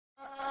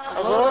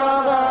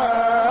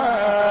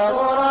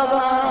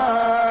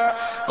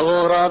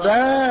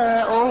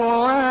غرباء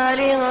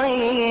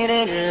ولغير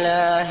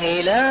الله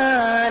لا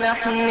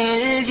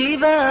نحمل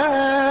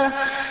جباه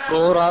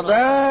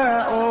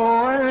غرباء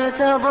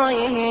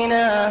وارتضيناها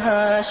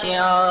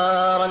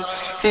شعارا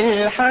في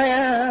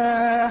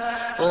الحياة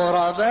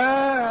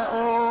غرباء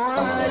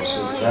على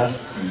رسول الله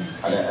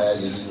على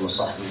آله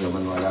وصحبه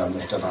ومن والاه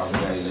من اتبعه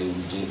إلى يوم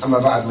الدين. أما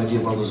بعد, my dear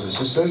brothers and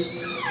sisters,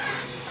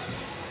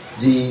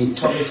 the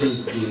topic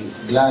is the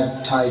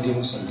glad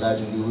tidings and glad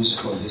news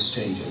for the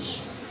strangers.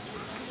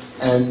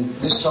 And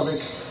this topic,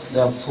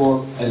 there are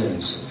four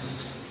elements in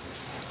it.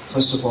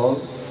 First of all,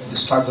 the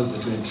struggle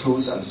between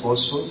truth and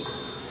falsehood,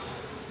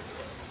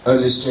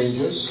 early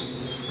strangers,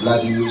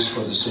 glad news for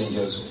the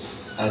strangers,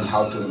 and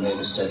how to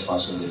remain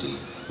steadfast in the deen.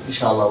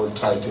 Inshallah, we'll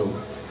try to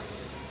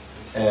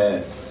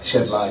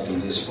shed light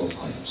on these 4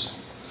 points.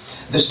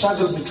 The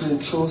struggle between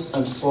truth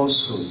and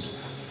falsehood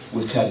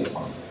will carry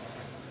on.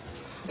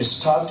 It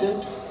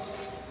started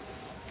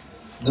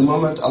the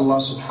moment Allah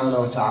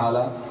subhanahu wa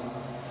ta'ala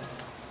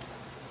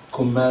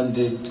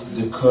commanded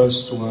the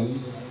cursed one,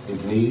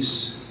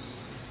 Iblis,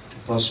 to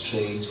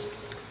prostrate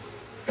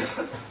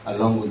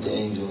along with the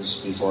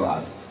angels before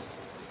Adam.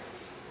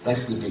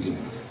 That's the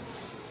beginning.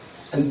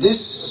 And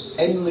this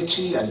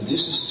enmity and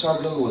this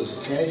struggle will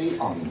carry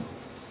on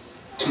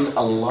till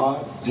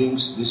Allah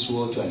brings this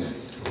world to an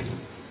end.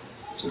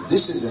 So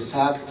this is a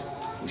fact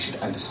we should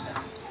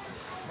understand.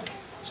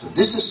 So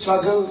this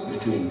struggle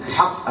between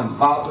haqq and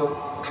batil,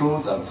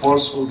 truth and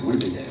falsehood will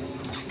be there.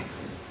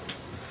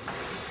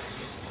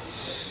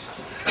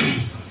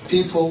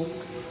 People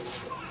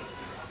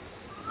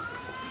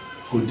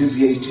who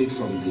deviated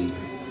from the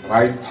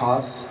right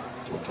path,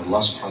 what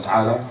Allah subhanahu wa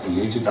ta'ala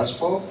created us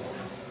for,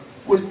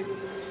 will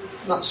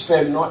not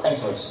spare no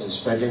efforts in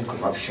spreading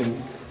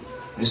corruption,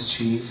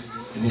 mischief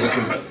in His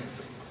kingdom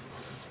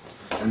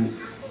and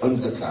on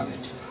the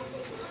planet.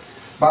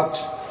 But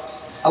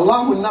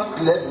Allah will not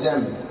let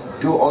them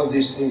do all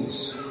these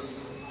things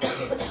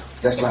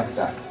just like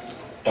that.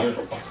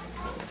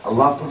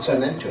 Allah puts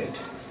an end to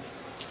it.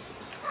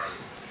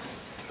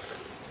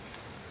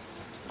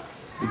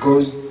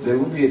 Because there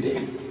will be a day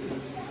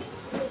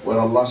where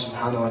Allah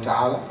subhanahu wa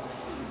ta'ala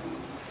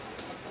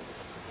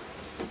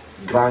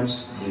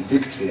grants the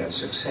victory and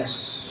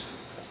success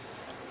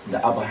in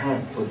the upper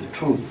hand for the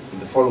truth and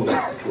the followers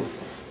of the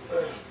truth.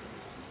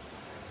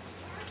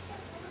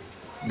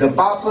 The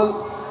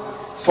batil,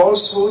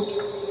 falsehood,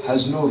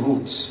 has no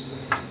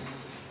roots.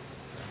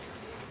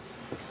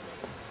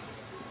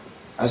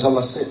 As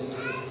Allah said,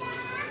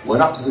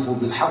 وَنَقْذِفُ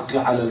بِالْحَقِّ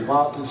عَلَى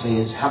الْبَاطِلِ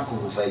فَيَزْحَقُهُ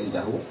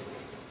فَإِذَا هُوَ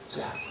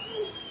زَاهِقٌ.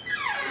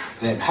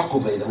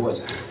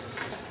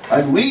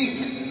 And we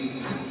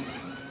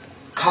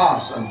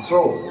cast and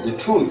throw the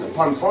truth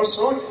upon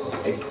falsehood,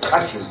 it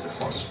crushes the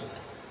falsehood.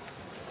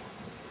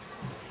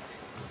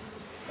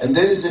 And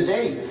there is a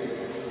day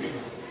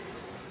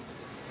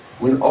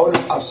when all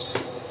of us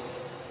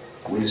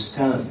will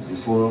stand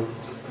before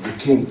the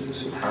King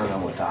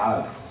subhanahu wa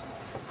ta'ala.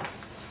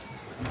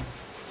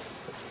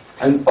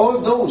 And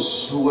all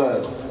those who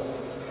were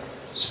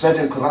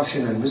spreading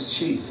corruption and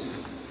mischief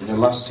in the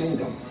last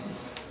kingdom,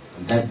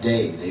 on that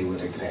day they will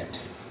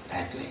regret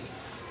badly.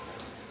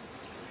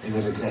 They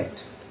will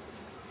regret.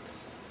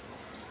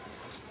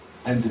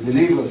 And the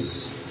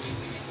believers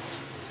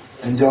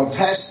and the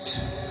oppressed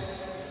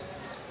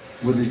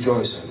will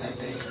rejoice on that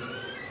day.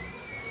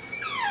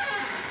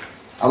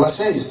 Allah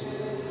says,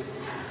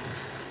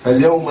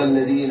 فَالْيَوْمَ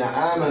الَّذِينَ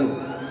آمَنُوا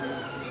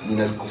مِنَ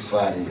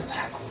الْكُفَّارِ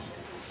يَضْحَكُونَ.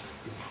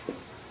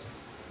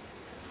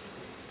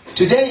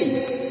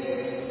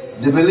 Today,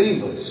 the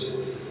believers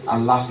are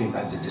laughing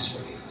at the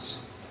disbelievers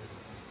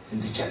in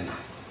the Jannah.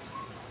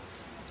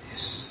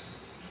 Yes.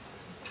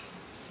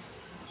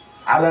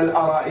 عَلَى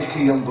الْأَرَائِكِ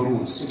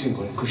يَنْظُرُونَ, sitting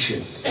on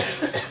cushions,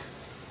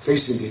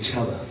 facing each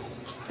other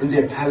in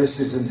their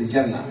palaces in the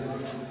Jannah.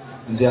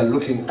 And they are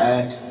looking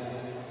at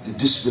the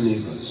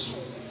disbelievers,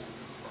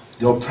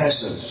 the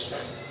oppressors,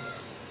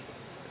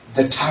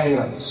 the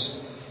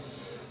tyrants,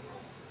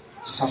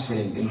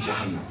 suffering in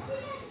Jahannam.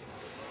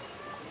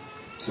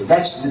 So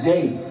that's the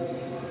day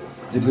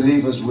the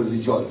believers will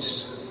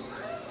rejoice,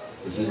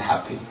 will feel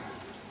happy.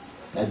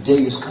 That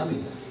day is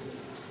coming.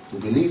 We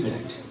believe in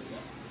it.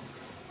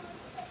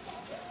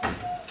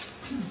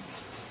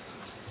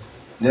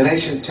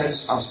 Narration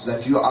tells us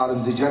that you are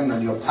in the Jannah,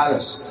 in your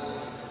palace.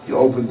 You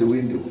open the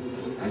window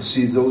and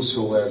see those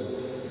who were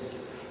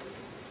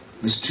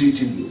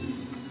mistreating you,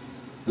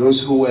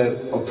 those who were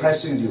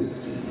oppressing you.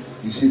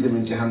 You see them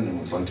in Jahannam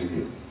in front of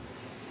you.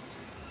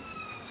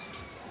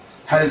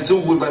 هَلْ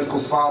ثُوِّبَ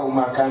الْكُفَّارُ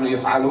مَا كَانُوا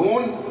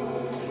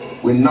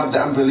يَفْعَلُونَ. Will not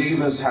the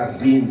unbelievers have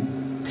been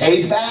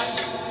paid back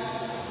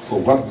for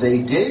what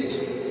they did?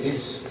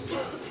 Yes.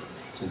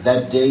 So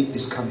that day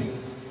is coming.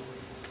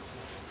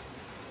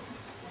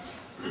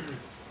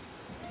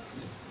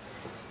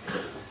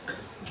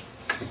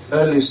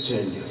 Early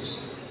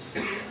strangers.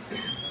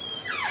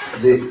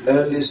 The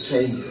early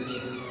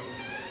strangers.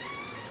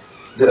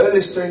 The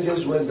early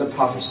strangers were the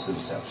prophets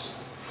themselves.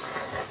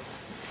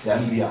 the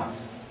Anbiya,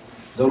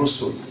 the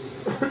Usool.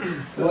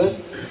 They were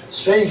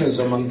strangers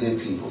among their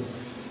people.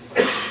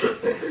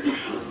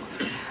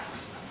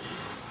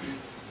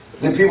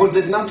 The people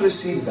did not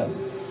receive them.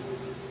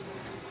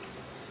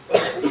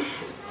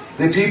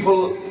 The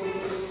people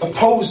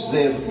opposed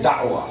their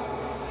da'wah,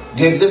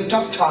 gave them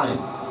tough time.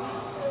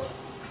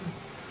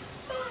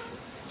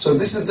 So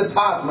this is the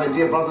path, my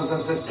dear brothers and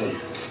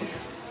sisters.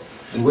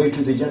 The way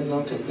to the Jannah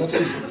is not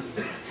easy.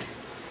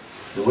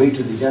 The way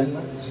to the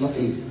Jannah is not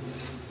easy.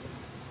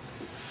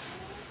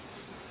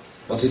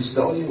 But it's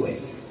the only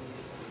way.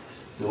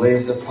 The way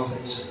of the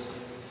prophets,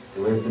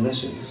 the way of the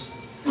messengers.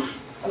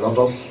 A lot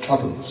of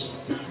troubles,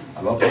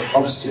 a lot of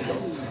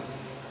obstacles.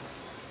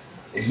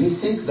 If you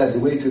think that the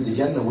way to the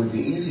Jannah will be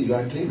easy, you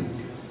are dreaming.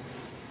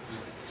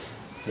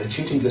 You are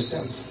cheating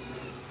yourself.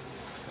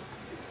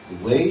 The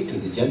way to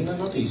the Jannah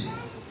not easy.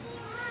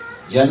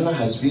 Jannah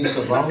has been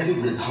surrounded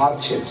with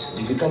hardships,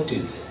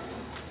 difficulties.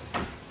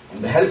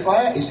 And the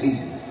hellfire is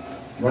easy.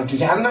 You want to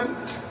Jahannam?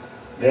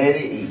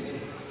 Very easy.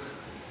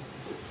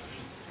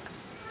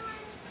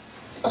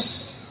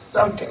 Just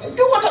don't care.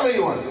 Do whatever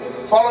you want.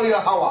 Follow your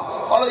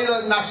hawa, follow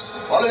your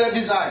nafs, follow your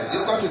desires.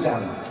 You'll go to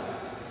Jannah.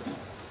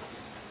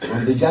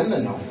 When the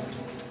Jannah, no.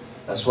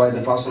 That's why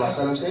the Prophet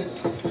ﷺ said,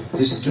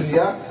 this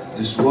dunya,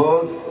 this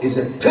world is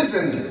a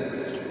prison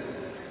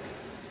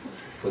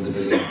for the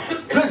believer.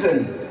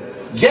 Prison,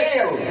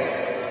 jail.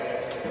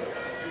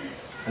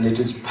 And it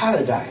is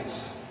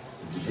paradise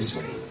for the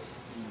disbelievers.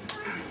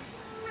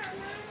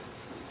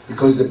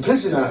 Because the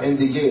prisoner in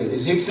the jail,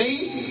 is he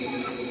free?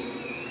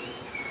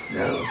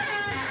 No.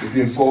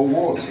 Between four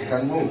walls, he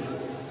can't move.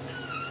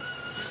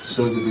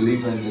 So the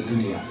believer in the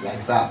dunya,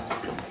 like that.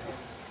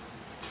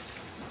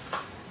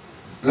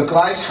 Look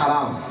right,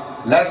 haram.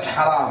 Left,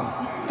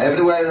 haram.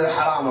 Everywhere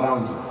haram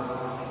around you.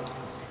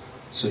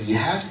 So you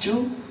have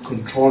to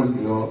control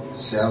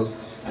yourself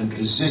and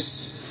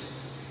resist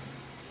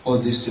all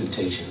these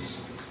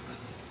temptations.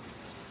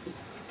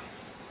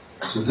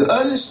 So the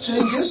early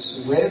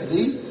strangers were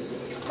the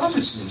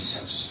prophets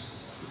themselves.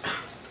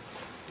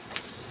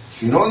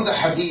 You know in the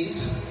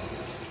Hadeeth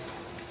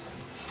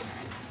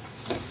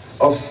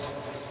of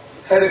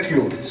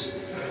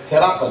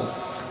Herakl,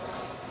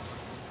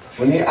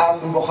 when he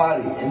asked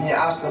Bukhari and he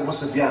asked Abu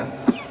Sufyan,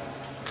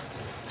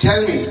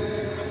 tell me,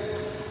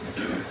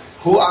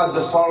 who are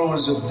the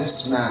followers of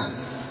this man,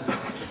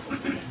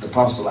 the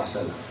Prophet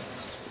ﷺ?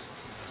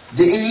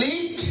 The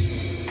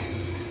elite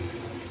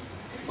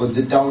or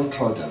the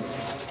downtrodden,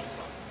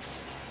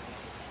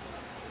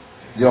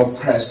 the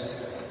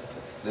oppressed,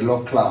 the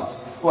low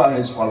class? Who are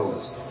his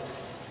followers?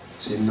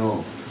 He said,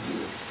 no,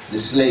 the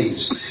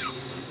slaves,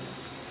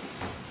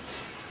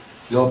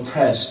 the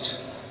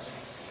oppressed.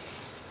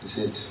 He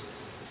said,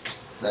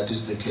 that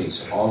is the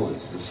case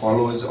always. The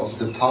followers of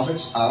the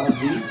prophets are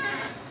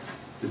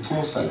the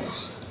poor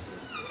fellows.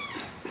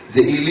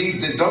 The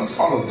elite, they don't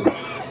follow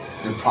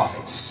the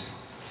prophets.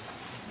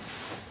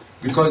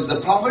 Because the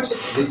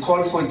prophets, they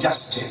call for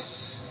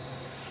justice,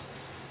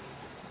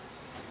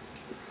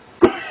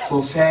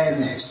 for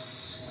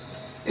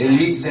fairness.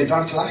 Elite, they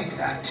don't like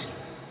that.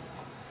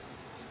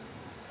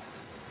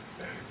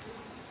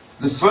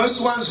 The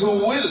first ones who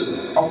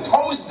will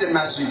oppose the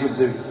message of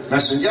the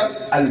messenger,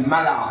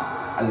 al-mala,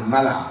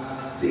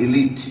 the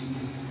elite.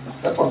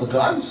 That's what the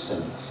Quran tells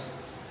us.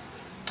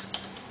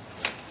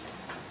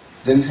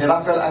 Then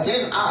Herakl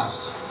again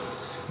asked,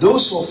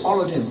 those who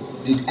followed him,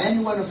 did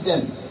any one of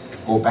them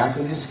go back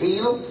on his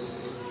heel?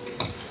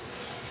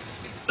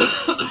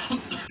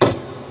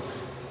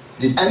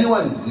 Did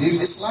anyone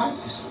leave Islam?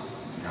 He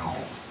said, no,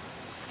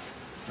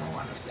 no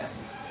one of them.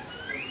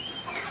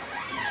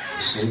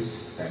 He said,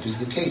 that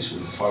is the case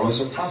with the followers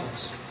of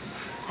prophets.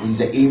 When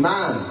the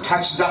iman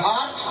touched the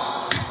heart,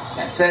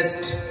 that's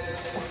it.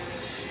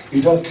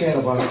 You don't care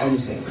about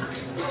anything.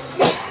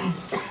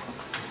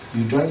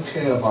 You don't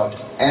care about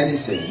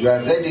anything. You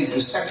are ready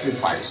to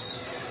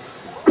sacrifice.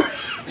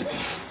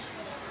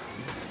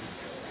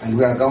 And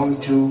we are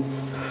going to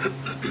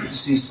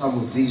see some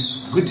of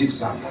these good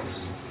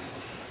examples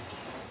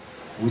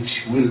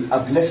which will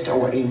uplift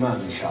our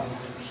iman, inshallah.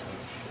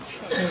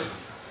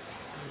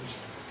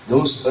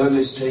 Those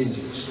early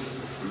strangers.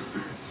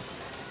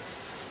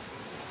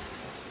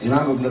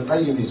 Imam Ibn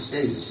Qayyim, he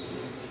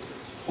says,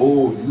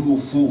 oh, you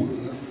fool,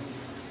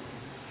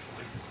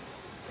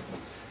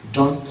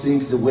 don't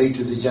think the way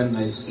to the Jannah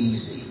is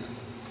easy.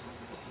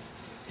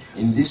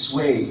 In this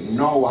way,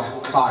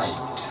 Noah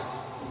cried.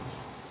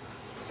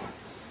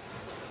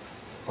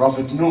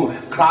 Prophet Noah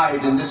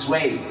cried in this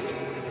way.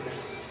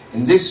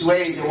 In this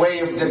way, the way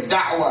of the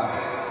da'wah.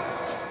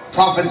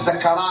 Prophet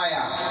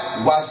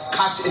Zechariah was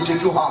cut into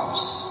two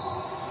halves.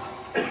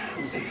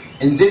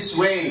 In this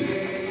way,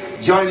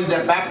 John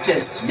the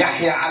Baptist,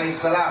 Yahya alayhi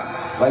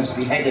salam, was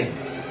beheaded.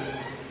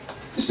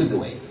 This is the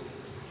way.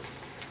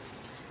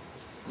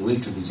 The way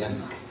to the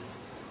Jannah.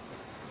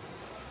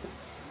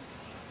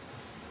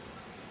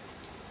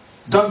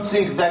 Don't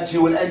think that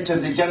you will enter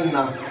the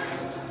Jannah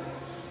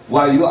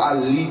while you are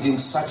leading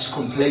such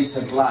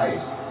complacent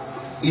life,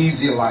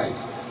 easy life.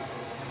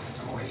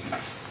 No way.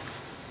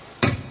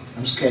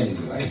 I'm scaring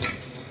you, right?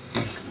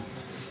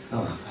 No,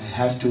 I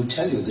have to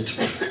tell you the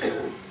truth.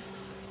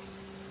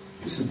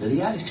 This is the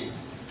reality.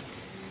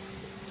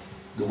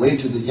 The way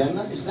to the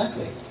Jannah is that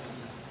way.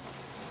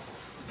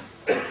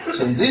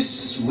 So in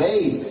this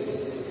way,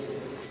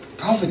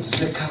 Prophet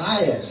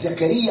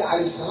Zakaria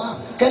alayhi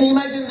salam, can you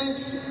imagine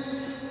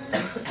this?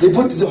 They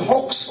put the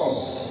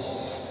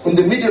hawksaw in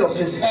the middle of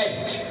his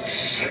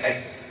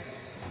head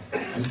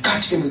and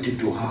cut him into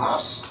two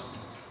halves.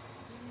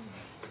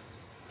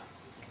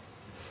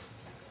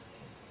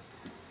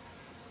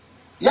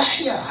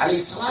 Yahya alayhi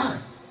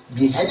salam,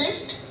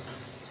 beheaded.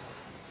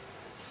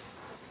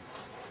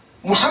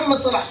 Muhammad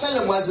sallallahu alaihi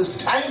wasallam was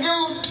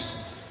strangled,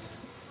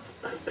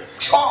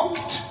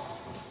 choked.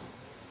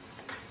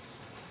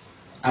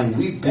 Are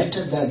we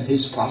better than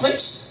his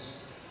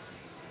prophets?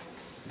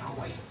 No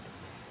way.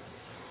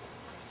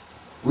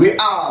 We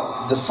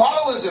are the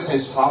followers of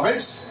his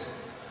prophets.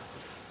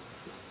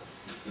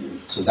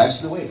 So that's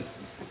the way.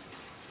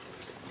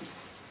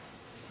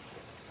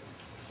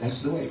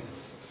 That's the way.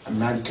 A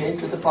man came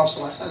to the Prophet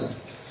sallallahu alaihi wasallam.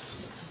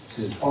 He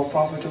said, "O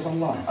Prophet of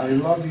Allah, I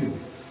love you."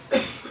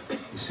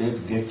 He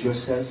said, "Get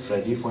yourself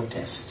ready for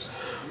tests.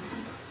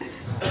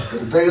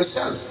 Prepare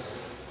yourself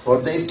for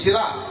the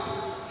ibtila.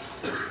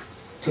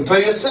 Prepare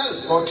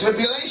yourself for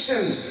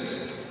tribulations,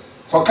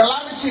 for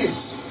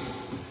calamities."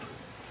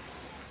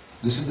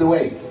 This is the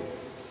way.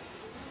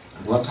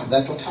 And what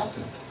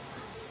happened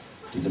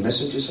to the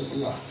messengers of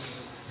Allah.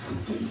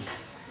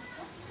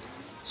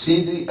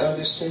 See the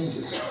early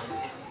strangers.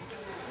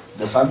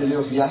 The family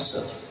of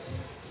Yasser,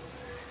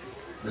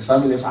 the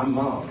family of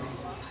Ammar,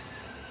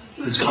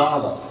 his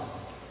father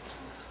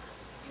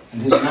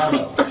and his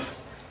mother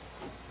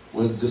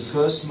were the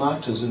first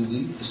martyrs in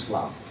the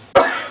Islam.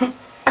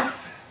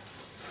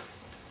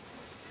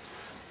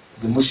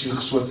 The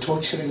mushriks were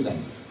torturing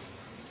them,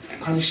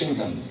 punishing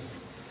them.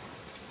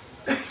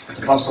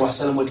 The Prophet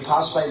ﷺ would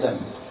pass by them,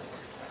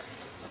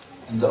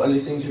 and the only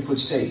thing he could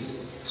say,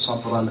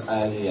 "Sabran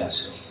ali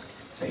Yasir,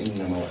 fa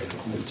inna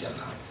maw'idukum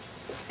al-jannah."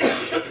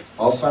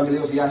 O family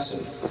of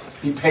Yasir,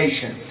 be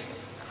patient.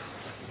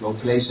 Your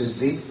place is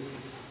the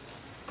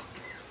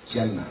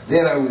Jannah.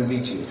 There I will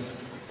meet you.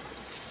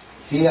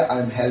 Here I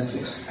am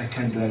helpless. I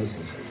can't do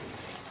anything for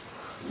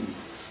you.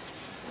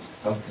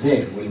 But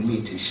there we'll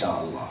meet,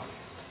 inshallah,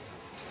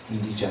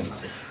 in the Jannah.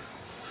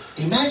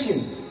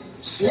 Imagine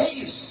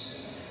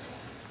slaves,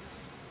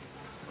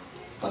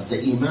 but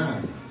the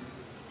iman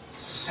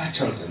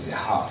settled in their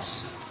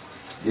hearts.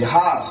 Their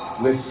hearts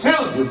were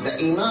filled with the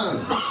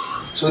iman,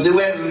 so they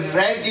were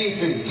ready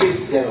to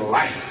give their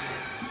life.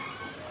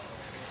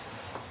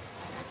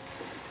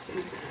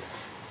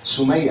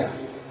 Sumayya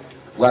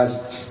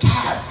was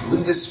stabbed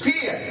with the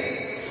spear,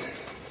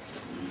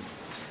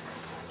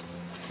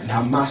 and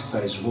her master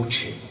is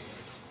watching.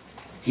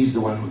 He's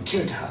the one who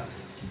killed her.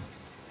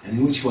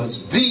 And when she was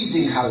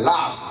breathing her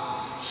last,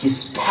 he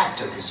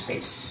spat on his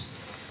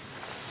face.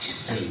 She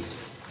said,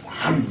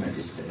 "Muhammad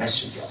is the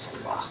messenger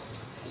of Allah."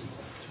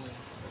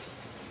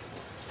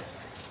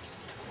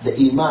 The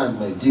iman,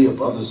 my dear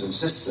brothers and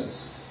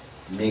sisters,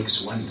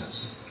 makes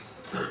wonders.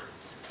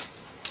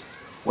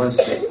 Once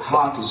the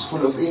heart is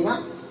full of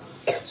iman,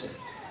 that's it.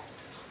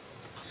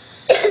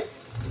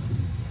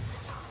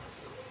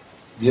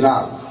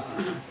 Bilal,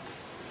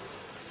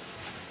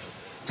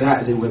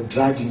 they were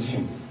dragging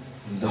him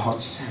in the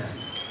hot sand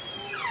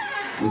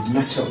with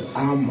metal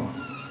armor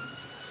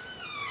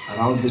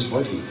around his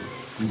body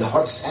in the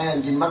hot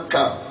sand in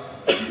Mecca.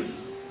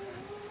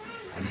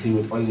 And he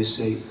would only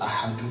say,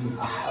 "Ahadun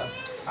ahad,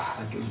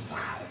 ahadun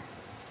ahad."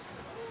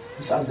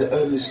 These are the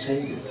early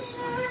strangers.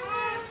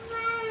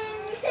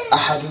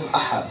 Ahadun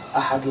ahad,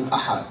 ahadun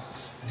ahad.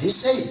 And he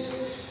said,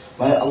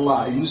 "By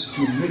Allah, I used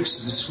to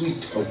mix the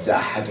sweet of the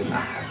ahadun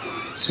ahad,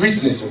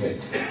 sweetness of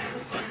it.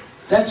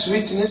 That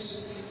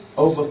sweetness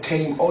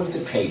overcame all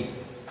the pain."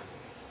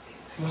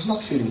 He was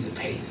not feeling the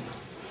pain.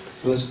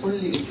 He was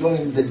only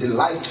enjoying the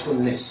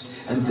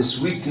delightfulness and the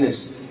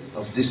sweetness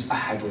of this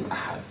ahadun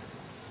ahad.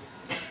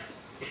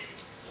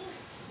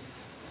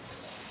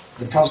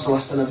 The Prophet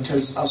ﷺ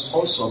tells us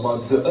also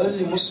about the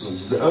early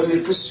Muslims, the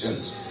early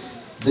Christians,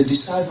 the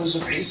disciples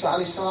of Isa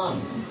alayhi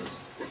salam.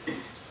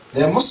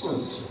 They are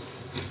Muslims.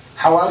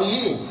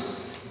 Hawariyin.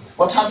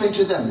 What happened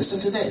to them? Listen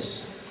to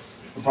this.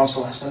 The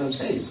Prophet ﷺ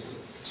says,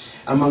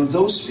 "Among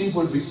those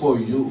people before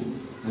you,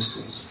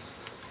 Muslims,"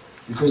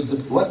 because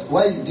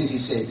why did he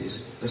say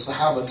this? The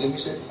Sahaba came and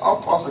said, "Oh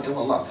Prophet of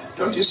Allah,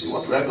 don't you see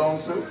what we are going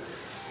through?"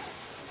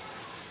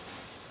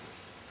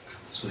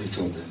 So he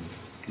told them,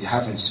 "You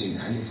haven't seen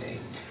anything.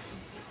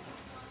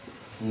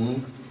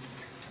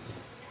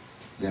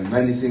 There are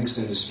many things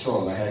in the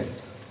store ahead.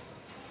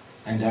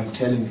 And I'm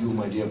telling you,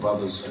 my dear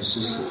brothers and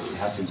sisters, you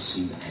haven't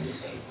seen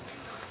anything.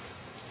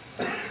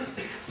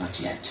 Not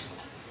yet.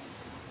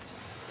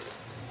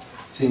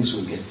 Things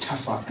will get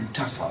tougher and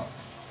tougher."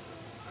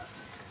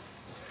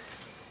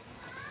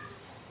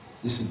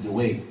 This is the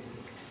way.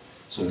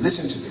 So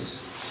listen to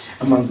this.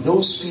 "Among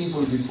those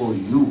people before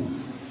you,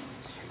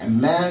 a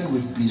man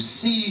would be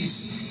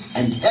seized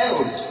and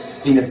held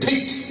in a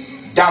pit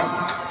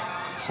dug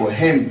for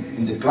him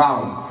in the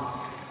ground.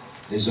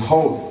 There's a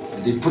hole,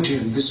 and they put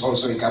him in this hole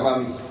so he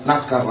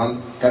cannot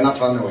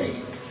run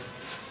away.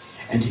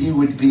 And he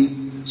would be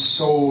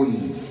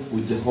sewn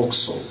with the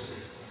hacksaw,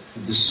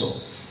 with the saw,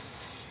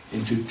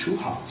 into two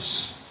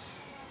halves,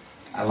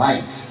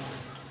 alive,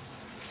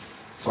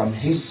 from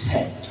his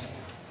head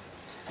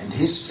and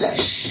his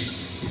flesh,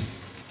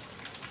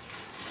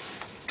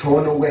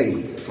 torn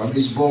away from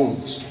his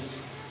bones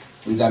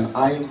with an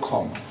iron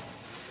comb.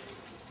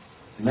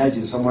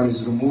 Imagine someone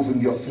is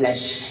removing your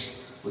flesh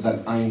with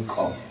an iron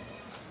comb.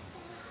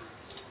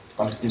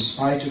 But in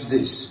spite of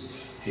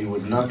this, he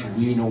would not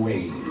wean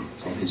away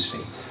from his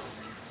faith.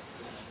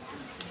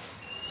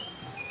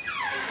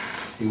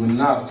 He will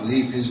not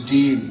leave his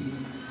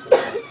deen,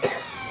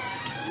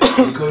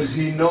 because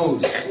he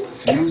knows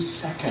few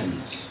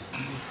seconds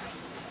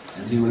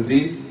and he will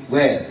be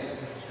where?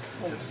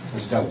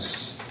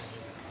 Firdaus.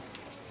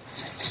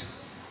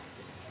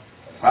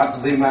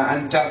 Faqdi ma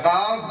anta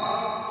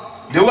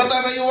qad. Do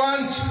whatever you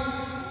want.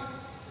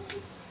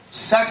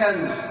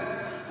 Seconds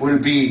will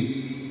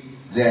be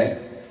there.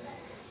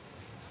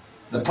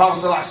 The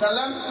Prophet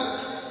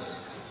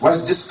ﷺ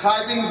was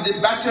describing the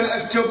battle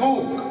of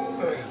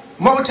Tabuk,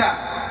 Mu'tah.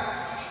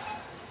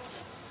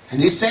 And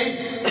he said,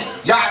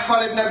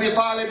 Ja'far ibn Abi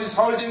Talib is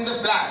holding the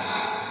flag.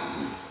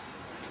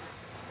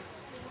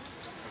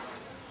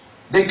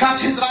 They cut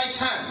his right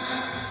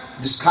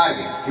hand,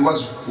 describing. He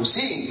was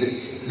seeing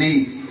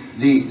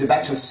the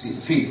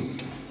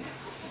battlefield.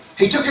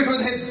 He took it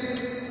with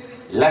his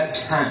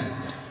left hand.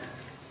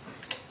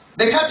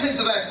 They cut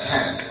his left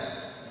hand.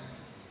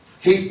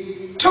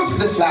 He took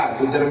the flag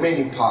with the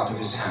remaining part of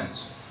his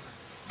hands.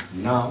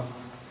 Now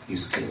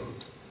he's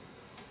killed.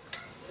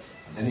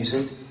 And then he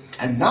said,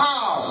 and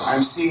now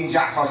I'm seeing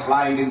Ja'far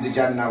flying in the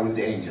Jannah with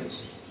the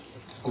angels.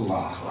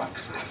 Allahu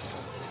Akbar.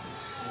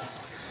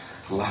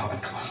 Allahu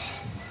Akbar.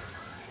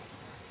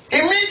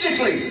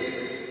 Immediately,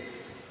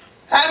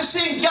 I'm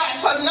seeing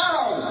Ja'far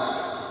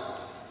now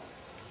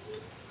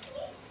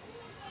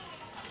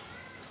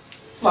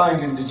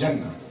flying in the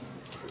Jannah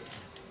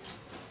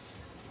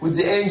with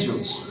the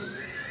angels.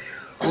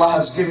 Allah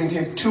has given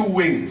him 2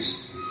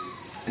 wings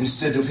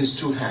instead of his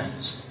 2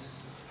 hands.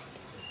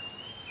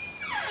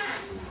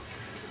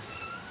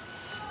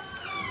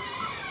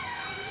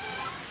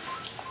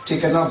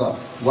 Take another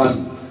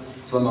one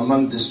from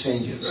among the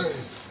strangers.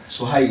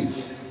 Suhaib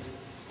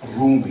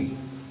Rumi.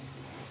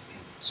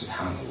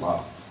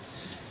 Subhanallah.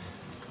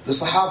 The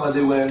Sahaba,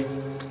 they were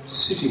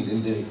sitting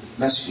in the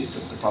masjid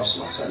of the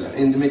Prophet ﷺ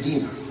in the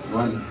Medina,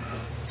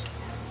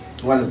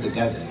 one of the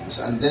gatherings,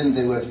 and then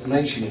they were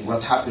mentioning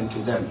what happened to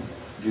them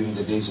during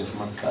the days of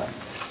Makkah.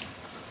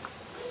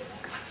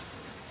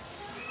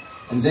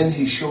 And then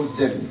he showed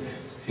them,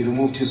 he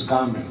removed his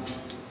garment.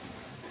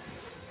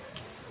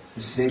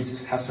 He said,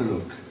 have a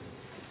look.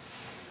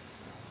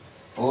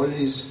 All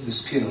the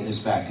skin on his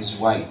back is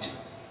white.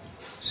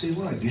 Say,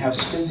 what? You have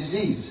skin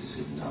disease? He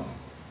said, no.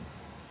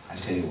 I'll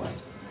tell you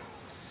what.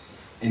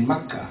 In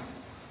Makkah,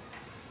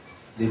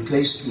 they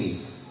placed me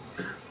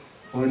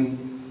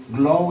on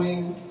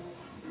glowing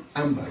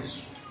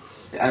embers,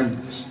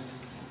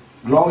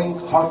 glowing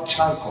hot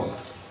charcoal.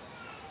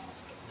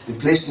 They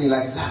placed me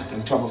like that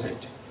on top of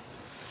it.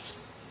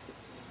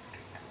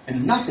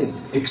 And nothing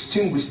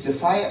extinguished the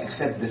fire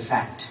except the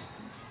fat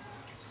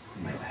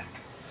on my back.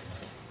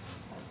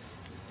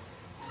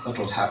 That's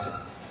what happened.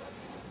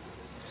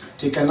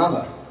 Take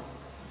another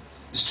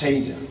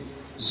stranger,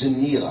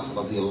 Zinira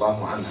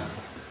radiallahu anha.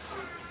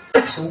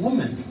 It's a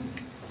woman.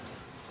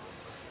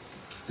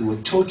 They were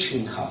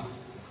torturing her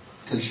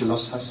till she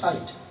lost her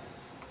sight.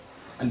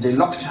 And they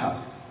locked her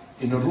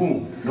in a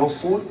room, no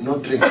food, no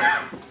drink.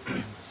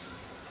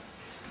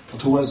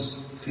 But who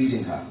was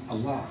feeding her?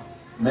 Allah.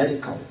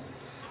 Miracle.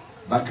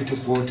 Bucket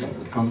of water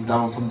would come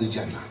down from the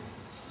Jannah.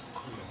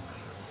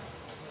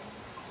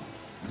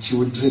 And she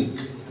would drink,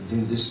 and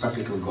then this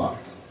bucket would go up.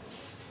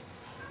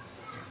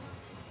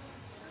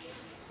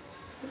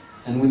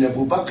 And when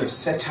Abu Bakr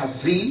set her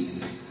free,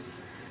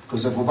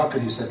 because Abu Bakr,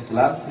 he set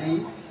Bilal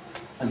free,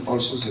 and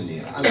also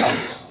Zinira, and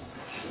others.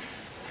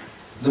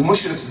 The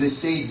mushriks, they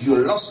said, you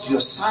lost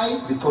your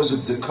sight because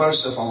of the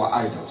curse of our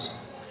idols.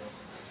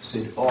 He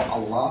said, oh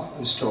Allah,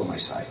 restore my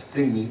sight.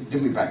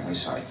 Give me back my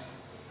sight.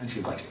 And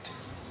she got it.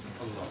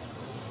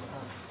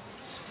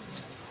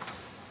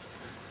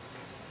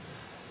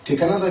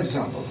 Take another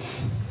example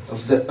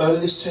of the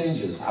early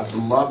strangers,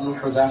 Abdullah ibn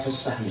Hudhaf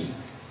al-Sahmi,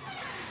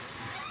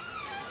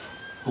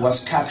 who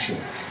was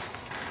captured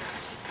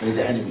by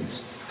the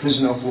enemies,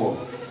 prisoner of war,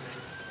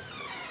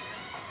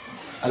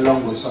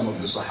 along with some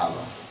of the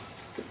Sahaba.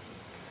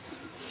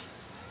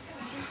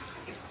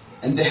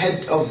 And the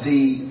head of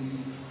the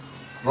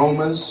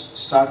Romans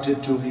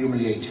started to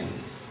humiliate him.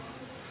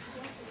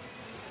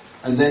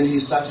 And then he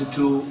started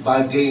to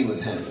bargain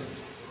with him.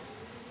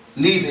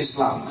 Leave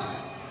Islam,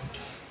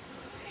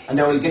 and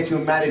I will get you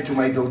married to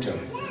my daughter,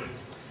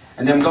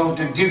 and I'm going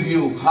to give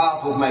you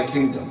half of my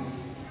kingdom.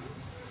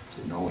 I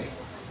said, no way.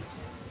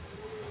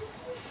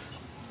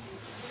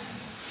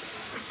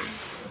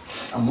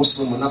 A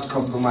Muslim will not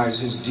compromise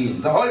his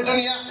deen. The whole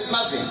dunya is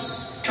nothing.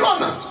 True or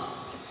not?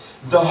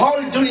 The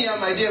whole dunya,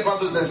 my dear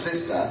brothers and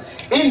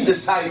sisters, in the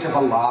sight of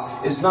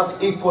Allah, is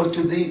not equal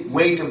to the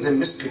weight of the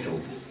mosquito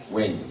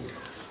weighing.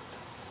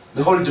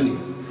 The whole dunya.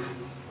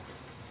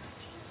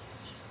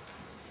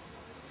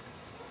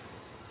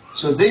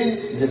 So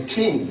then the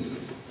king,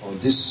 or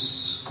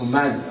this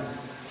commander,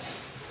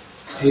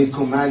 he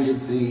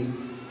commanded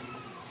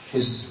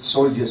his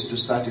soldiers to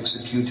start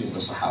executing the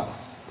Sahaba.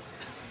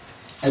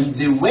 And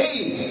the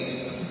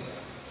way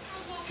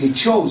he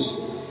chose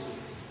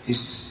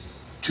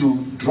is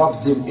to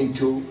drop them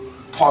into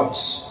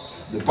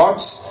pots. The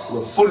pots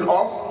were full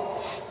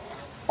of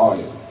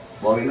oil,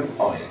 boiling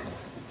oil.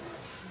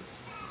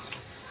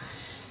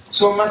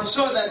 So much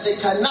so that they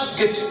cannot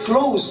get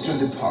close to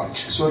the pot.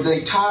 So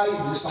they tie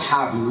the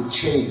Sahabi with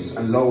chains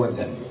and lower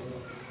them.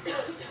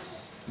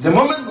 The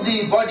moment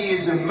the body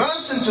is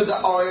immersed into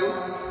the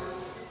oil,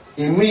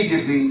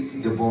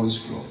 immediately the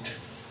bones float.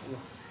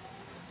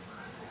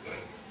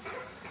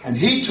 And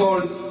he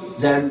told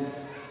them,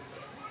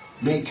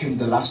 make him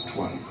the last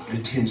one.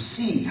 Let him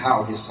see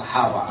how his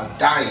Sahaba are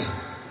dying,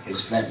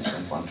 his friends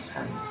in front of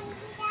him.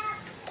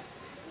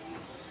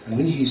 And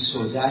when he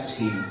saw that,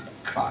 he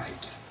cried.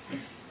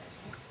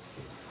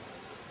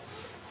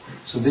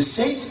 So they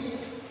said,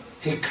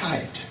 he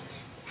cried.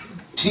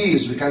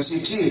 Tears, we can see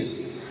tears.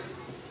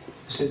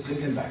 I said,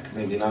 bring him back.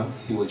 Maybe now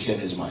he will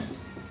change his mind.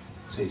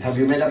 I said, have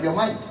you made up your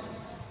mind?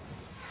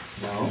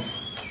 No.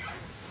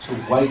 So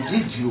why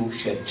did you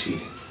shed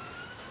tears?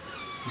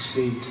 He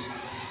said,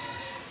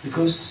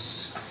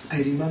 because I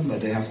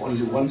remembered I have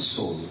only one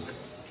soul.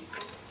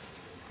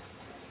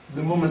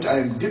 The moment I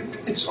am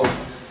dipped, it's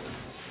over.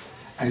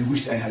 I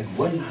wish I had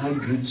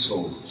 100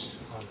 souls,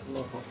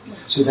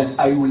 so that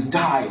I will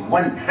die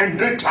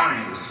 100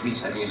 times, fi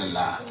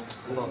sabilillah.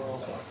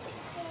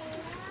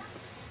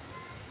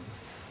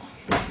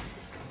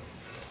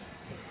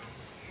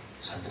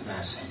 So the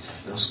man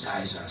said, those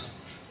guys are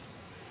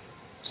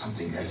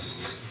something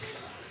else,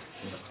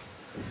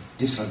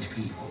 different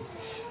people.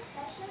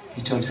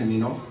 He told him, you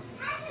know,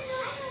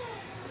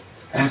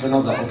 I have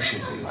another option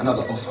for you,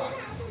 another offer.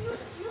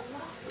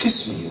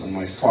 Kiss me on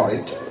my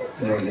forehead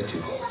and I'll let you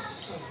go.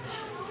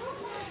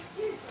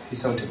 He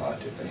thought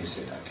about it and he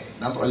said, okay,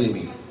 not only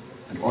me,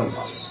 and all of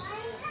us.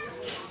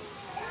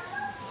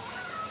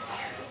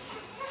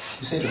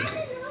 He said,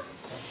 okay,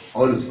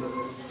 all of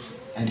you.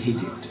 And he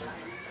did.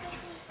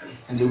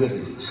 And they were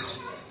released.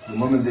 The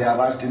moment they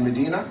arrived in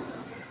Medina,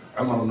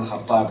 Umar ibn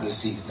Khattab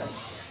received them.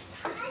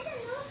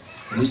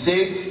 And he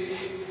said,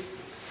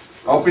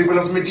 O people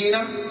of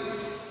Medina,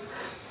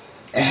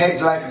 a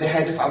head like the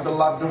head of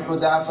Abdullah ibn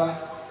Hudhafa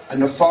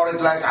and a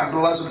forehead like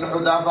Abdullah ibn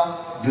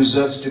Hudhafa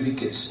deserves to be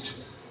kissed.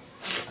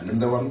 And then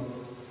the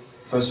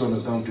first one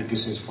was going to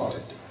kiss his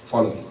forehead,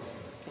 follow him.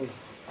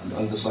 And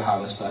all the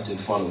Sahaba started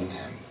following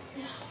him.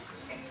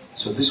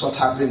 So this is what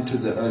happened to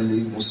the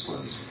early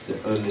Muslims, the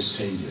early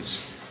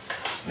strangers,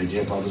 my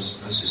dear brothers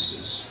and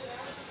sisters.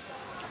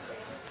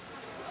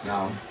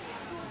 Now,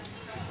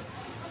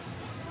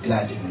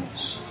 glad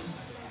news.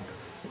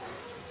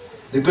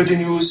 The good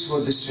news for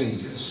the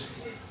strangers.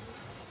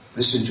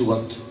 Listen to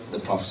what the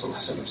Prophet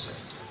ﷺ said.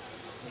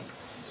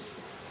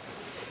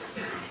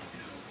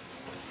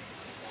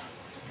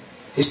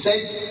 He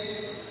said,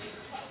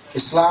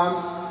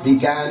 Islam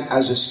began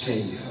as a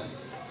strange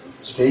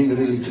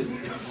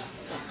religion,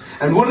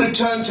 and will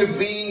return to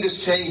being a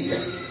stranger.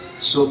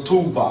 So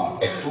Tuba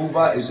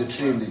is a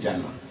tree in the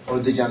Jannah, or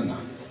the Jannah,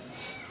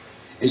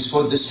 is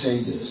for the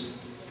strangers.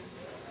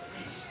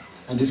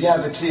 And if you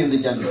have a tree in the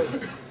Jannah,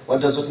 what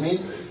does it mean?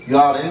 You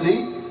are in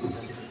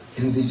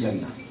the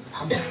Jannah.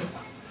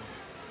 Alhamdulillah.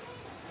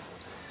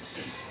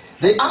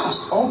 They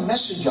asked, O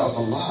Messenger of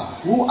Allah,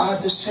 who are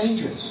the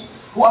strangers?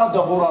 Who are the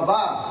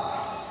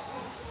ghuraba?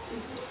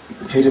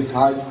 He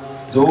replied,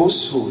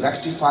 those who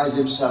rectify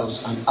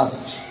themselves and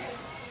others.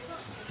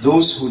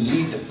 Those who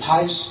lead a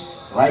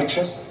pious,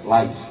 righteous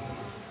life.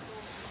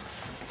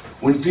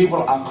 When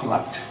people are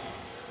corrupt.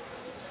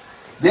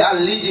 They are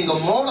leading a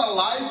moral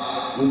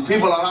life when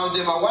people around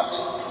them are what?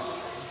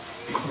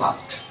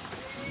 Corrupt.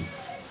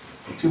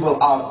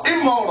 People are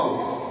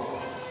immoral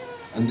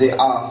and they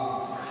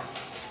are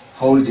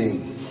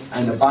holding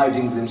and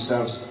abiding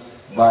themselves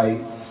by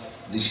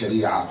the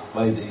Sharia,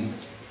 by the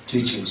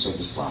teachings of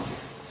Islam.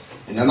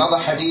 In another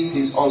hadith, he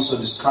is also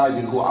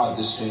describing who are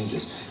the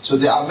strangers. So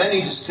there are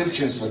many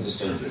descriptions for the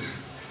strangers.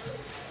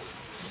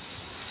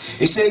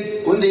 He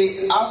said, when they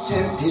asked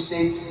him, he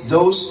said,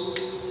 those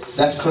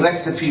that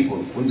correct the people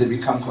when they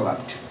become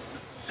corrupt.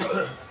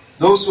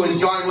 Those who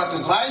enjoin what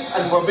is right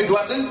and forbid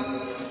what is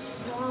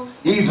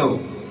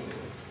evil.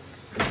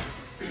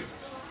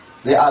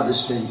 They are the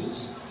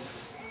strangers.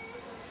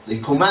 They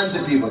command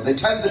the people, they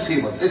tell the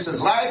people, this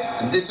is right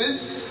and this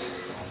is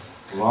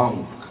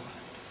wrong.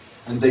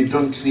 And they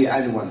don't fear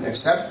anyone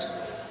except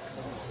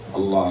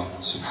Allah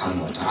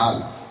subhanahu wa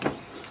ta'ala.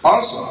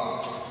 Also,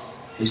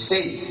 he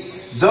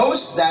said,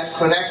 those that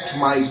correct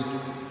my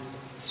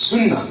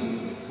sunnah,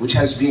 which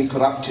has been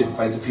corrupted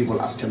by the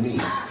people after me.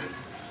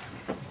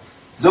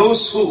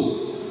 Those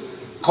who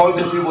call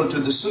the people to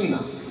the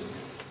sunnah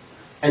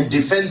and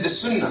defend the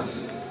sunnah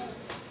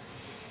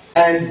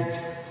and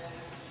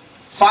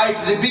fight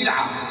the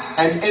bid'ah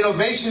and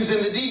innovations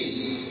in the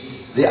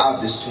deen. They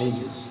are the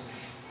strangers.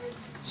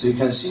 So you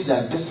can see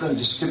that different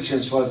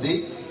descriptions for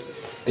the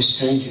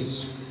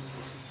strangers.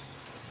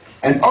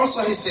 And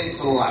also he said,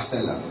 sallallahu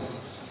alaihi wasallam,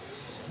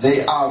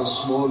 they are a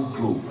small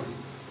group.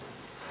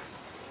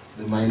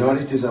 The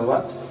minorities are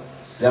what?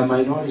 They are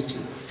minority.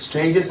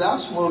 Strangers are a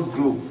small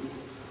group.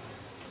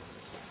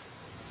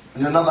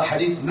 In another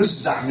hadith,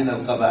 نُزَّعْ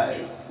مِنَ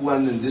الْقَبَائِلِ,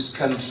 one in this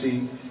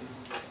country,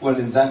 one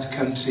in that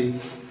country.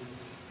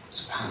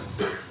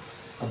 Subhanallah.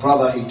 A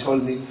brother, he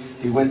told me,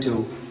 he went to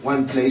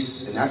one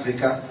place in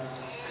Africa.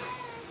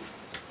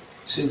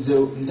 He said,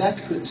 in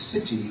that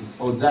city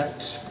or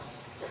that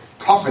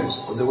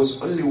province, there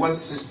was only one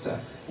sister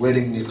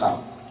wearing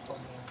niqab.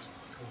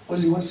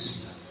 Only one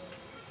sister.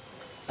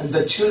 And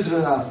the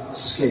children are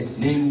scared.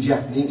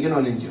 Ninja, you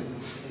know ninja.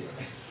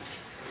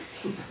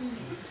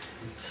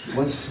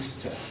 One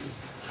sister.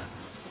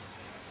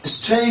 A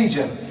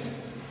stranger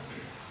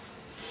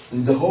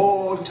in the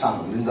whole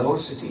town, in the whole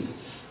city.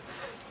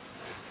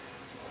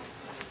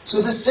 So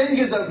the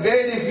strangers are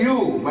very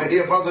few, my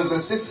dear brothers and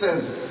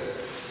sisters.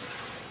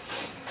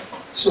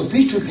 So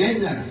be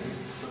together.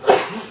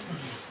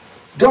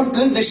 Don't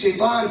let the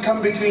shaitan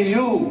come between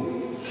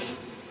you.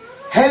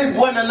 Help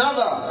one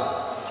another.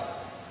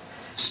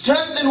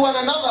 Strengthen one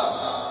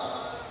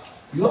another.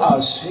 You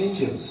are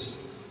strangers.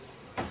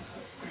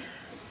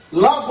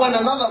 Love one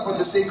another for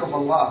the sake of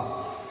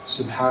Allah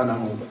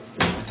subhanahu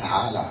wa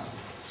ta'ala.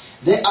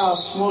 They are a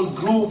small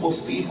group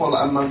of people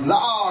among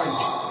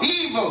large,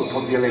 evil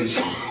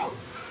population.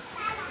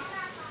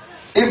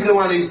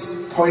 Everyone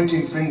is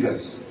pointing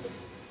fingers.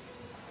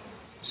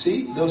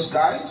 See those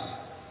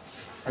guys?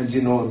 And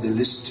you know the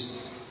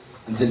list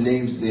and the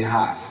names they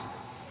have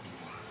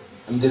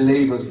and the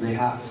labels they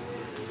have.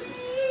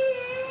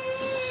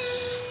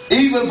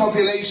 Evil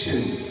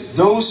population,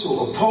 those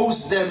who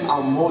oppose them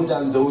are more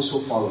than those who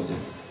follow them.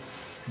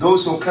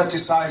 Those who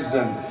criticize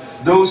them,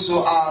 those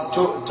who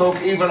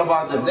talk evil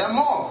about them, they are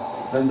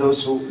more than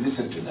those who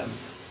listen to them.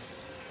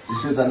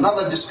 This is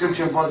another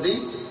description for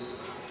the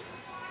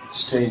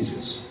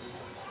strangers.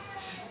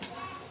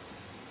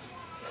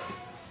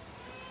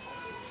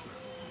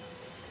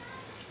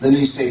 Then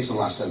he says,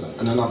 sallallahu alaihi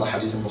wasallam, in another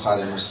hadith in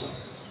Bukhari and Muslim,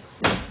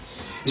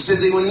 he said,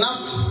 they will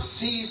not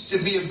cease to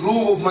be a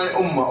group of my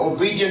ummah,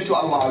 obedient to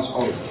Allah's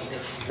order.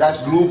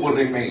 That group will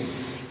remain.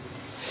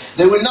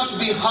 They will not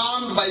be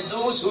harmed by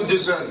those who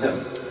desert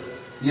them.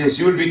 Yes,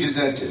 you will be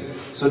deserted.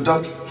 So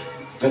don't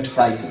get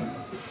frightened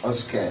or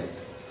scared.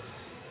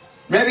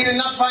 Maybe you'll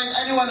not find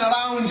anyone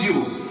around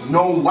you.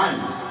 No one.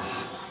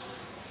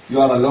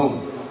 You are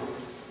alone.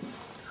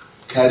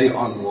 Carry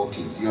on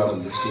walking. You are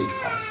on the straight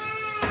path.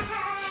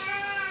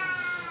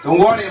 Don't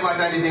worry about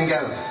anything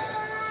else.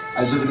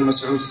 As Ibn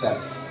Mas'ud said,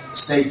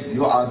 say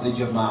you are the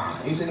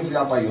jama'ah, even if you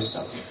are by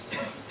yourself.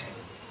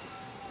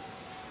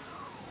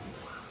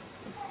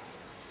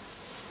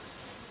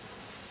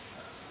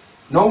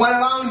 No one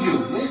around you,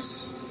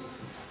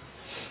 yes.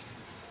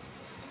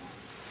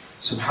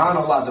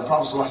 Subhanallah, the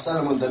Prophet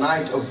ﷺ on the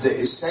night of the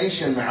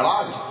Ascension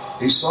Mi'raj,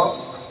 he saw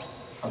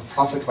a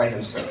prophet by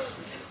himself.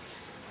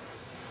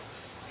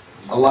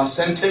 Allah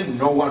sent him,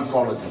 no one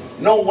followed him.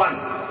 No one.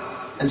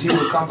 And he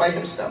will come by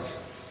himself.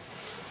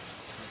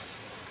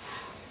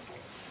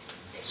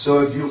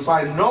 So if you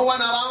find no one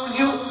around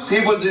you,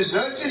 people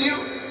deserted you,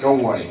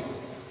 don't worry.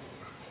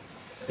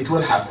 It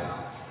will happen.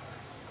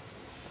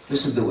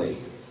 This is the way.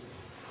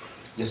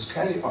 Just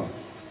carry on.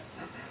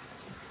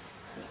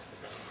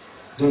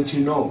 Don't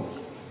you know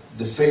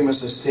the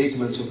famous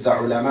statement of the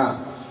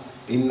ulama?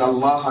 إِنَّ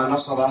اللَّهَ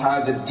نَصَرَ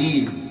هَذَا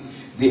الدِّينِ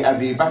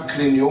بِأَبِي بَكْرٍ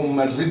يَوْمَ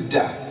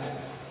الرِّدَّةِ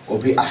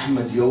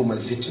وَبِأَحْمَدْ يَوْمَ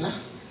الْفِتْنَةِ.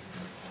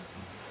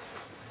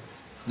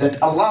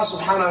 That Allah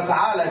subhanahu wa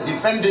ta'ala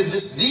defended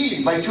this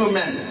deen by two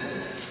men.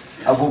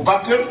 Abu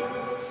Bakr,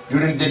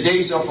 during the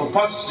days of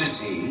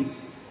apostasy,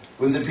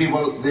 when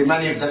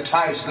many of the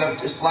tribes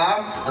left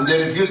Islam and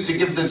they refused to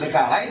give the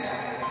zakah, right?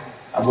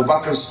 Abu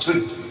Bakr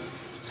stood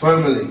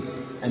firmly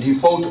and he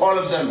fought all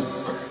of them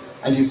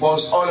and he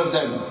forced all of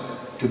them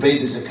to pay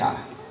the zakah.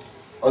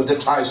 All the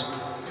tribes,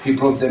 he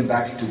brought them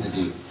back to the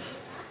deen.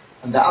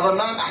 And the other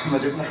man,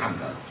 Ahmad ibn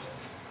Hanbal,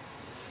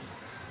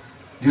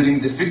 during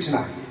the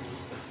fitna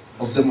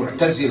of the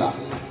Mu'tazila,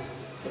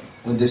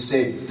 when they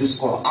say this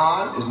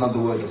Quran is not the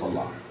word of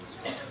Allah.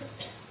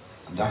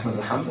 And Ahmad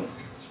ibn Hanbal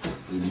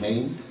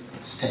remained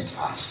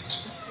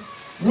steadfast.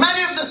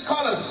 Many of the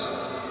scholars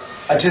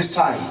at his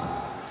time,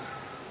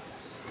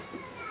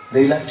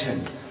 they left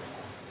him.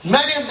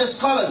 Many of the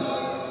scholars,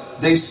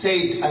 they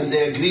said and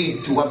they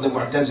agreed to what the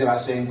Mu'tazila are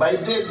saying by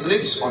their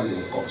lips only,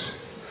 of course,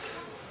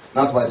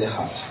 not by their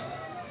heart.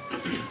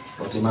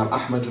 But Imam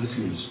Ahmad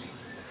refused.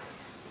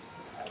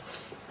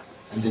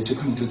 And they took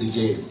him to the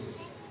jail.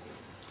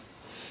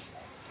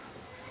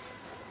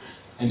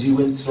 And he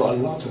went through a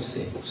lot of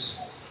things.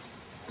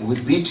 They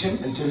would beat him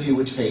until he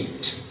would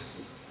faint.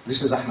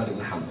 This is Ahmad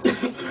ibn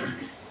Hanbal.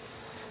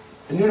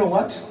 And you know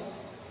what?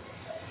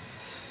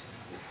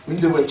 When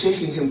they were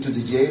taking him to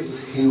the jail,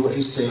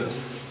 he said,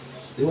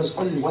 there was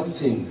only one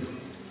thing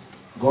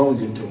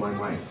going into my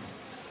mind.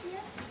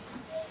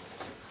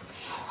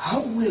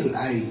 How will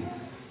I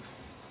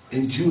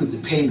endure the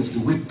pain of the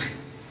whip.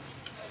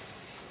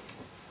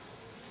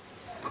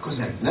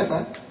 Because I've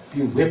never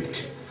been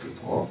whipped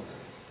before.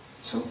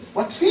 So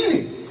what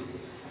feeling?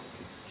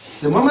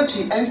 The moment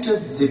he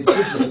entered the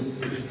prison,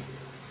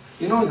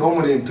 you know,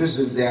 normally in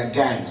prisons there are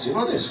gangs, you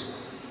know this?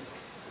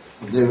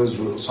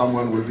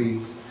 Someone will be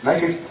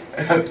like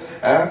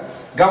a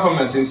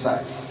government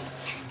inside.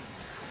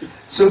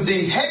 So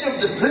the head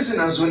of the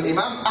prisoners, when Imam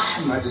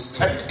Ahmad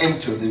stepped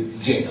into the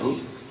jail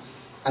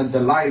and the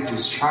light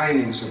is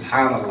shining,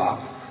 subhanallah,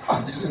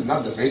 this is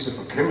not the face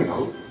of a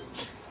criminal,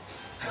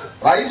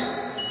 right?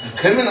 A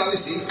criminal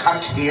is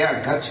cut here,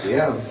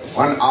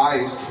 one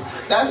eye,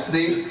 that's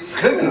the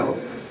criminal.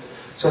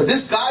 So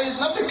this guy is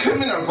not a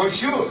criminal for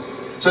sure.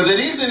 So the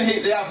reason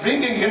they are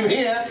bringing him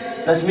here,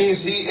 that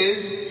means he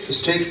is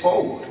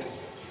straightforward.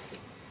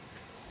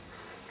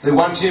 They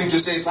want him to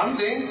say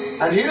something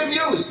and he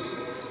refused.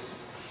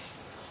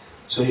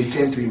 So he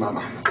came to Imam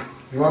Ahmad.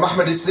 Imam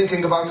Ahmad is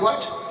thinking about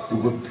what? The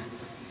whip.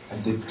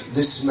 And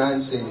this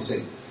man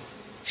said,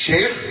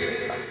 Shaykh,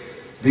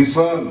 be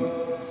firm.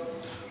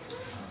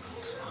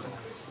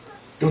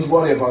 Don't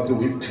worry about the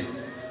whip.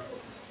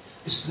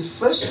 It's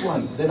the first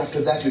one. Then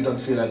after that you don't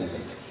feel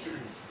anything.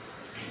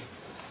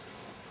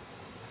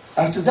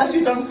 After that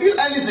you don't feel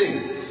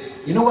anything.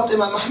 You know what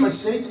Imam Ahmad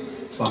said?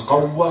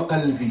 فَقَوَّ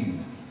قَلْبِي.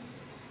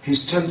 He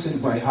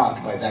strengthened my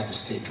heart by that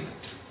statement.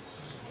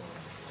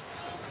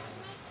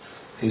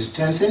 He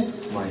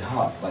strengthened my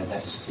heart by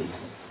that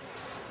statement.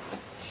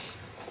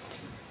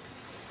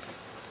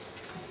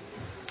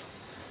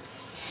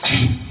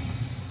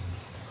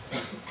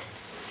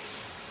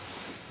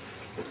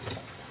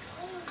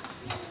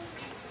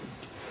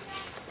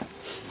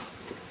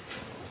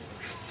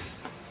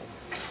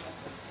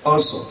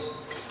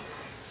 Also,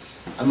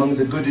 among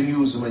the good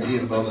news, my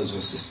dear brothers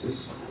and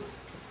sisters,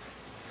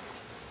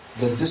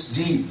 that this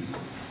deen,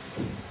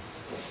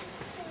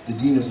 the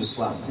deen of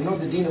Islam, you know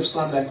the deen of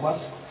Islam like what?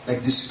 Like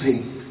the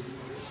spring.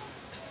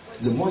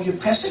 The more you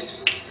press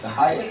it, the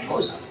higher it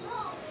goes up.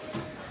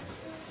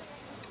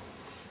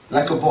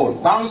 Like a ball,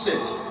 bounce it,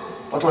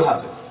 what will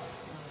happen?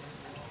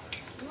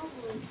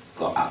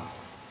 Go up.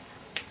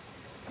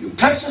 You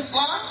press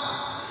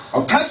Islam,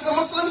 or press the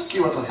Muslims, see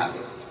what will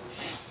happen.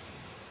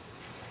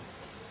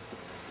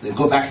 They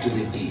go back to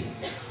the deen.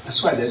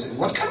 That's why they say,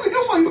 what can we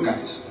do for you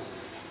guys?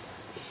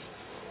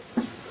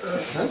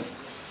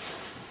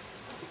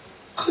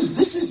 Because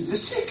this is the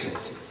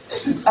secret.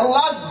 This is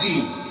Allah's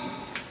deen.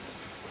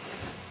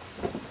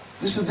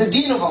 This is the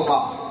deen of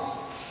Allah.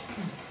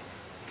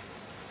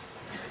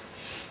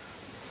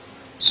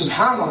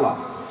 Subhanallah.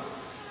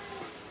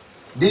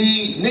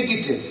 The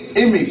negative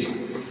image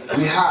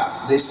we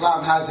have, the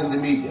Islam has in the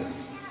media,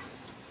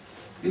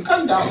 you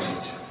can't doubt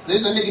it.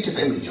 There's a negative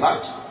image,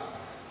 right?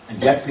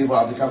 And yet people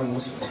are becoming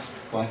Muslims.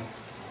 Why?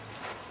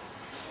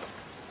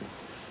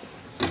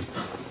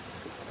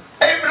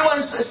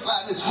 Everyone's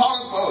Islam is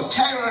horrible,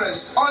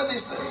 terrorists, all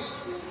these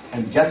things.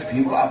 And yet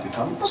people are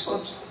becoming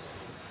Muslims.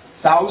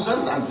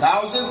 Thousands and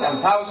thousands and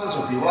thousands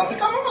of people are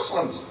becoming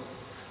Muslims.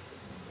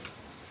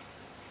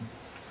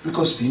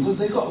 Because people,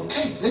 they go,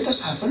 okay, let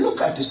us have a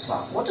look at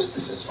Islam. What is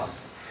this Islam?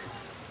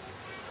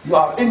 You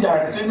are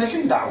indirectly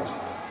making da'wah.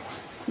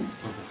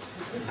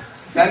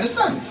 You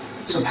understand?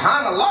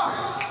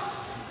 Subhanallah.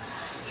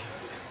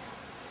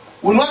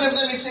 When one of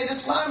them said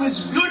Islam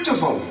is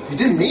beautiful, he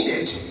didn't mean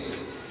it.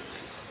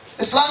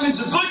 Islam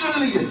is a good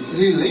religion.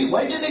 Really?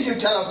 Why didn't you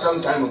tell us a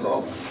long time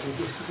ago?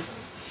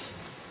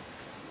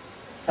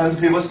 And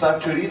people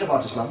start to read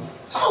about Islam.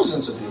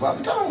 Thousands of people are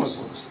becoming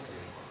Muslims.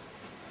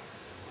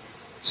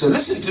 So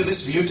listen to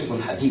this beautiful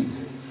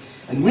hadith.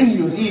 And when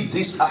you read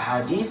this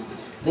hadith,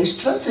 they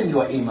strengthen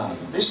your iman.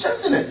 They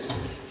strengthen it.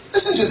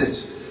 Listen to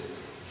this.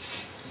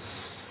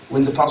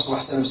 When the Prophet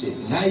ﷺ said,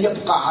 لا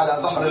يبقى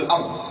على ظهر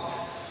الأرض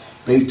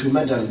بيت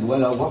مدر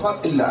ولا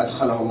وبر إلا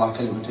أدخله الله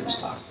كلمة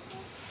الإسلام.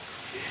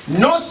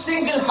 No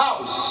single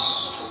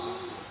house,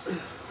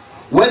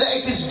 whether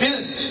it is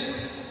built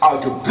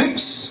out of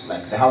bricks,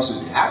 like the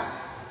houses we have,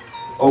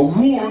 or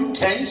wool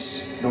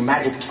tents,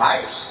 nomadic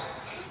tribes,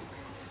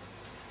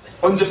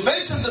 on the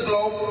face of the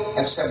globe,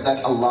 except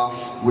that Allah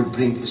will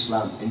bring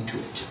Islam into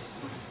it.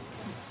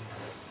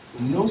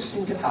 No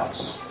single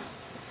house.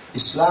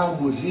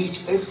 Islam will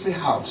reach every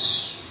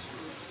house.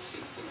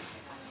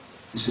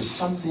 This is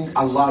something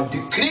Allah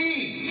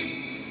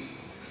decreed.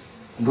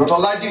 And what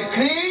Allah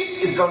decreed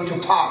is going to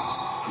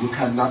pass. You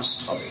cannot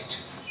stop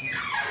it.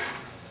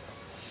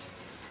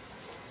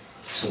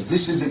 So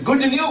this is the good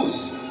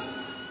news.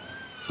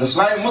 That's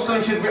why a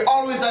Muslim should be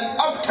always an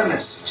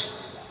optimist.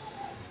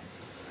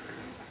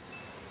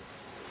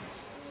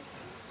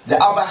 The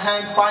upper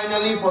hand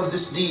finally for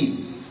this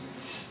deen.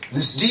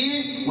 This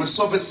deen will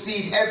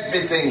supersede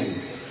everything,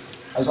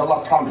 as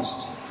Allah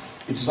promised.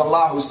 It is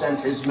Allah who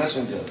sent His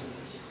messenger.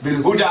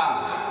 Bil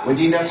Huda wa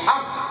Din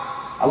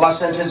al-Haq. Allah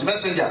sent His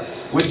messenger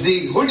with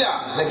the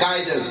Huda, the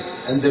guidance,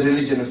 and the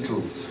religion of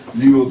truth.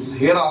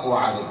 لِيُظْهِرَهُ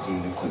عَلَى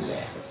الدِّينِ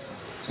كُلِّهِ.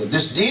 So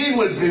this deen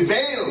will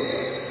prevail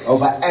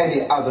over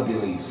any other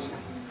belief.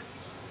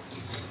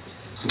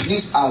 So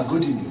these are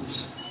good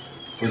news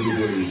for the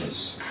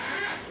believers.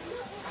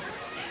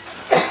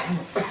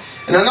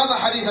 In another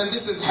hadith, and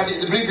this is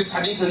hadith, the briefest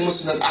hadith in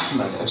Muslim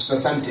Ahmad, it's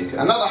authentic.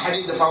 Another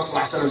hadith, the Prophet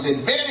ﷺ said,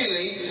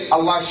 verily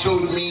Allah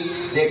showed me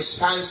the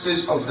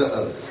expanses of the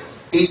earth,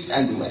 east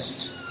and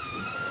west.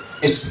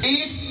 It's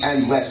east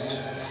and west.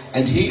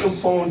 And He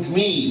informed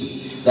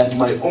me that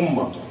my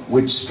ummah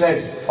would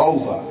spread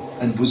over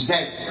and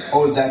possess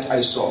all that I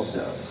saw of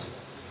the earth.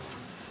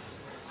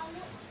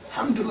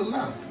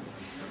 Alhamdulillah.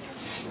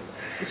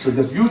 So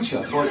the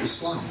future for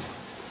Islam,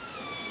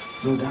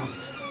 no doubt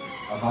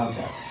about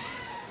that.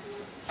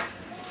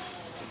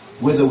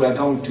 Whether we're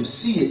going to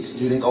see it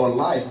during our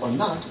life or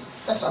not,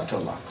 that's up to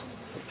Allah.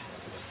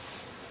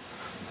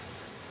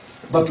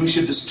 But we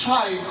should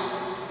strive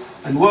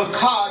and work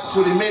hard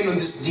to remain on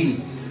this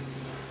deen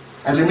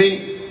and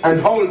remain and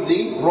hold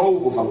the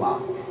robe of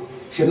Allah.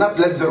 You should not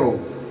let the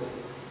robe.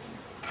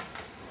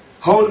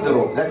 Hold the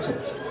robe, that's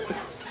it.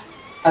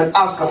 And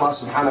ask Allah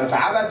subhanahu wa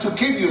ta'ala to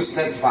keep you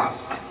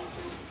steadfast.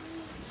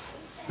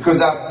 Because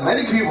there are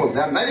many people,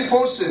 there are many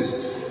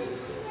forces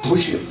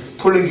pushing,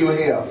 pulling you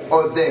here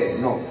or there.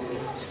 No,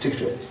 stick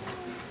to it.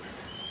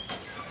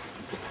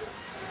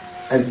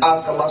 And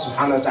ask Allah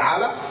subhanahu wa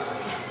ta'ala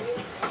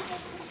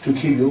to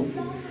keep you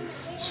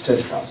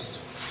steadfast.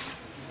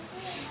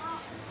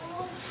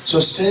 So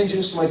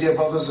strangers, my dear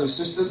brothers and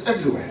sisters,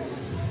 everywhere.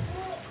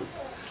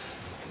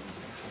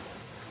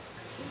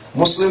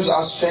 Muslims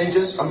are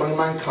strangers among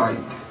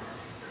mankind.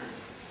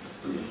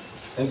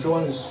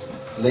 Everyone is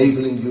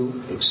labeling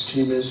you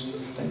extremist,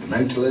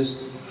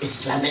 fundamentalist,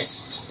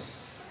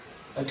 Islamist.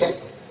 Okay?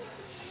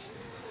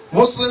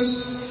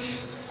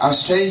 Muslims are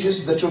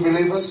strangers, the true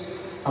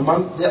believers,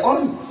 among their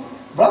own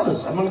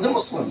brothers, among the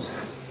Muslims.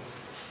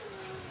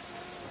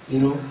 You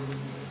know,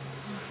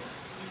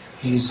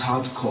 he is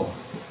hardcore.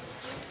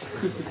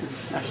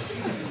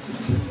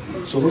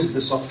 So who's the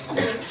softcore?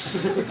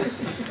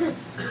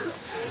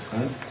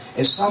 Huh?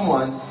 If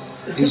someone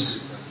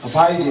is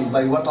abiding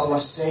by what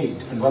Allah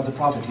said and what the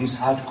Prophet, he's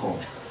hardcore.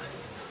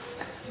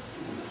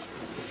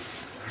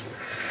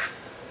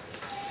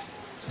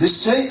 The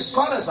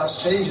scholars are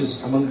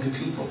strangers among the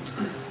people.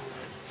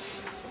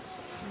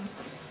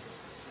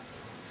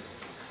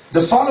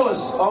 The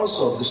followers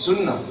also of the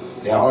Sunnah,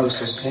 they are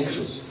also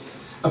strangers.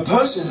 A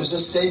person who's a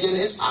stranger in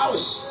his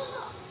house.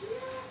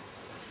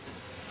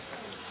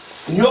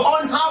 In your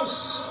own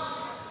house,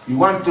 you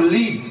want to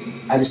lead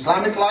an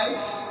Islamic life,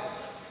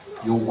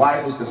 your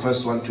wife is the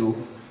first one to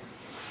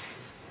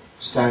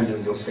stand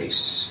on your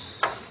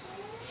face.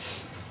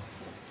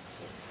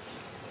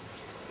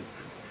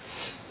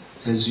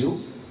 Tells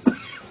you,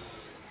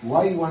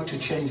 why you want to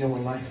change our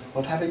life?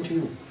 What happened to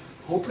you?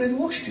 Who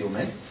brainwashed you,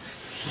 man?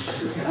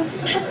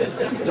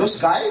 Those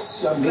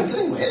guys you're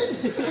mingling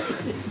with?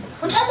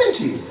 What happened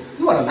to you?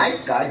 You were a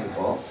nice guy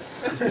before.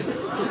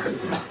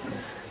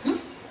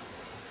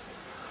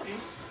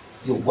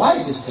 Your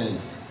wife is telling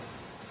you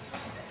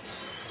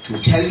to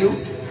tell you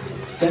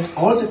that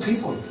all the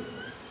people,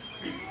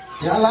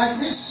 they are like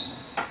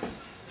this.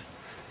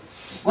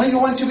 Why you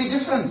want to be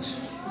different?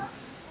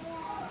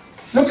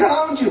 Look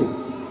around you.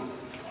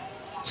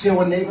 See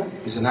our neighbor,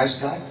 he's a nice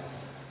guy.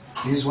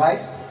 See his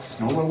wife, she's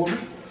a normal woman.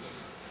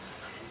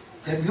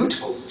 They're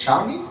beautiful,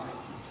 charming.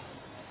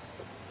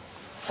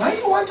 Why do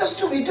you want us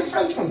to be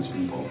different from the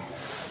people?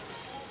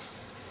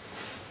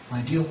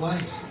 My dear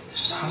wife,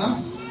 this is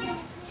haram.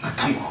 Now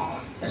come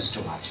on, that's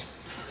too much.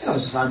 You know,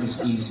 Islam is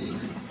easy.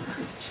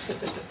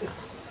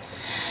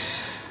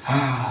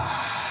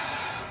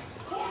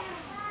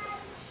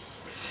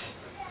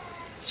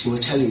 She will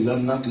tell you, you're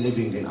not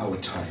living in our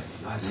time.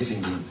 You are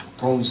living in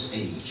Bronze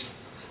Age.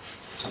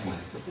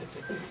 Somewhere.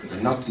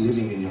 You're not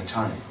living in your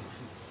time.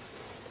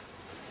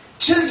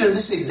 Children, they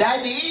say,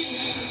 Daddy,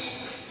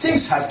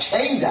 things have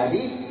changed,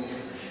 Daddy.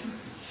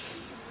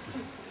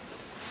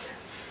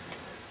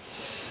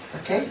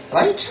 Okay,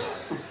 right?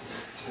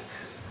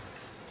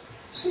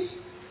 See?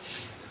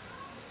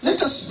 Let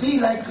us be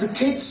like the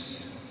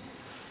kids.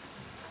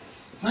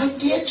 My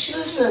dear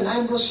children,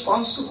 I'm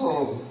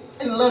responsible.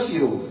 I love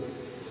you.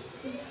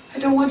 I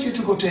don't want you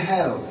to go to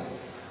hell.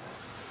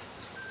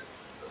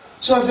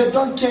 So if I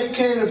don't take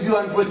care of you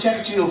and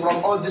protect you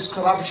from all this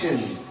corruption,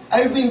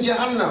 I will be in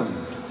Jahannam.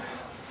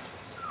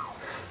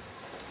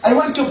 I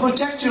want to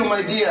protect you,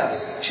 my dear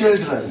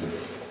children.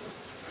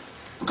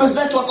 Because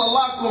that's what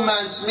Allah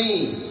commands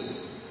me.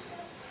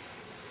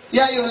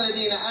 Ya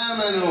ayyuhalladhina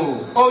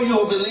amanu, oh you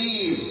who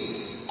believe,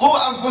 qu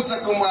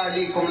anfusakum wa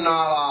ahlikum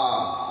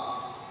nara.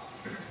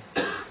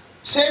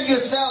 Save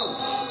yourself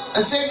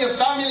and save your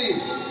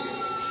families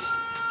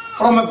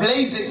from a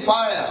blazing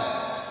fire.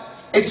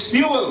 Its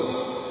fuel,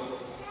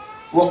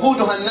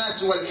 وَقُودُهَا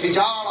النَّاسُ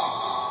وَالْحِجَارَةِ,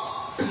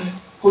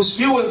 whose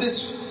fuel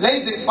this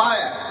blazing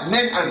fire,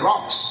 men and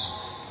rocks.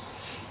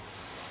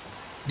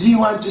 Do you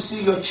want to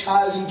see your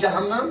child in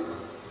Jahannam?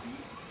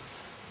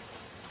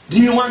 Do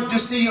you want to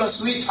see your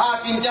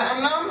sweetheart in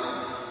Jahannam?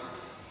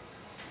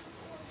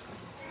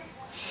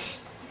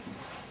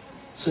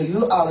 So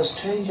you are a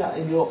stranger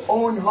in your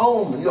own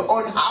home, in your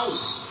own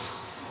house.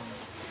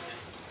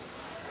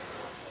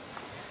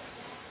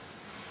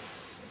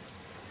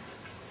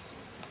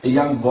 a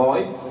young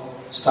boy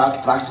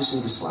start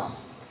practicing Islam.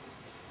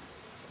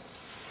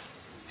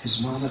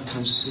 His mother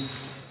comes to say,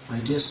 "My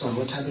dear son,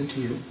 what happened to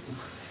you?"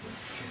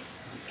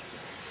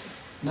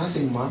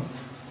 "Nothing, Mom."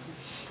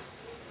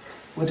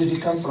 "Where did he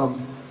come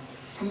from?"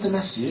 "From the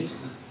masjid."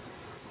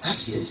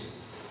 "Masjid?"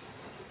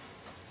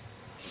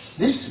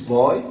 This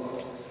boy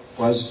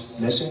was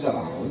messing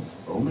around,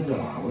 roaming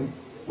around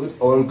with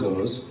all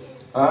girls.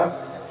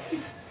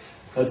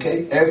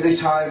 Okay, every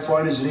time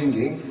phone is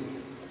ringing,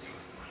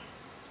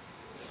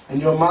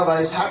 and your mother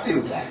is happy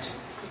with that.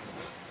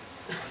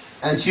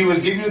 And she will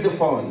give you the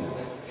phone.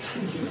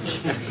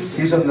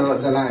 She's on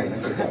the line.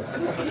 Okay, go.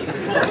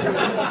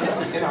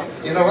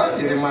 You know what?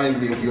 You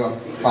remind me of your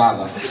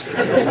father.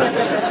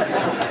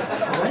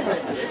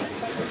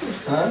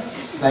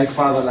 Like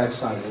father, like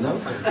son, you know?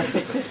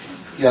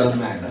 You're a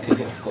man.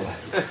 Okay, go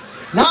ahead.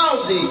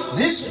 Now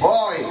this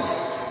boy,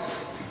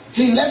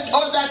 he left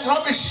all that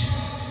rubbish.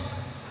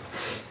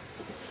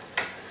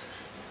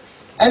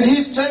 And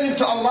he's turning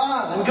to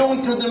Allah and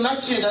going to the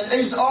masjid, and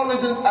he's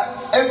always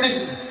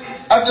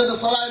after the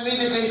salah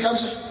immediately he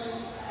comes.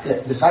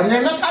 The family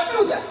are not happy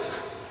with that.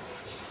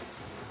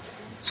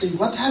 See,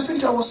 what happened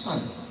to our son,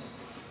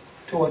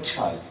 to our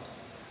child?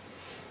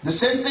 The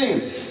same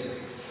thing.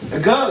 A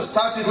girl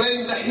started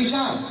wearing the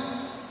hijab.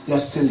 You are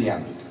still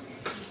young.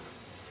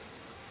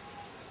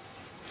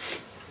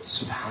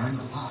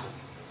 Subhanallah.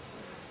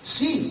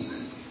 See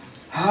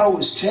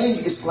how strange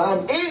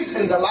Islam is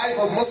in the life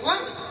of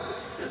Muslims?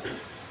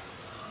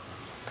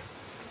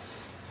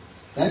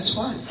 That's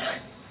why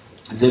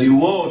the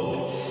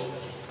reward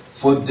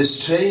for the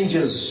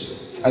strangers,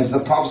 as the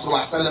Prophet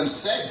ﷺ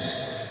said,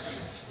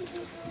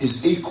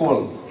 is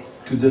equal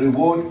to the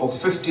reward of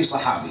 50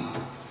 Sahabi.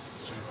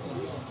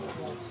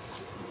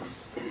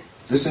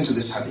 Listen to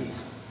this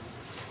hadith.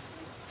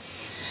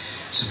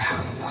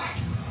 Subhanallah.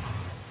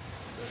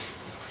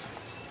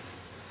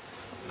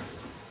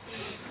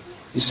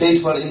 He said,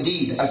 "For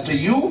indeed, after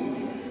you,"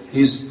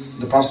 he's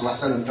the Prophet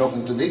ﷺ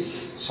talking to the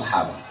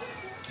Sahaba.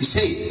 He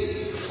said,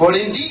 "For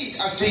indeed,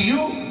 after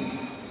you,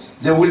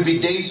 there will be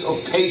days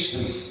of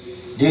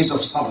patience, days of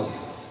sabr,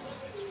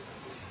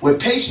 where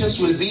patience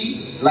will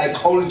be like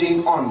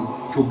holding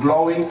on to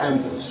glowing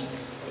embers.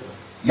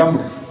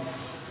 Yamr,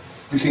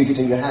 you can get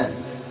in your hand.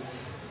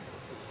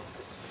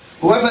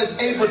 Whoever is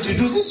able to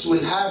do this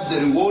will have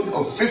the reward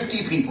of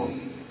 50 people.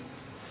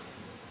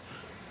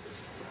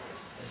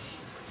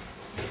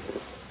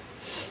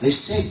 They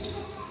said,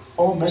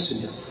 "O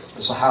Messenger,"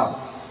 the Sahaba,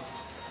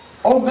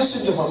 "O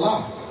Messenger of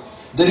Allah,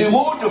 the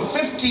reward of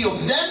 50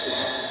 of them?"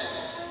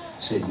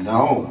 He said,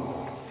 "No."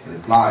 He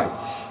replied,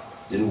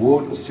 "The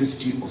reward of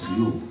 50 of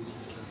you."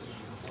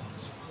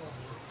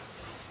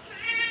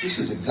 This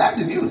is a glad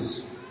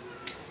news.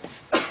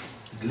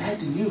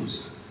 Glad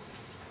news.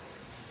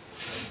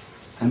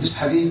 And this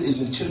hadith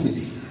is in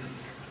Tirmidhi,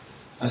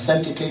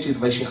 authenticated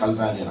by Shaikh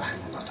Albani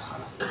rahimahullah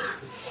ta'ala.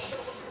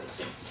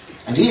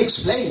 And he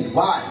explained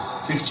why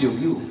 50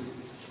 of you.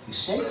 He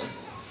said,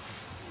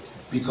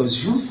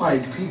 because you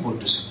find people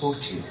to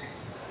support you,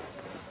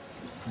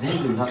 they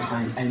will not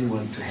find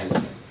anyone to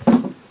help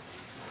them.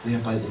 They are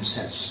by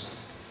themselves.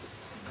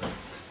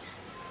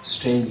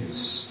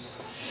 Strangers.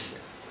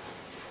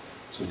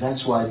 So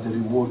that's why the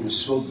reward is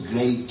so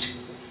great.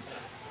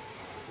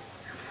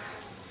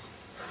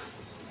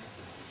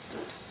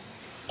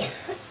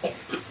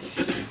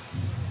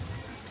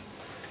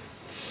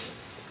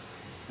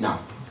 Now,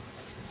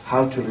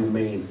 how to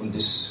remain on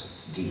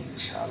this deen,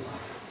 inshallah.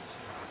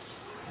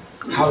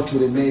 How to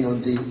remain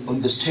on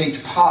the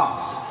straight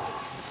path.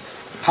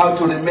 How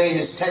to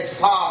remain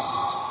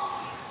steadfast.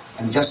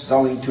 I'm just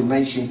going to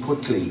mention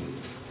quickly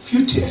a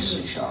few tips,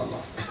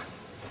 inshallah.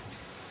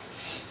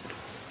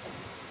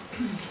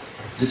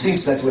 The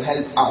things that will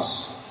help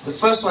us. The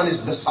first one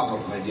is the sabr,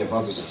 my dear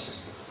brothers and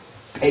sisters.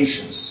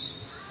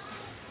 Patience.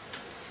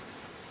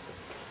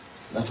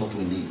 That's what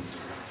we need.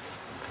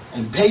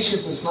 And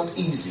patience is not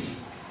easy.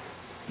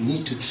 You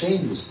need to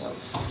train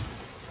yourself.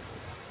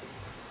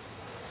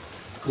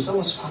 Because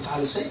Allah subhanahu wa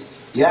ta'ala said,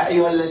 "Ya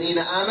ayyuha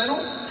alladhina amanu,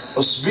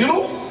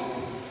 usbiru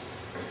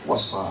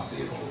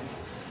wasabiru."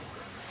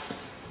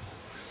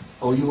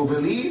 Oh, you who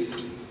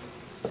believe,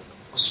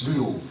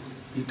 usbiru,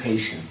 be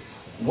patient.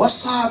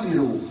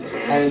 Wasabiru,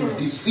 and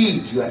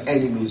defeat your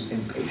enemies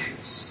in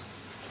patience.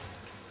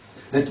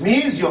 That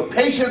means your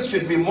patience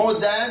should be more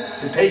than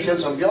the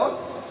patience of your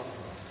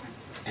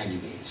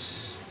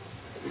enemies.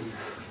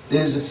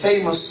 There is a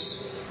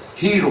famous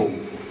hero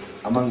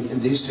in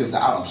the history of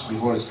the Arabs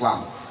before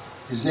Islam.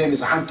 His name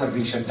is Antar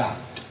bin Shaddad.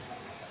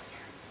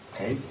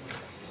 Okay?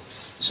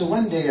 So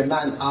one day a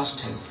man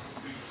asked him,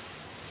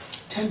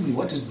 "Tell me,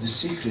 what is the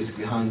secret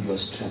behind your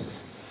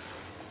strength?"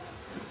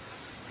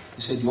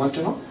 He said, "You want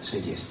to know?" He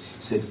said, "Yes."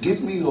 He said,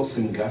 "Give me your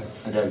finger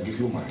and I'll give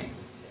you mine.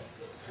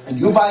 And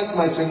you bite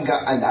my finger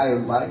and I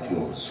will bite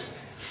yours."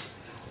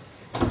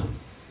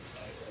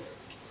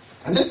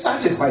 And they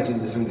started biting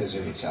the fingers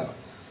of each other.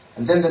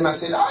 And then the man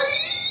said,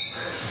 "Aye!"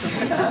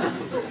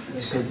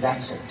 He said,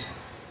 "That's it.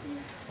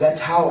 That's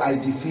how I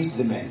defeat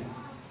the men.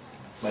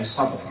 By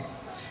sabr."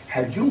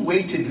 had you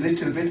waited a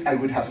little bit, I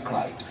would have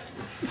cried.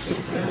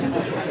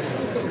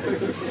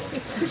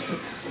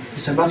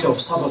 It's a matter of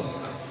sabr.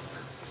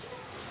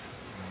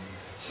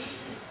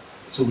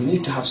 So we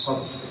need to have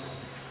sabr.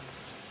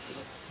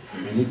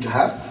 We need to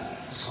have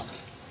sabr.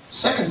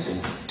 Second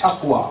thing,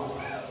 taqwa,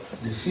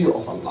 the fear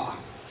of Allah.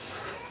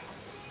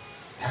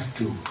 You have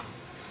to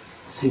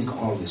think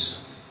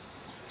always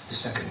of the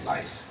second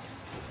life.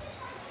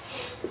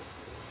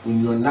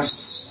 When your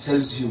nafs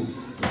tells you,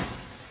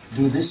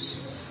 do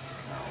this,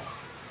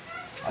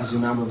 as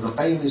Imam Ibn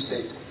Qayyim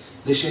said,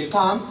 the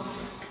shaitan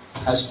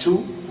has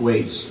two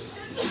ways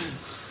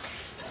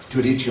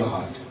to reach your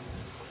heart.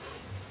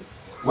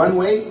 One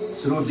way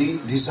through the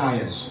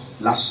desires,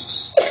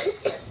 lusts,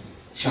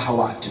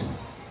 shahawat.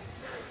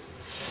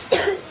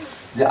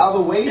 The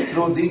other way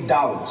through the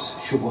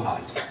doubts,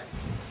 shubuhat.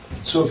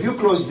 So if you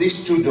close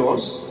these two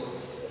doors,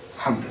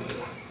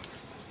 alhamdulillah.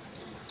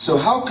 So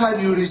how can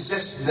you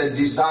resist the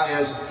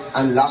desires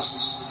and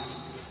lusts?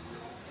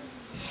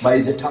 By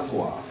the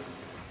taqwa,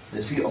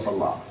 the fear of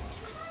Allah.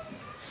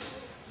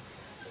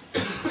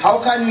 How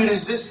can you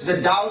resist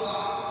the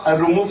doubts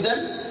and remove them?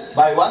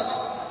 By what?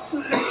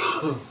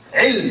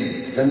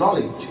 Ilm, the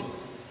knowledge,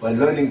 by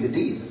learning the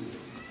deen.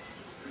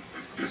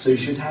 So you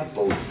should have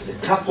both, the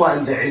taqwa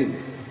and the ilm,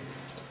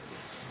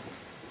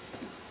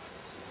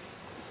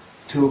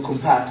 to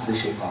combat the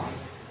shaitan.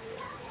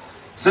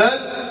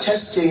 Third,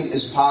 testing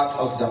is part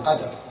of the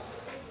qadr.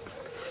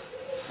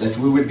 That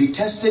we will be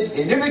tested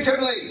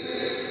inevitably.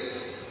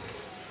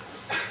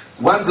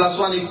 1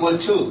 + 1 =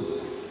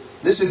 2.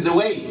 This is the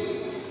way.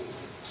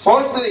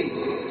 Fourthly,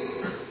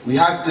 we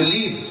have to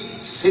leave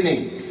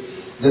sinning,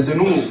 the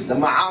dhunub, the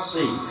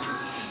ma'asi,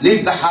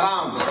 leave the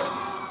haram.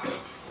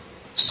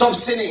 Stop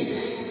sinning.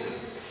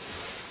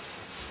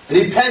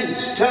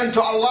 Repent, turn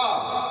to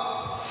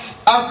Allah.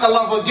 Ask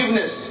Allah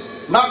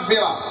forgiveness,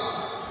 maghfirah.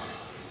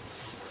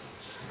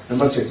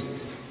 Number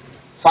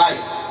 5,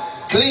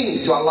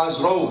 cling to Allah's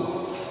robe.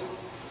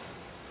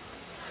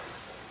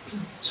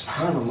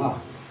 Subhanallah.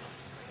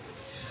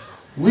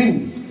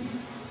 When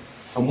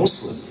a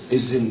Muslim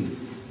is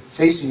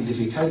facing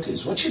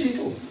difficulties, what should he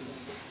do?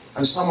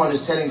 And someone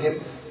is telling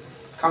him,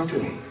 come to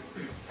me.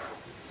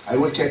 I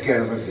will take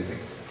care of everything.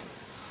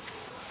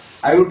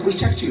 I will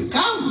protect you.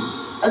 Come,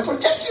 I'll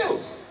protect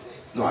you.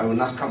 No, I will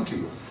not come to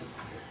you.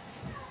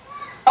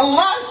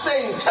 Allah is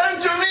saying, turn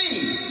to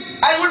me.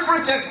 I will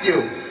protect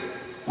you.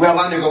 We are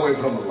running away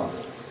from Allah.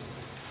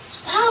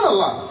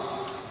 SubhanAllah.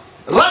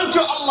 Run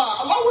to Allah.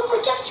 Allah will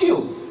protect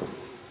you.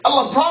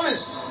 Allah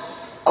promised.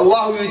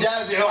 Allah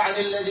yudafi'u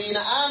 'anil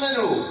ladhina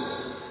amanu.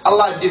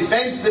 Allah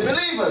defends the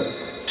believers.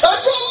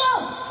 Turn to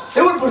Allah.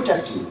 He will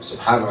protect you.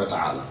 Subhanahu wa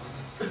ta'ala.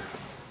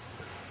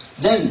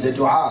 Then the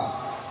dua.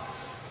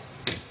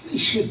 We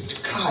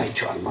should cry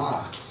to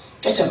Allah.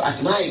 Get up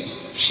at night.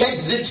 Shed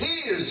the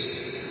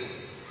tears.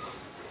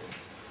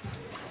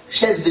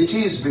 Shed the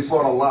tears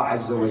before Allah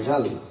Azza wa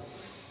Jalla.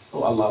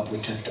 Oh Allah,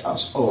 protect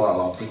us. Oh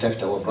Allah,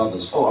 protect our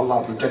brothers. Oh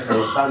Allah, protect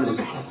our families.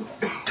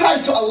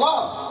 Cry to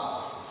Allah.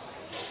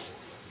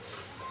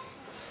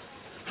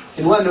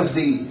 In one of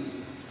the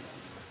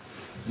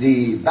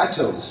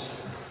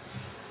battles,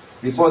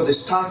 before they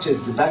started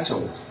the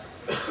battle,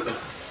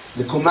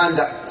 the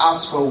commander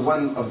asked for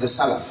one of the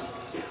Salaf.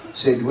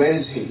 Said, where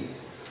is he?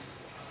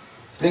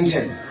 Bring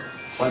him.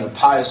 What a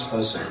pious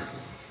person.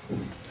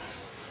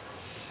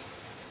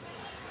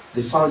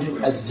 They found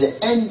him at the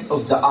end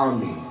of the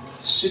army,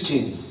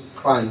 sitting,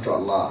 crying to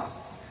Allah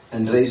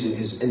and raising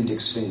his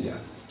index finger.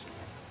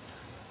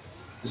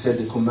 He said,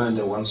 the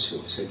commander wants you.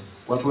 He said,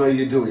 what were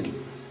you doing?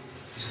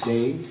 He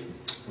said,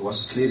 he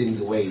was clearing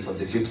the way for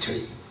the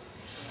victory.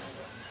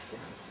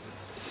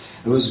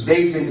 He was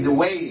paving the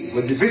way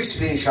with the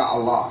victory,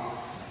 inshaAllah.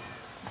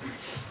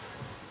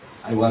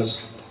 I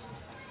was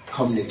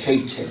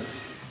communicating,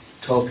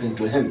 talking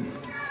to him,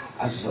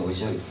 Azza wa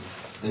Jal,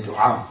 the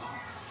dua.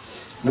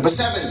 Number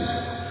 7,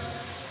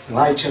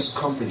 righteous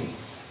company.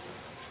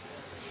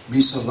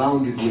 Be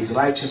surrounded with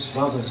righteous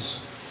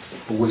brothers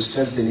who will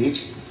strengthen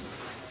each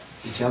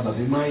other,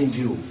 remind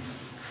you.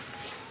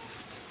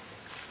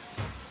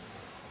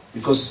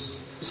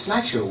 Because it's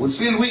natural, we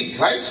feel weak,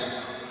 right?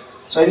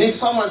 So I need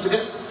someone to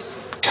get,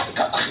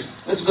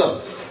 let's go.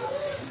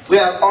 We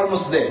are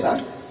almost there,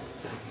 huh?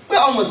 We're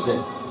almost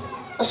there.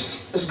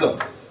 Let's go.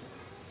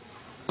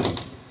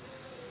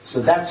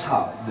 So that's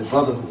how the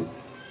brotherhood,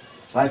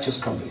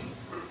 righteous company.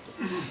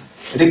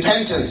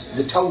 Repentance,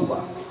 the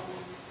tawbah.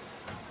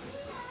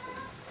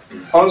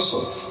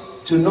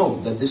 Also, to know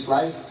that this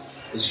life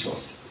is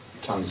short,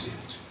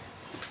 transient.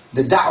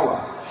 The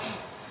da'wah.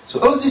 So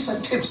all these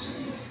are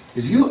tips.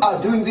 If you are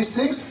doing these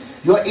things,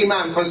 your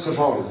iman, first of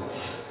all,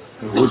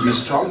 will be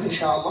strong,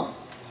 inshallah.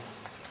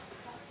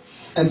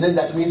 And then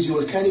that means you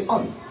will carry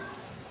on,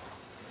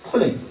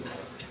 pulling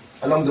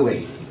along the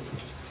way.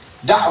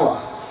 Da'wah.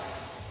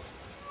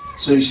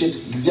 So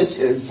you get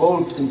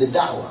involved in the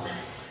da'wah.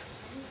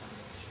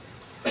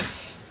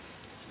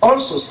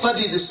 Also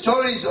study the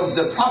stories of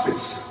the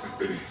prophets.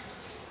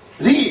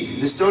 Read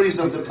the stories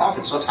of the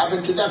prophets, what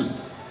happened to them.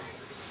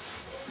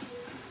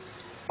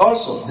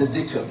 Also, the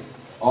dhikr,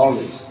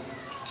 always.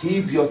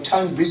 Keep your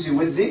tongue busy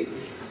with the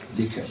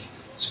dhikr.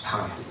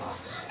 Subhanallah,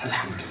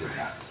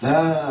 alhamdulillah,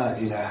 la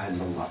ilaha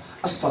illallah,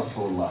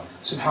 astaghfirullah,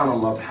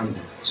 subhanallah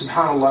bihamdih,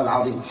 subhanallah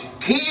al-azim.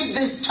 Keep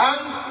this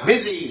tongue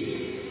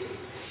busy.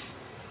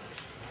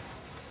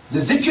 The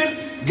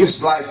dhikr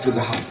gives life to the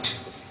heart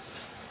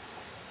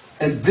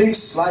and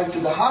brings life to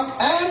the heart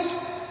and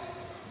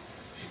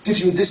gives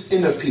you this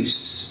inner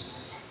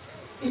peace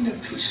in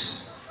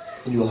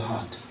your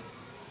heart.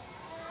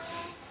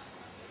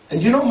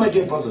 And you know, my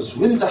dear brothers,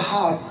 when the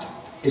heart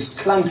is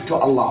clung to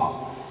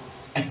Allah,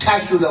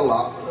 attached with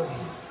Allah,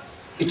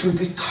 it will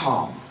be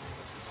calm.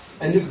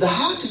 And if the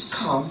heart is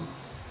calm,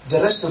 the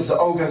rest of the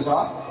organs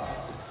are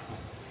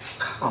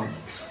calm.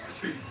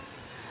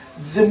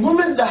 The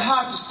moment the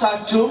heart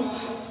starts to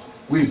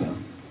waver,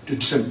 to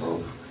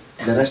tremble,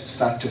 the rest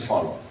start to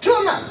follow. To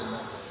a month.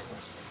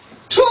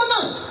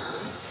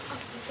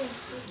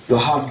 Your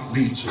heart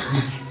beats.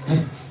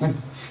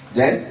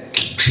 Then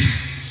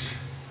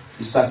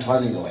you start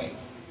running away.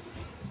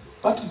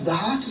 But if the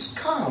heart is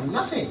calm,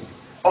 nothing.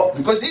 Oh,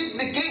 because he's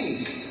the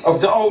king of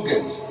the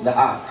organs, the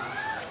heart.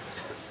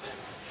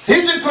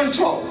 He's in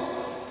control.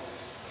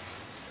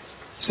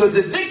 So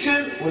the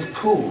dhikr will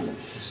cool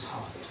his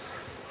heart.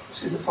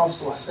 See, the Prophet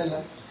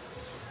ﷺ,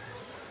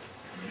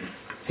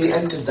 he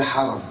entered the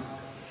haram.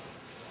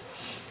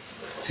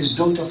 His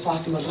daughter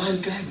Fatima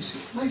ran to him and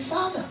said, my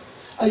father,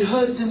 I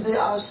heard them, they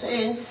are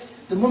saying,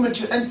 the moment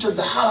you enter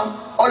the haram,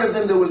 all of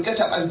them, they will get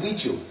up and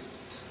beat you. He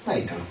said, my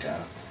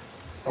daughter,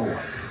 don't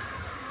worry.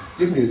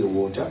 Give me the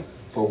water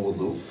for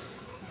wudu.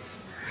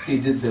 He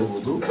did the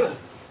wudu.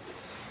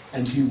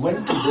 And he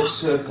went to the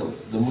circle,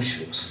 the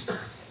mushriks.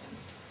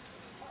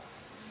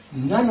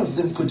 None of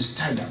them could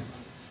stand up.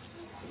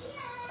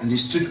 And he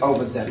stood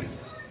over them.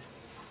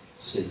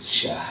 Said,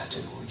 Shahat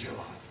al-wujuh.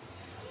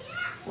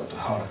 What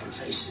horrible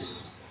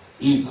faces.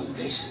 Evil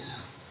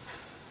faces.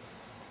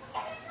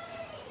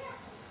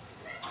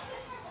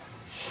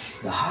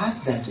 The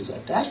heart that is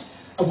attached.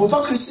 Abu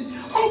Bakr said,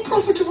 oh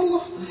Prophet of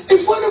Allah,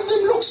 if one of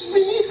them looks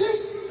beneath him,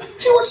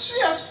 he will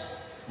see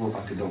us. Abu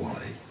Bakr, don't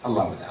worry.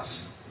 Allah with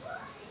us.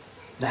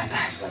 La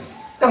tahzan.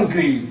 Don't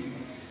grieve.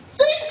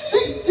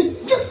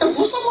 Just if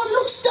someone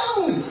looks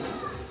down,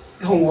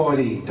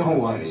 don't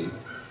worry.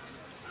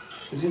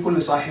 يقول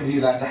لصاحبه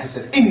لا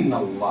تحزن إن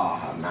الله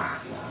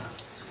معنا.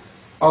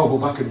 Oh Abu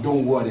Bakr,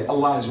 don't worry.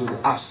 Allah is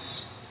with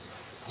us.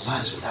 Allah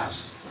is with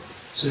us.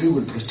 So He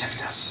will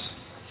protect us.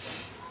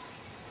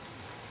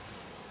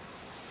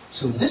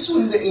 So this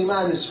when the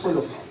iman is full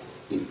of,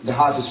 the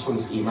heart is full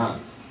of iman.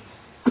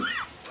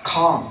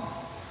 Calm.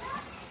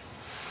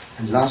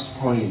 And last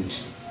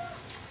point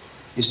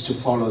is to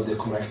follow the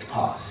correct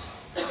path.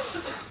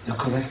 The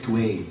correct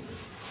way.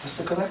 What's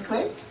the correct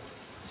way?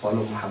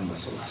 Follow Muhammad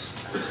sallallahu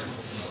alaihi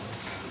wasallam.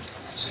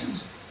 That's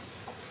it.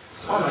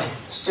 Follow him,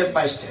 step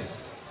by step.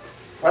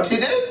 What he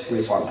did,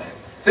 we follow him.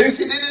 Things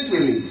he didn't, we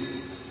leave.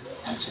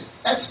 That's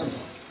it. That's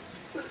simple.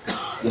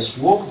 Just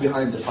walk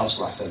behind the Prophet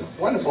sallallahu alaihi wasallam.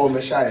 One of our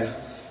mashayikh,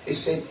 he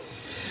said,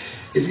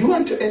 if you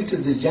want to enter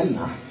the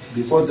Jannah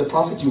before the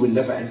Prophet, you will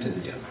never enter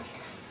the Jannah.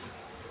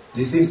 Do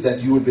you think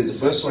that you will be the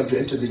first one to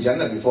enter the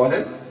Jannah before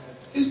him?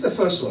 He's the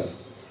first one.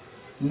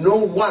 No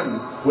one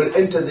will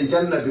enter the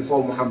Jannah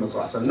before Muhammad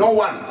sallallahu alaihi wasallam. No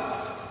one.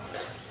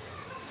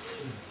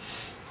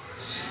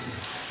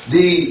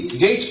 The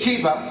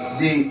gatekeeper,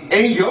 the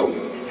angel,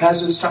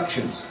 has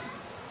instructions.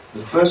 The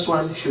first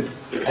one should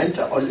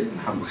enter only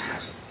Muhammad sallallahu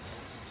alaihi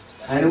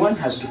wasallam. Anyone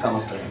has to come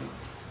after him.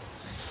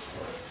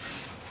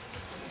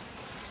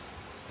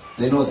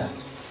 They know that.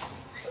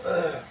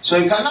 So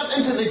you cannot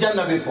enter the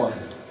Jannah before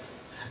him.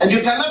 And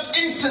you cannot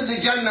enter the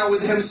Jannah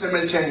with him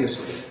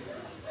simultaneously.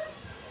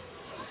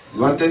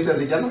 You want to enter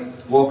the Jannah?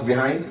 Walk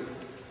behind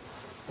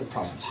the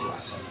Prophet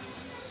ﷺ.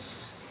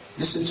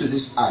 Listen to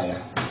this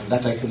ayah, and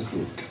that I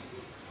conclude.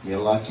 May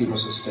Allah keep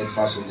us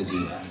steadfast in the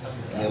deen.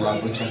 May Allah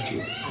protect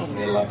you.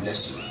 May Allah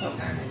bless you.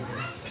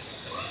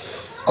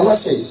 Allah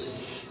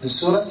says in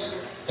Surah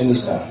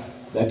An-Nisa,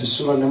 that is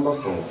Surah number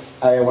 4,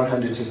 ayah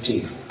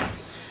 115.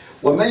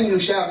 وَمَنْ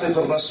يُشَاقِقِ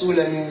الرَّسُولَ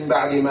مِنْ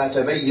بَعْدِ مَا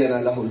تَبَيَّنَ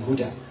لَهُ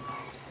الْهُدَى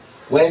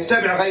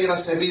وَيَتَّبِعْ غَيْرَ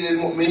سَبِيلِ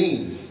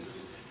الْمُؤْمِنِينَ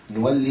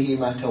نُوَلِّهِ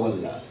مَا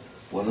تَوَلَّى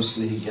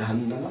وَنُصْلِهِ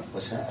جَهَنَّمَ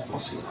وَسَاءَتْ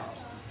مَصِيرًا.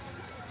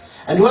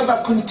 And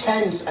whoever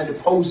contends and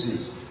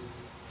opposes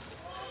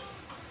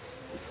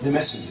the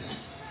messenger,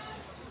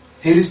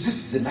 he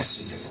resists the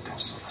messenger of the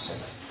Prophet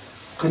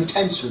ﷺ,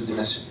 contends with the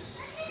messenger.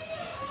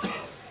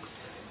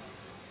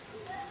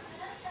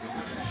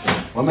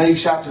 وَمَنْ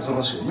يُشَاقِقِ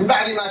الرَّسُولَ مِنْ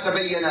بَعْدِ مَا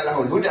تَبَيَّنَ لَهُ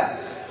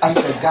الْهُدَى.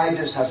 After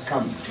guidance has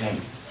come to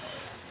him,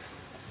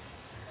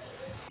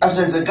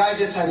 after the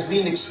guidance has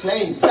been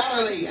explained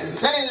thoroughly and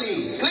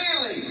clearly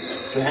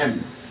to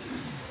him,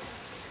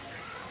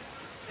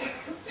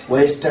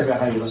 وَيَتَّبِعْ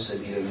غَيْرَ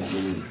سَبِيلِ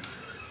الْمُؤْمِنِينَ.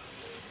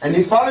 And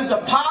he follows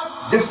a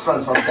path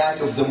different from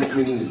that of the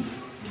mu'mineen.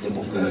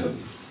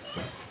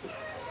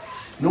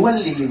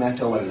 نُوَلِّهِ مَا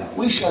تَوَلَّى.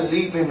 We shall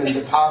leave him in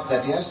the path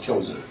that he has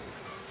chosen.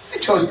 He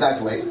chose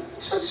that way.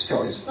 It's his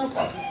choice, no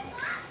problem.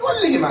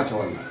 نُوَلِّهِ مَا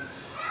تَوَلَّى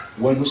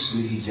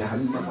وَنُصْلِهِ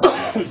جَهَنَّمَ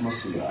وَسَاءَتْ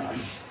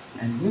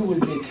مَصِيرًا. And we will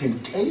make him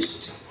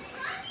taste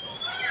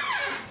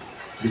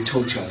the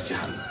torture of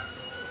Jahannam,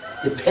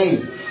 the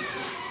pain,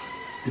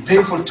 the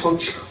painful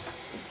torture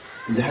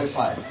in the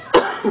hellfire.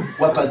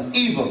 What an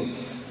evil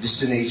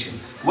destination,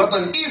 what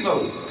an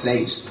evil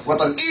place,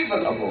 what an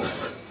evil abode.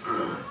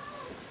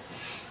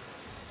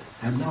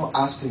 I'm now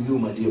asking you,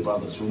 my dear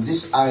brothers, when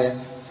this ayah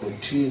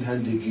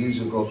 1400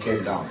 years ago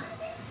came down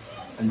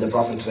and the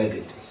Prophet read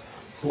it,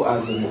 who are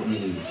the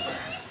mu'mineen?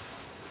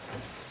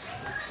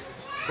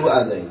 Who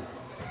are they?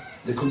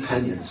 The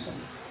companions,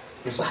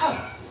 the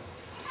Sahaba.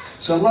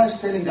 So Allah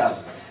is telling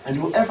us, and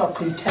whoever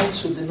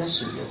contends with the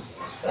messenger,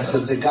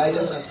 until the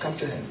guidance has come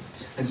to him,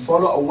 and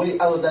follow a way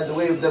other than the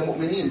way of the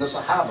mu'mineen, the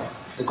Sahaba,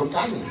 the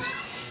companions,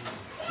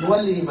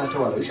 نُوَلِّهِ مَا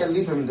تَوَلَّى, we shall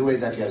leave him in the way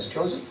that he has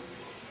chosen,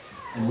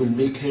 and will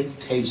make him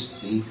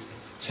taste the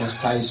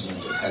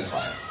chastisement of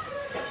hellfire.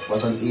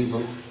 What an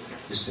evil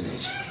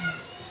destination.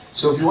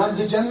 So if you want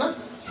the Jannah,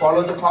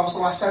 follow the Prophet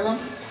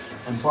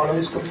ﷺ and follow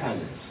his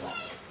companions.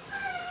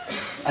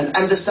 And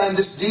understand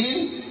this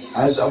deen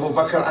as Abu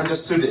Bakr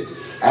understood it,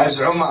 as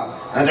Umar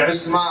and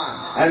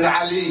Uthman and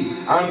Ali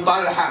and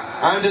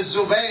Talha and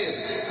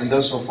Zubayr and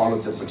those who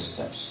followed the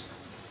footsteps.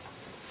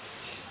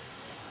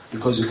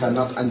 Because you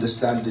cannot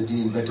understand the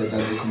deen better than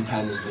the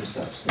companions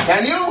themselves.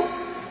 Can you?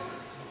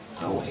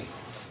 No way.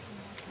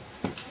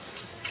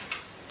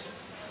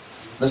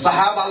 The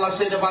Sahaba, Allah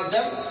said about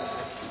them,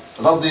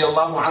 رَضِيَ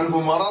اللَّهُ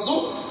عَنْهُمْ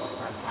وَرَضُوا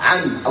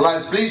عَنْهُ. Allah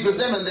is pleased with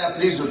them and they are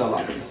pleased with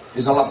Allah.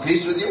 Is Allah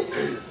pleased with you?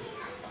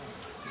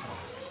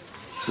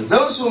 So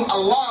those whom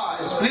Allah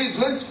is pleased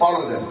with,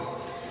 follow them.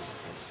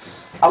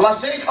 Allah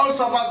said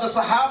also about the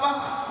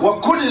Sahaba,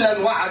 وَكُلًّا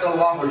وَعَدَ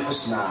اللَّهُ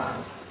الْحُسْنَى.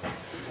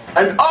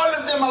 And all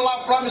of them,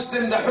 Allah promised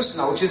them the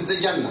Husna, which is the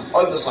Jannah,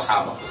 all the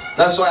Sahaba.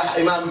 That's why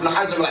Imam Ibn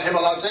Hazm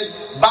rahimahullah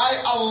said,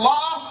 by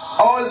Allah,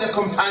 all the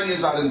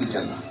companions are in the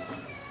Jannah.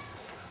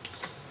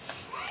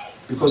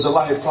 Because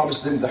Allah had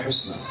promised them the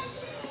Husna.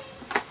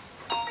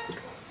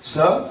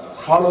 So,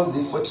 follow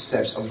the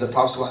footsteps of the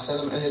Prophet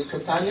ﷺ and his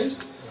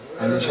companions,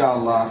 and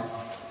inshallah,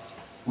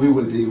 we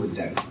will be with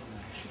them.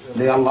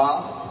 May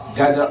Allah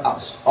gather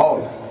us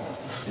all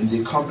in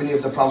the company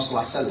of the Prophet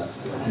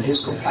ﷺ and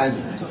his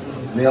companions.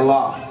 May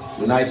Allah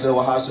unite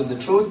our hearts with the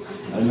truth,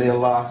 and may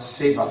Allah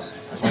save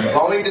us from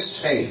going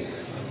astray.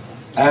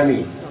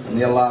 Ameen. And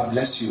may Allah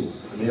bless you,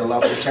 and may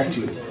Allah protect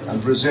you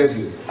and preserve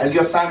you and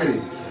your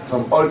families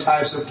from all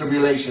types of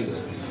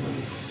tribulations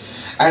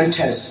and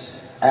tests.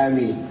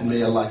 Ameen. And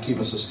may Allah keep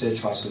us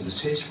steadfast in the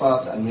stage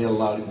path, and may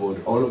Allah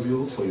reward all of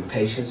you for your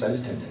patience and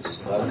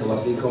attendance.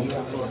 Barakallahu feekum.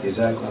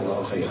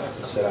 Jazakumullahu khairan.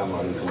 Assalamu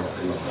alaikum wa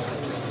rahmatullahi wa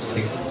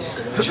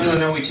barakatuh. Inshallah,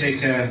 now we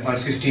take about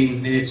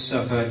 15 minutes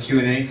of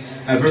Q&A.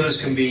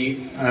 Brothers can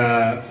be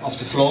off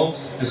the floor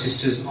and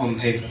sisters on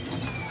paper.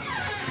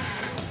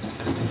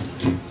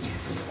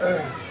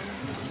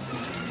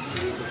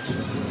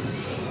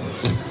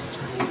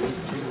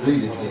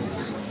 Read it.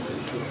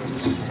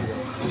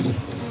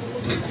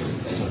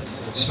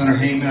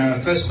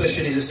 Bismillahirrahmanirrahim. First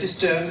question is, a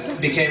sister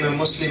became a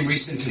Muslim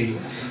recently.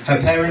 Her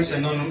parents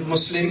are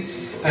non-Muslim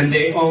and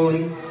they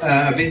own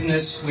a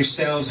business which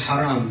sells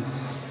haram.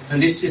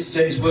 And this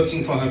sister is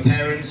working for her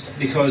parents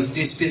because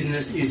this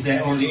business is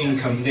their only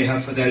income they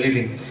have for their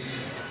living.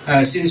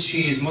 Since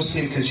she is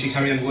Muslim, can she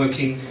carry on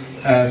working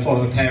for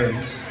her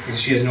parents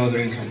because she has no other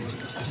income?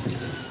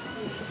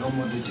 No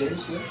more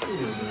details there?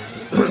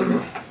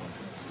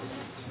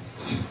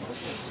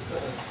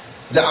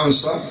 The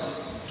answer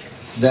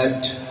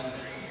that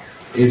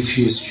if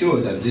she is sure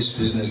that this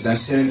business, they're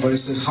selling, for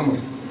instance, khamr,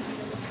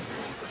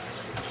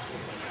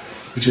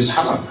 which is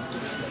haram.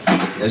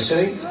 They're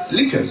selling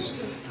liquors.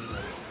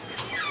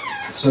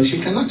 So she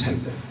cannot help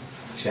them.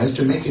 She has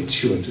to make it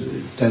sure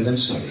to tell them,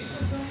 sorry,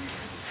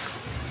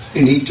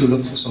 you need to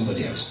look for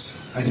somebody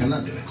else. I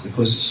cannot do it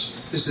because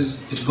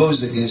it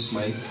goes against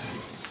my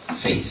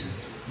faith.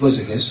 It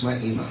goes against my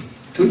iman.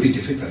 It will be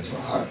difficult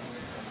for her.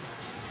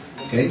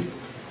 Okay?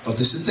 But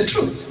this is the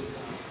truth.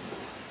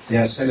 They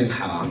are selling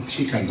haram.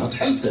 She cannot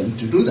help them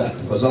to do that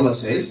because Allah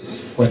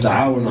says,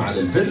 وَتَعَاوَنُوا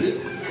عَلَى الْبِرِّ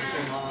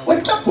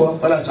وَالتَّقْوَى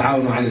وَلَا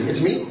تَعَاوَنُوا عَلَى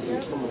الْإِثْمِ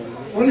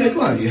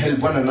وَالْعُدْوَانِ. You help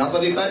one another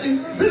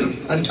regarding birr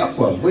and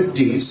taqwa, good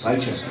deeds,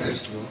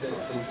 righteousness.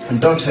 And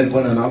don't help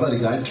one another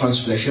regarding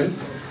transgression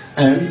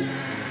and,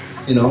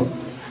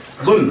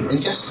 dhulm,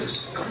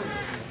 injustice.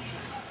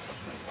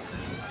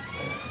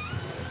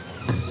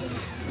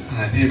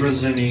 Any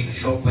brothers, any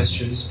short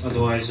questions?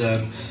 Otherwise,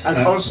 and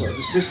also,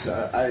 the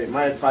sister,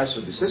 my advice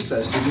for the sister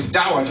is to give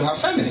da'wah to her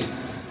family.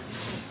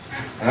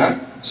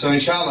 So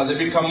inshallah, they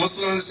become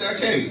Muslim and say,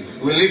 okay,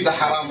 we'll leave the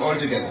haram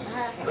altogether.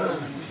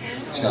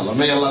 Inshallah,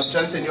 may Allah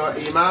strengthen your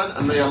iman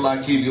and may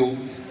Allah keep you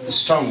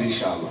strong,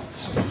 inshallah.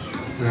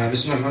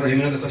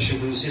 Bismillahirrahmanirrahim. Another question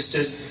from the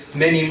sisters.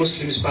 Many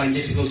Muslims find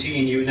difficulty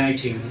in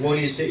uniting. One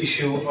is the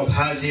issue of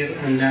Hazir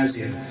and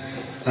Nazir.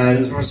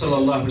 The Prophet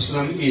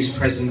ﷺ is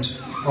present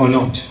or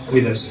not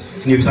with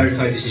us. Can you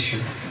clarify this issue?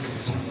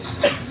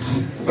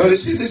 Well, you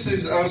see, this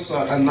is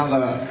also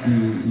another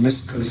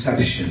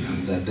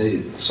misconception that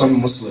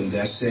some Muslims, they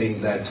are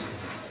saying that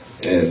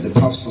the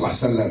Prophet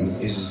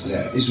ﷺ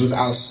is with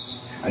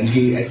us, and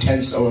he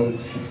attends our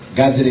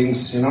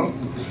gatherings, you know,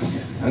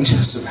 and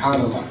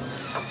subhanallah,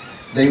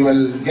 they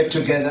will get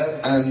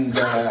together and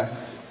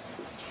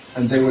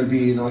they will be,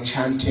 you know,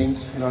 chanting,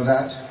 you know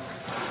that,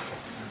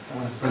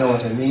 you know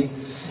what I mean,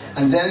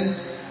 and then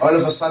all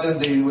of a sudden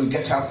they will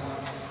get up,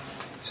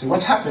 say,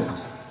 what happened?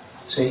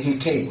 Say, he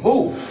came.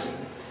 Who?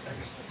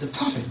 The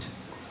Prophet.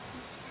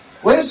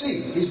 Where is he?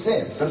 He's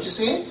there. Don't you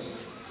see him?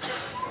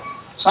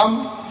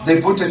 Some,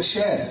 they put a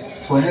chair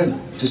for him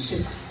to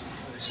sit.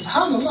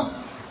 Subhanallah.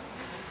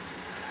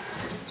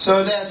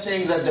 So they're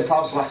saying that the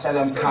Prophet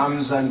ﷺ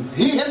comes and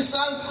he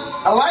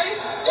himself alive?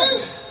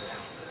 Yes.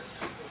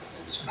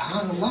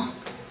 Subhanallah.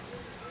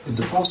 If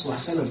the Prophet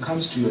ﷺ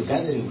comes to your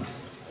gathering,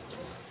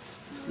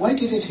 why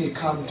didn't he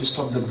come to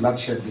stop the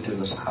bloodshed between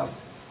the Sahaba?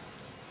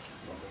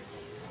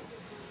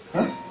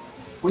 Huh?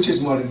 Which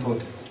is more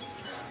important?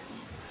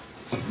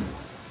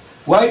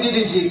 Why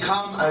didn't he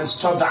come and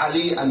stop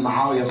Ali and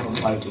Muawiyah from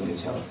fighting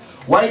each other?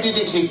 Why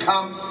didn't he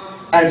come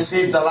and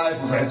save the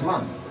life of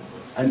Uthman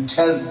and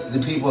tell the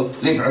people,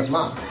 leave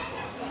Uthman?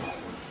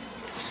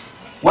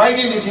 Why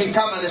didn't he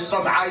come and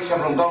stop Aisha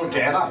from going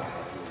to Iraq?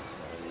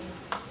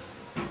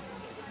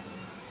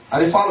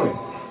 Are you following?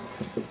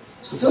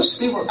 So those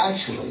people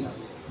actually,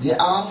 they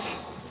are,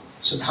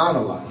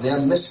 subhanallah, they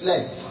are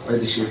misled by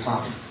the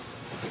shaitan.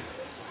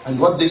 And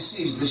what they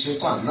see is the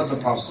shaitan, not the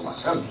Prophet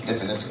ﷺ,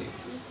 definitely.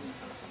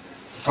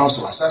 The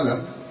Prophet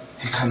ﷺ,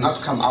 he cannot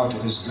come out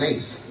of his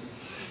grave.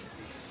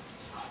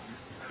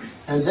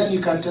 And then you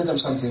can tell them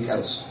something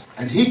else.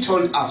 And he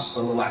told us,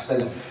 sallallahu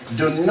alaihi wasallam,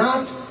 do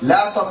not,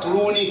 لا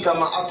تطروني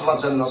كما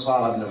أطرت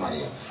النصارى ابن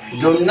مريم.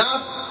 Do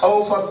not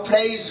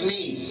overpraise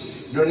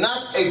me. Do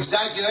not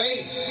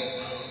exaggerate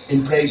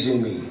in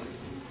praising me.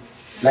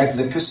 Like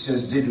the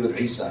Christians did with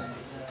Isa.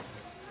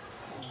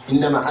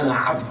 إنما أنا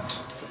عبد.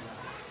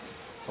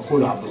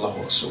 فقولوا عبد الله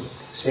ورسوله.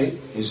 Say,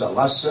 he's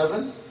Allah's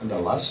servant and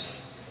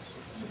Allah's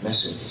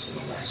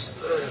messenger.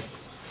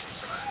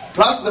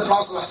 Plus the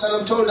Prophet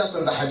ﷺ told us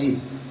in the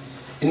Hadeeth,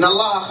 إن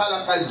الله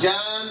خلق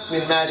الجان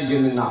من مارج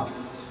من نار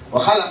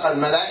وخلق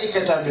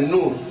الملائكة من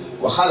نور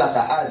وخلق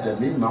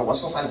آدم مما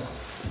وصف له.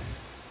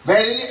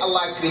 Verily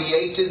Allah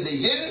created the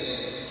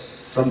jinn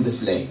from the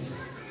flame,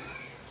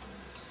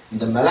 and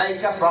the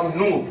malaika from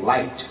nur,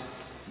 light,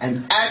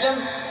 and Adam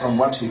from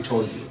what he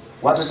told you.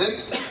 What is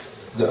it?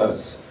 The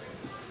earth.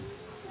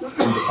 And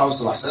the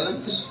Prophet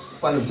ﷺ is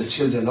one of the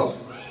children of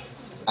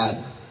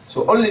Adam.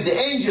 So only the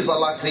angels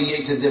Allah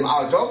created them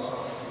out of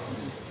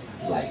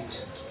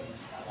light.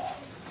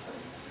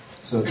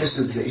 So this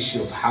is the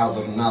issue of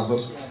Hadir, Nadir.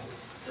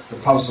 The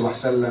Prophet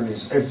ﷺ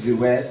is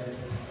everywhere.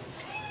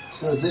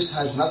 So this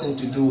has nothing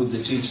to do with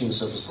the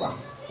teachings of Islam.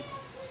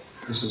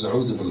 This is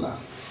A'udhu Billah.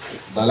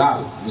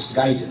 Dalal,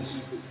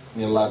 misguidance.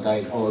 May Allah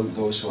guide all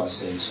those who are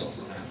saying so.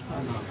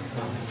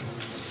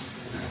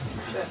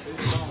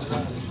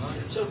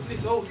 So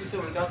please, what would you say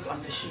with regards to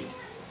An-Nasheed?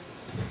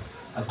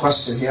 A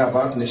question here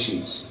about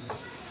nasheeds.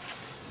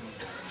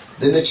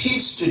 The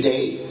nasheeds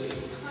today,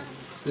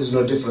 there's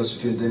no difference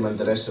between them and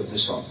the rest of the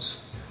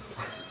songs.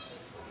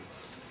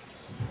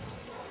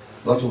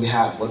 What we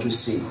have, what we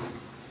see.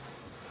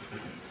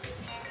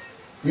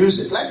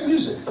 Music, like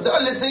music. The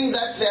only thing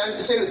that they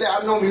say there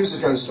are no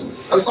musical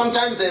instruments. And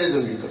sometimes there is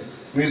a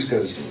musical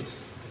instrument.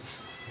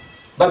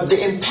 But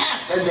the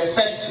impact and the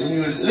effect when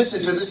you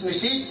listen to this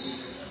nasheed,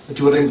 it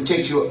will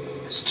take you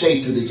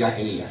straight to the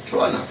Jahiliyyah.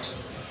 True or not?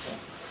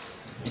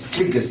 It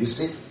triggers, you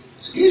see.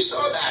 So you saw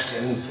that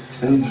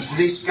in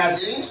these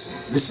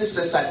gatherings, the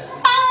sisters start,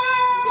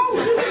 oh!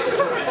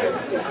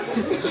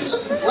 So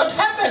what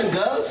happened,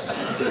 girls?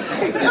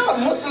 You're a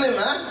Muslim,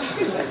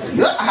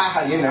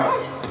 huh? You know,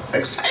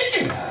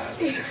 exciting.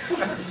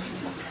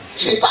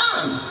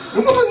 Shaitan,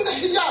 removing the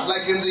hijab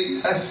like in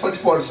the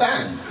football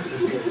fan.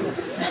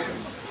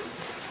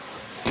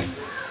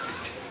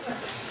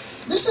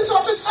 This is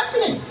what is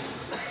happening.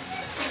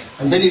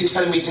 And then you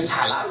tell me it is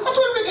halal. What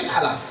will make it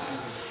halal?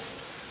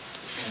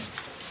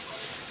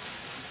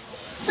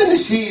 The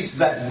nasheeds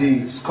that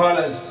the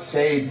scholars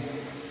said,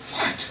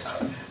 what?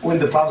 When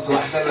the Prophet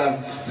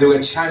ﷺ, they were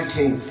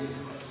chanting,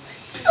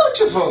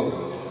 beautiful.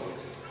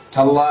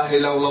 Tallahi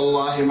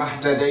lawlallahi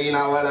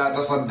mahtadayna wa la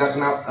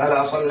tasaddaqna wa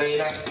la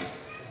sallayna.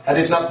 Had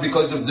it not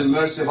because of the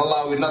mercy of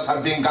Allah, we would not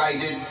have been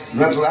guided,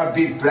 not have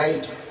been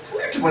bright.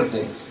 Beautiful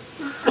things.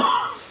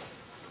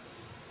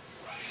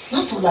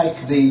 Not like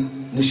the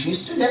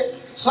nasheeds today.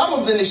 Some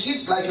of the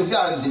nasheeds, like if you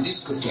are in the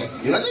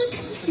discotheque, you know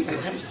this?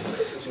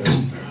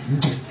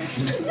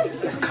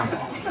 Come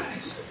on,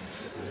 guys.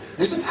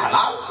 This is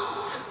halal.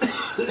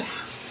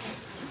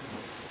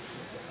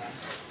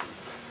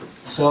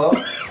 So,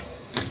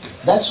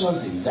 that's one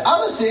thing. The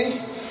other thing,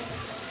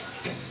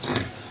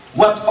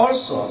 what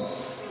also,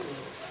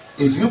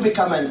 if you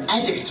become an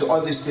addict to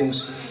all these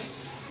things,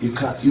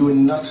 you will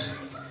not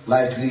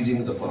like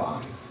reading the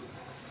Quran.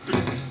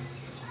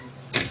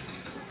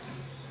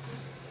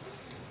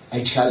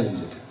 I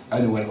challenge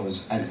anyone who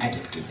is an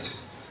addict to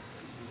this.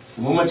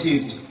 The moment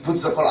he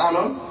puts the Quran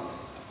on,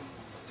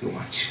 too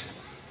much.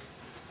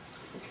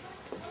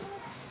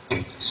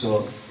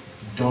 So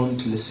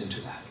don't listen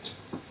to that.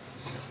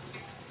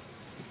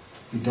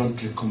 We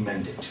don't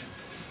recommend it.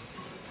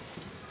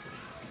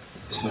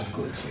 It's not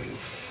good for you.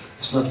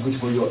 It's not good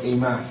for your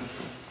iman.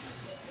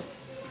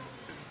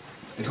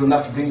 It will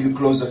not bring you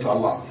closer to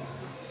Allah.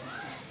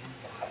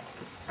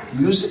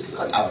 Music,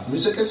 not out.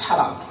 Music is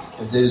haram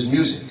if there is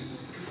music.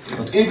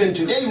 But even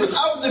today,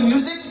 without the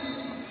music,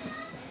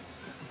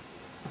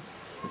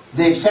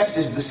 the effect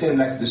is the same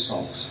like the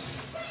songs.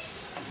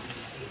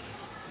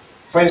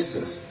 For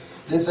instance,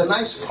 there's a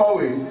nice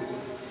poem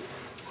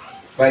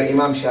by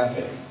Imam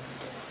Shafi'i.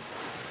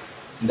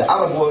 In the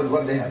Arab world,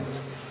 what they have?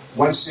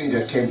 One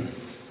singer came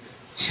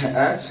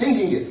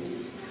singing it.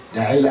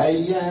 دع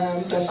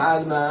الأيام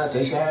تفعل ما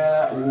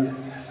تشاء.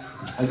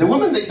 And the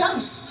women, they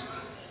dance.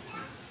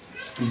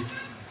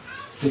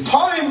 The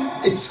poem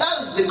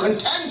itself, the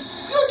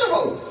contents,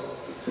 beautiful.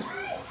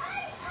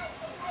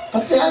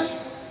 But they are,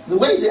 the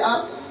way they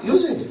are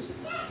using it,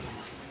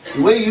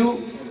 the way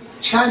you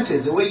chant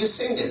it, the way you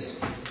sing it.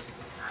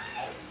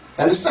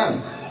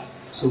 Understand?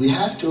 So we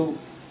have to,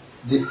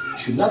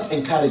 should not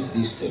encourage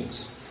these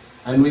things.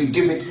 And we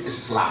give it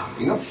Islam,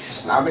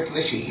 Islamic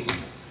nasheed.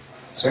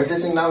 So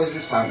everything now is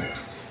Islamic.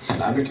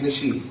 Islamic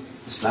nasheed,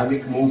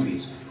 Islamic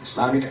movies,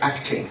 Islamic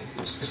acting,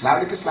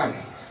 Islamic.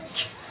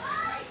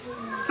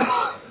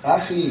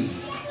 Akhi,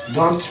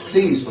 don't,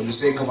 please, for the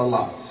sake of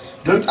Allah,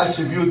 don't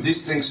attribute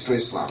these things to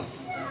Islam.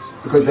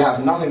 Because they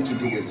have nothing to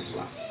do with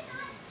Islam.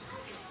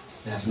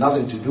 They have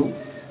nothing to do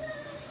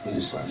with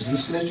Islam. Is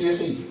this clear to you,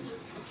 akhi?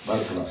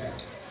 Barakallahu fiik.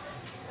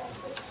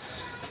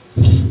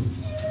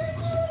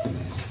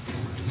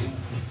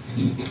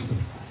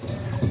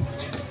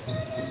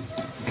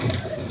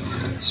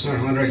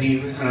 Bismillahirrahmanirrahim.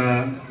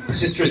 My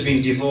sister has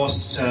been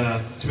divorced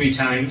 3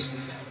 times.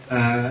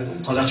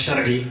 Talaq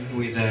shar'i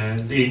with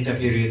the iddah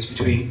periods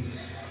between.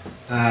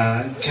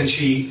 Can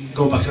she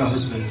go back to her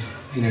husband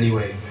in any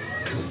way?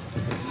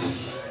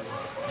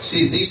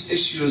 See, these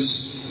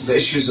issues, the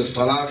issues of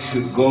talaq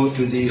should go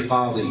to the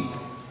qadi.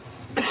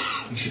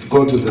 You should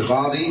go to the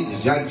qadi,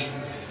 the judge,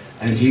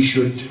 and he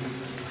should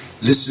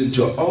listen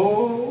to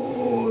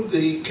all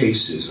the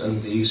cases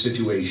and the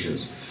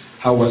situations.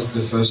 How was the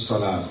first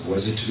talaq?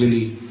 Was it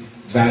really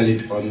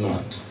valid or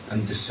not?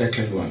 And the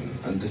second one,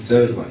 and the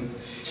third one.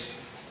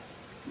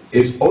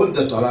 If all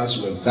the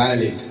talaqs were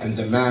valid, and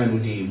the man,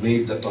 when he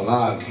made the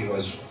talaq, he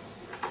was,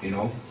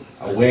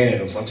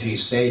 aware of what he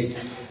said.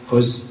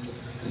 Because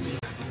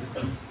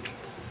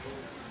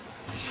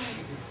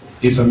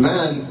if a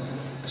man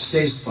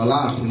says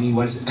talaq when he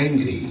was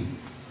angry,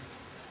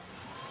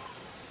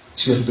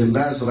 Shaykh bin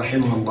Baz,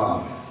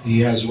 rahimahullah, he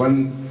has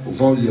one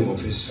volume of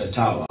his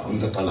fatawa on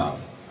the talaq.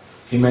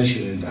 He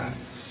mentioned in that.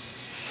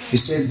 He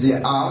said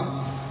there are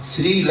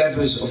 3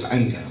 levels of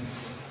anger.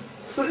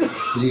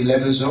 3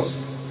 levels of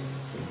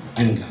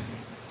anger.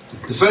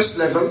 The first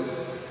level,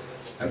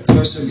 a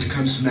person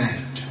becomes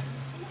mad,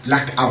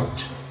 black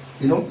out.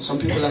 Some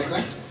people like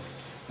that.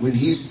 When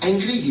he's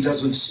angry, he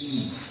doesn't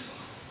see.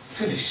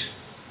 Finish.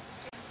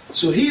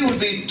 So he will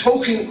be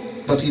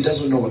talking, but he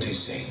doesn't know what he's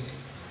saying.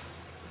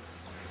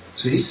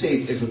 So he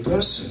said, if a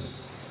person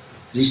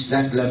reached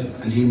that level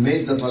and he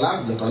made the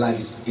talaq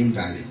is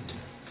invalid.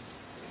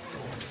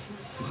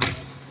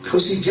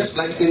 Because he's just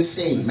like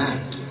insane,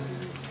 mad.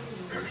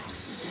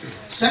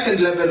 Second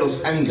level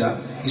of anger,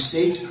 he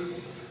said,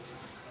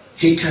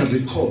 he can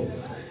recall,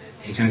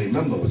 he can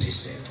remember what he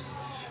said,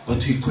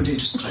 but he couldn't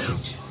stop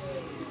it.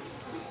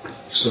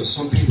 So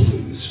some people,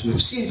 we've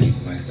seen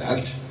people like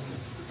that.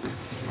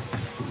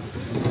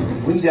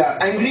 When they are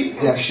angry,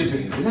 they are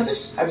shivering. You know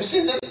this? Have you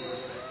seen them?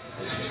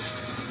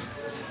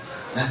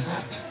 Like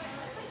that.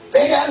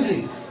 Very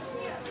angry.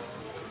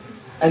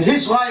 And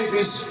his wife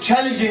is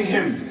challenging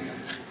him.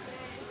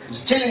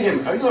 He's telling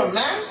him, are you a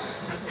man?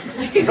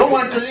 I don't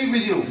want to live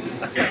with you.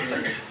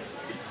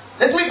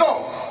 Let me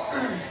go.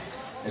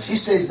 If he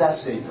says that,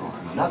 say, no,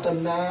 I'm not a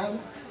man.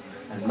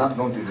 I'm not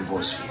going to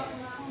divorce you.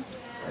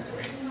 By the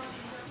way.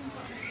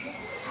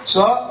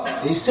 So,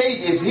 he said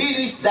if he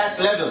reached that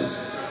level,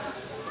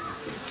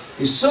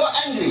 he's so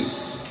angry,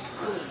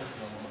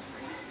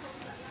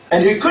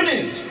 and he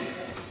couldn't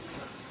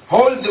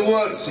hold the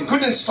words, he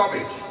couldn't stop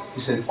it. He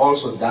said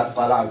also that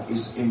talaq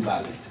is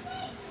invalid.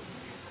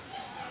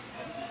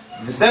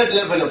 The third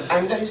level of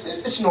anger, he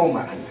said, it's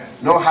normal anger.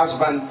 No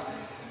husband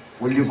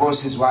will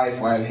divorce his wife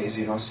while he's,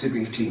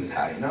 sipping tea with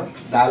her,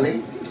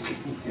 Darling,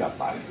 yeah,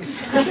 darling.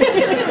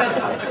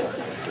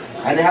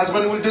 Any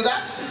husband will do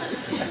that?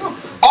 No.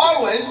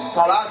 Always,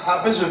 talaq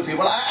happens when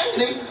people are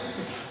angry,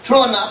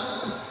 thrown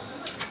up.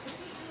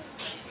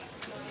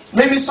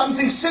 Maybe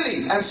something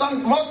silly, and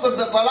most of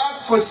the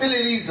talaq for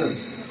silly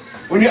reasons.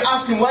 When you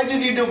ask him, why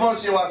did you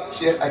divorce your wife?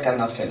 Sheikh, I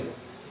cannot tell you.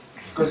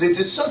 Because it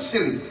is so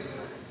silly.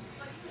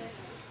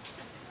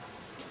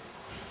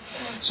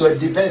 So it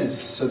depends.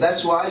 So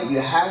that's why you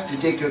have to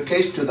take your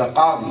case to the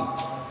qadi,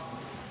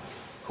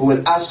 who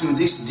will ask you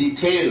this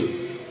detailed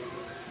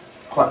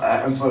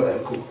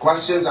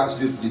questions, ask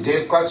you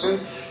detailed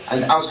questions,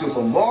 and ask you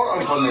for more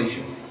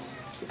information.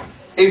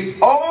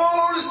 If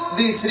all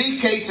the 3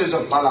 cases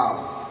of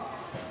talaq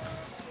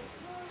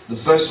The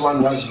first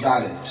one was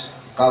valid.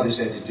 Qadi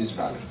said it is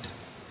valid.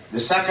 The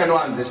second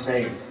one, the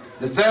same.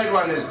 The third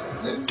one is,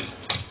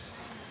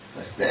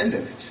 that's the end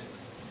of it.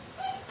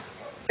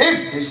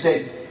 If he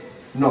said,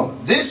 no,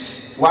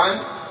 this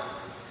one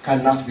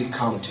cannot be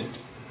counted.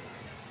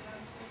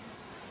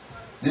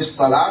 This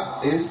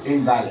talaq is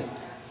invalid.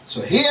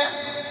 So here,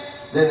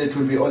 then it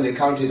will be only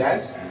counted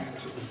as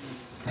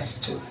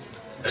two.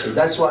 So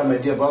that's why, my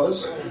dear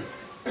brothers,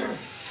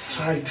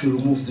 try to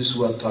remove this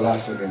word talaq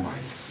from your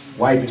mind.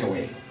 Wipe it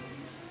away.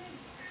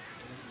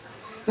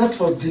 Not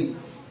for the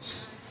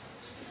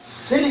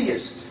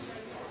silliest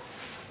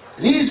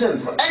reason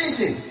for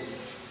anything,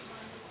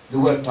 the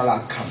word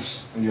talaq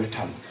comes on your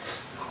tongue.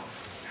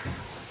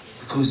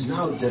 Because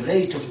now the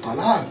rate of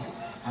talaq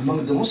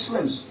among the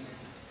Muslims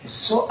is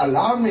so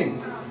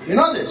alarming. You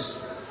know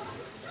this?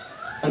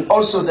 And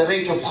also the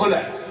rate of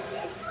khula.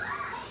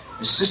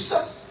 The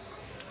sister,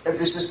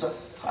 every sister,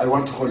 I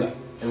want khula,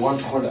 I want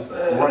khula,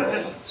 I want...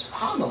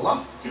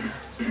 Subhanallah.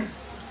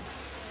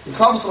 The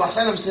Prophet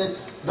ﷺ said,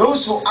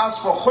 those who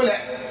ask for khula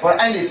for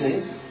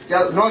anything,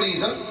 no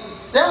reason,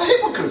 they are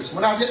hypocrites,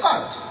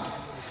 munafiqat.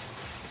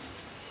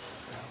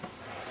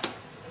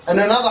 In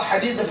another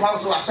hadith, the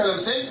Prophet ﷺ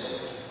said,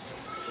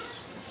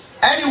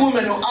 any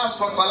woman who asks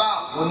for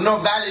talaq with no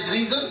valid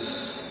reason,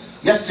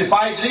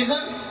 justified reason,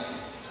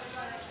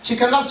 she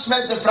cannot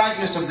smell the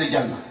fragrance of the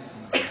Jannah.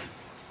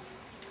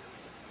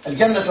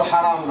 Al-Jannatu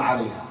haramun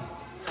alayha.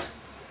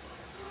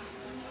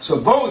 So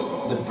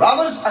both the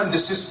brothers and the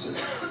sisters,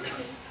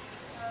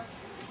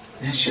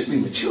 they should be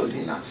matured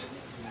enough.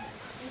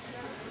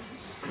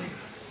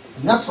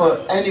 Not for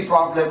any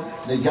problem,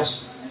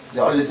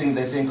 the only thing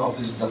they think of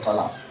is the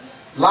talaq.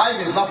 Life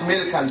is not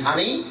milk and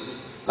honey.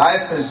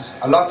 Life is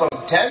a lot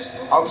of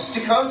tests,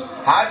 obstacles,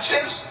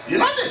 hardships. You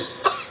know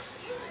this.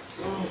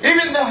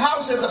 Even the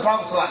house of the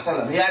Prophet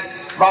ﷺ, he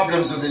had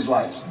problems with his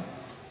wives.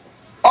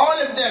 All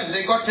of them,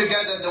 they got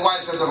together, the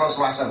wives of the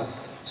Prophet ﷺ,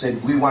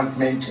 said, we want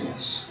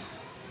maintenance.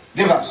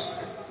 Give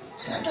us.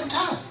 He said, I don't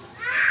have.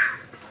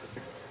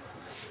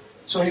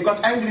 So he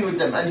got angry with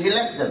them and he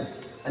left them.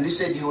 And he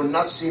said, you will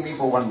not see me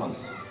for 1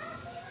 month.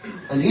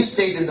 And he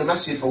stayed in the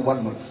masjid for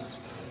 1 month.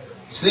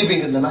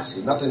 Sleeping in the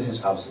masjid, not in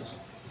his houses.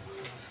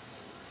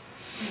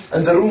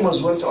 And the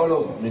rumors went all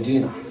over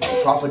Medina.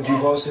 The Prophet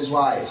divorced his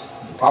wives.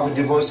 The Prophet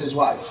divorced his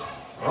wives.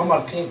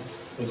 Umar came.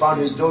 He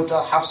found his daughter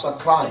Hafsa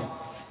crying. He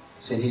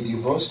said, he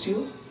divorced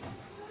you?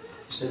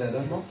 He said, I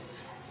don't know.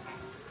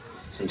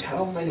 He said,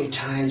 how many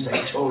times I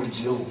told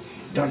you,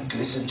 don't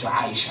listen to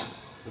Aisha.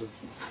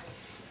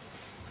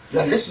 You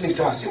are listening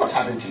to her. See what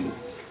happened to you.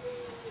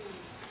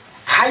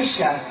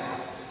 Aisha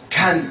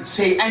can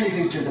say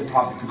anything to the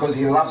Prophet because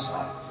he loves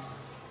her.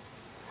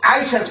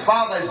 Aisha's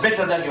father is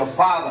better than your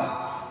father.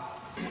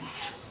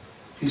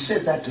 He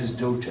said that to his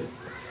daughter.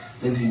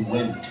 Then he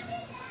went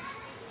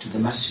to the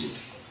masjid.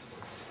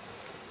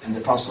 And the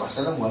Prophet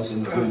ﷺ was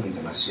in the room in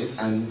the masjid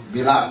and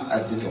Bilal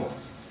at the door.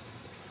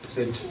 He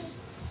said,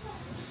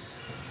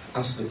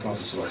 ask the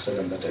Prophet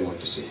ﷺ that I want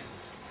to see.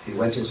 He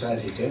went inside,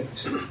 he came, he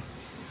said,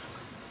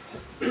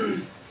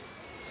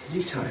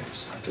 3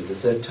 times. After the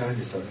 3rd time,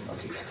 he started,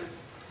 okay.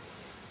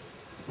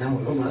 Now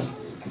Umar,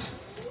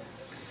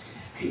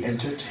 he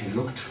entered, he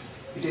looked,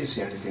 he didn't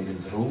see anything in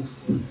the room.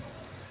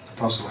 The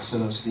Prophet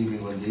ﷺ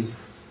sleeping on the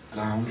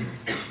ground.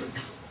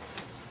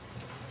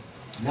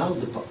 Now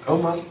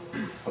Umar,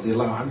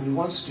 he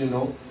wants to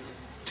know,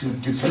 to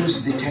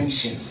diffuse the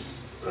tension.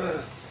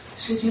 He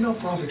said, you know,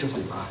 Prophet of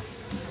Allah,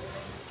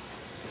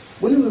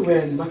 when we were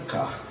in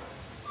Mecca,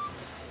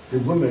 the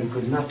women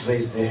could not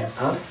raise their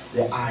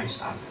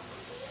eyes up.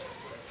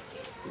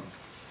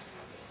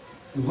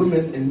 The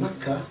women in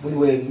Mecca, when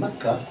we were in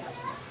Mecca,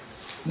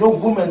 no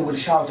woman will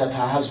shout at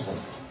her husband.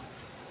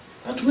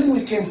 But when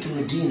we came to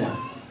Medina,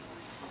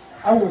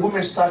 our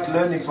women start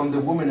learning from the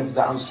women of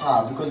the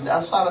Ansar, because the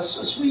Ansar are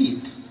so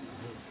sweet,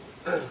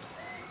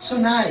 so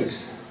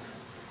nice.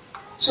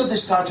 So they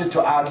started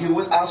to argue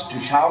with us, to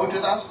shout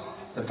with us.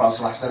 The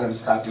Prophet ﷺ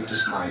started to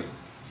smile.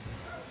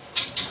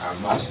 I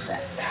must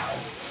sit down.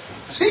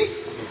 See?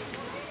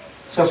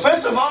 So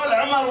first of all,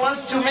 Umar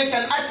wants to make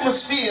an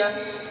atmosphere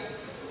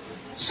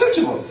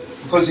suitable,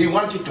 because he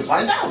wanted to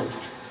find out.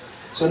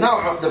 So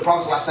now the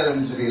Prophet ﷺ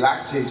is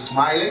relaxed, he's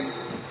smiling.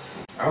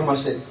 Umar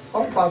said,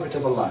 oh Prophet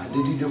of Allah,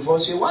 did you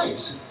divorce your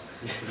wives?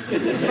 And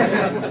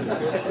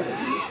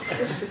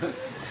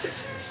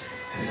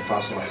the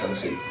Prophet ﷺ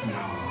said, no,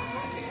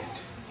 I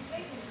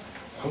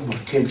didn't. Umar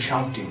came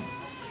shouting.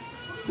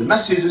 The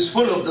message is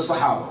full of the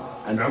Sahaba,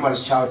 and Umar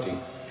is shouting,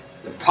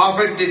 the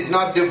Prophet did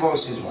not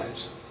divorce his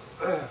wives.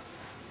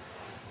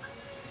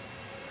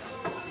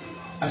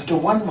 After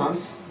 1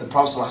 month, the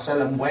Prophet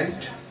ﷺ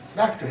went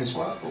back to his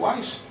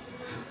wives.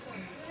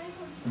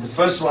 And the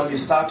first one he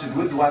started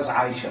with was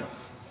Aisha.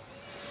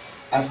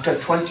 After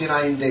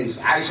 29 days,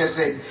 Aisha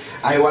said,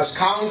 I was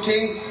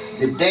counting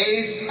the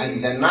days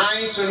and the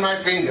nights on my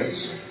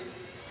fingers.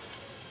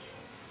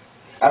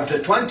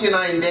 After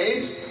 29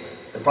 days,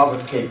 the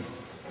Prophet came.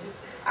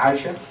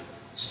 Aisha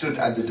stood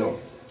at the door.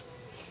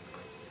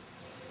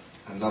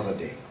 Another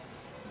day.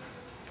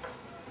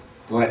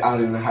 We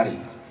are in a hurry.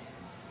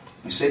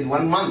 You said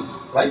 1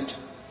 month, right?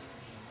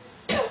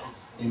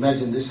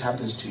 Imagine this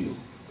happens to you.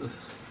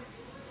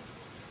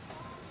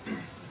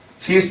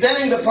 He is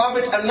telling the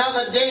Prophet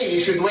another day you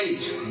should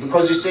wait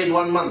because you said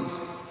 1 month.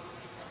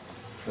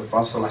 The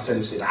Prophet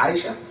ﷺ said,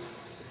 Aisha,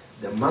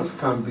 the month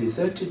can be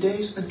 30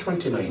 days and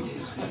 29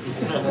 days.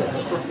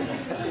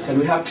 Can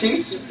we have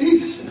peace?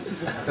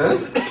 Peace. Huh?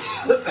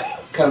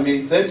 Can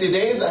be 30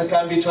 days and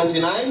can be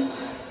 29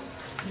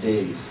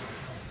 days.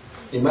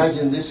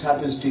 Imagine this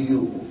happens to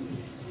you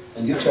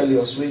and you tell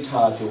your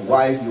sweetheart, your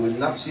wife, you will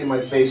not see my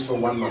face for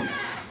 1 month.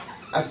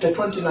 After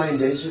 29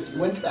 days, you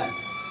went back.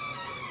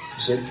 You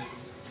said,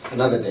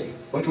 another day.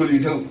 What will you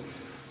do?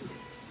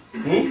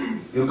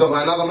 You'll go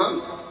for another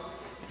month?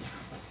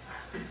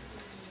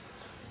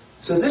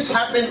 So this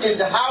happened in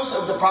the house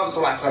of the Prophet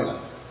ﷺ.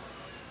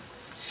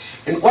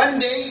 And one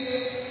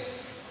day,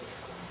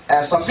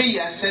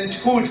 Safiya sent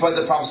food for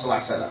the Prophet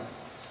ﷺ.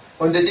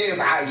 On the day of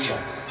Aisha,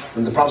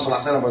 when the Prophet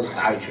ﷺ was with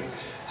Aisha.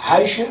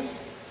 Aisha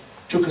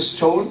took a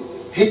stone,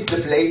 hit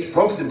the plate,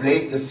 broke the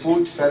plate, the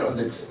food fell on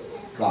the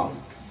ground,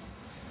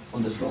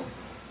 on the floor.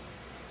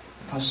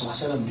 The Prophet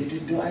ﷺ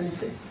didn't do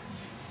anything.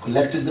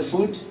 Collected the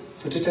food,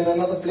 put it in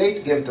another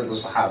plate, gave it to the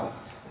Sahaba.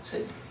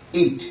 Said,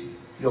 eat.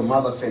 Your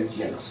mother felt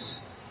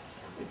jealous.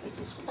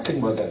 Nothing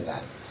more than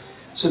that.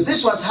 So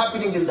this was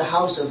happening in the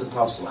house of the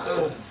Prophet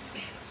ﷺ.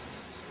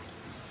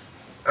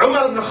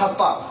 Umar ibn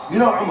Khattab, you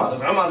know Umar,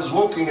 if Umar is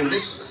walking in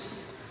this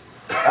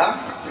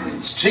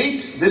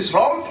street, this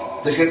road,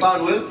 the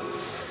shaitan will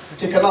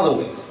take another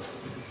way.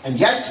 And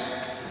yet,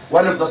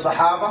 one of the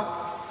Sahaba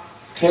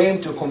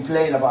came to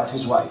complain about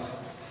his wife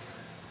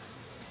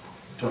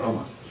to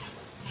Umar.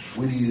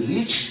 When he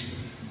reached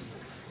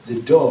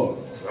the door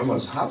of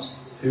Umar's house,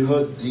 he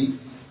heard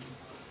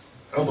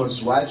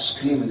Umar's wife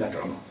screaming at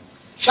Umar,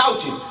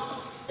 shouting,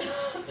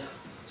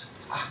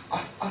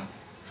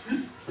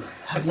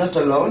 I'm not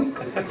alone.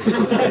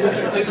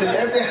 It is in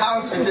every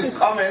house it is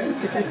common.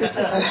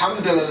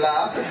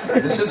 Alhamdulillah.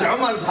 This is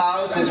Umar's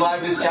house, his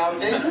wife is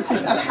shouting.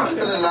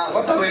 Alhamdulillah,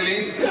 what a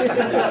relief.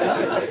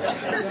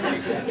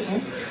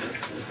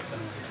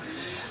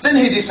 Then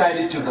he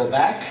decided to go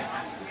back.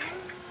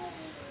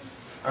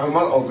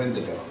 Umar opened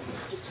the door.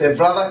 Said,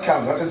 brother,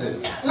 come, what is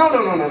it? No,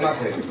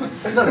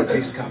 nothing. No,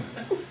 please come.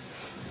 He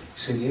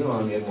said, you know,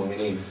 Amir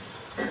Mu'mineen,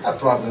 I have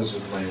problems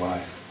with my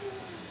wife.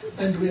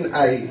 And when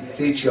I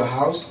reach your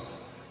house,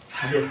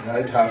 I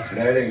heard her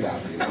flaring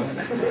up, you know.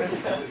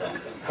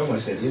 Umar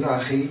said, you know,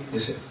 Akhi,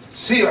 listen.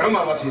 See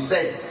Umar what he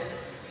said.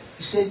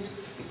 He said,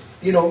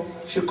 you know,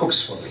 she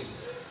cooks for me.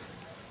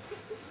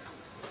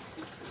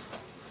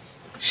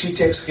 She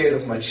takes care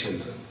of my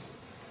children.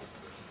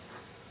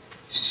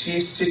 She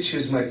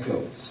stitches my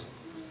clothes.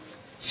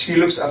 She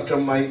looks after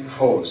my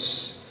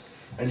horse.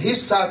 And he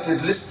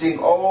started listing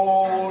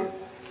all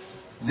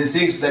the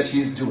things that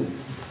he's doing.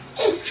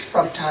 If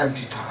from time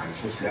to time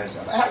she flares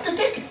up, I have to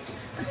take it.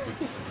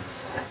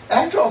 I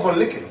have to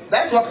overlook it.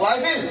 That's what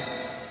life is.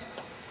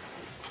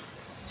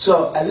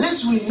 So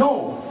unless we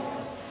know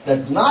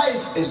that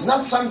life is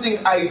not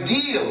something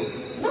ideal,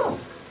 no.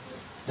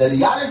 The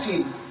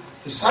reality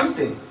is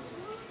something.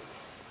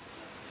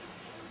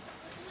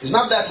 It's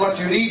not that what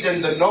you read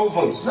in the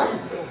novels, no.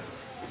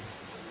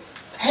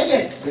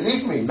 Headache,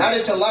 believe me,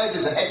 marital life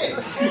is a headache.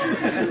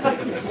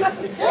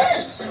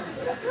 Yes,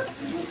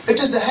 it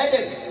is a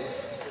headache.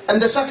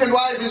 And the second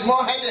wife is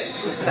more headache.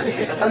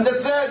 And the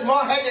third,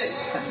 more headache.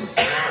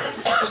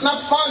 It's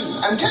not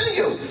fun, I'm telling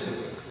you.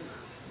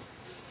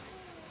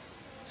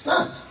 It's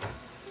not.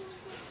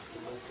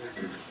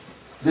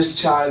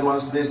 This child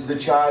wants this, the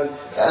child,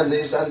 and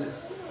this, and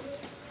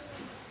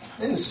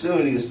then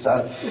soon you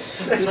start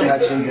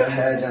scratching your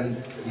head and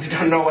you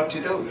don't know what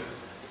to do.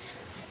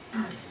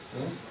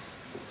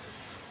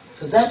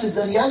 So that is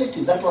the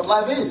reality, that's what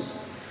life is.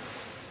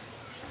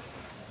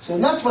 So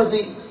not for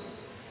the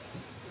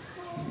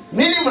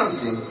minimum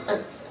thing,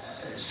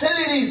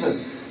 silly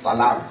reasons.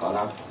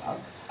 Talaq.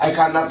 I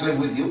cannot live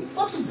with you.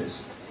 What is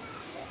this?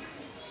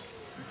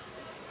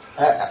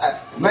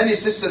 Many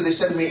sisters, they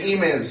send me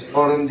emails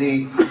or on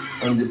the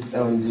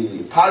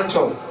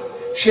palto.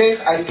 Sheikh,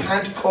 I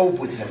can't cope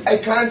with him. I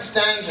can't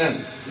stand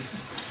him.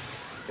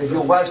 If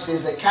your wife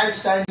says, I can't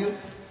stand you,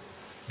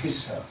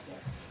 kiss her,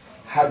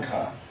 hug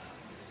her,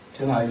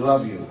 tell her I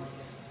love you.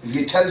 If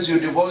he tells you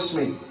divorce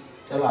me,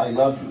 tell her I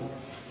love you.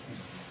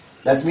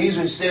 That means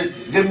when she says,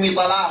 give me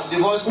talaq,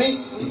 divorce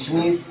me, it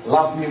means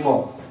love me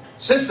more.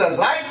 Sisters,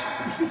 right?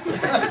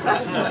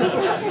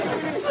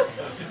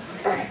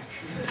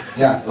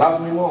 Yeah,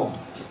 love me more.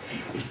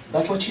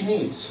 That's what she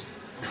needs.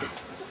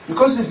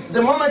 Because if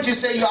the moment you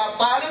say you are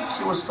talaq,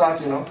 she will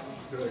start,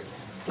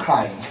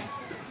 crying.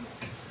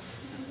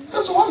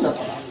 That's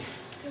wonderful.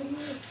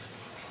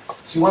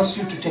 She wants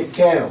you to take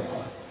care of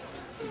her.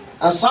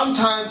 And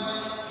sometimes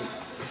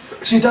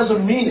she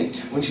doesn't mean it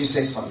when she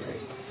says something.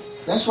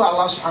 That's why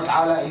Allah subhanahu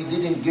wa ta'ala, He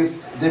didn't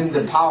give them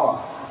the power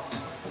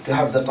to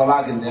have the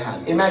talaq in their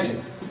hand.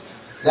 Imagine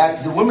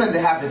that the women, they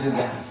have it in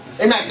their hand.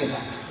 Imagine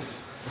that.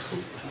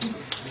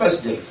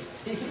 First day.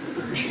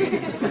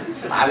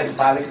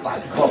 Talik.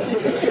 Boom.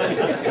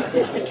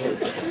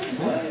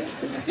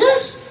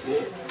 Yes.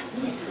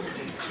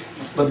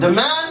 But the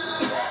man,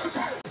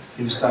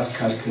 he will start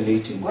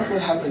calculating what will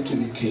happen to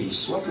the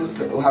case, what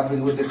will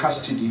happen with the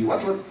custody,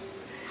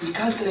 he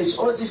calculates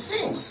all these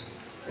things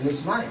in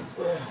his mind.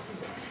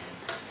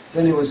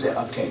 Then he will say,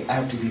 okay, I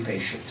have to be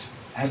patient.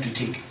 I have to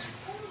take it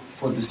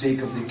for the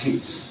sake of the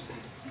case.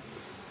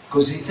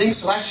 Because he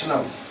thinks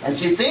rational and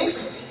she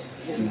thinks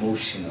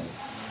emotional.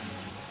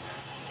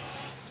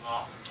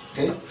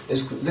 Okay?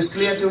 Is this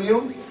clear to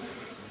you?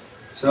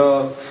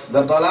 So,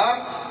 the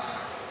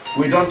talaq,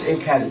 we don't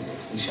encourage it,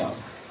 inshallah.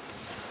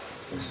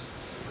 Yes.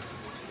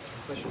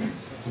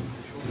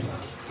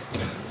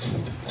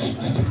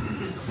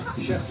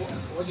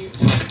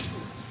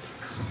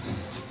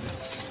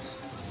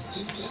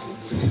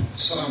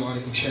 Assalamu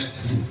alaikum, Shaykh.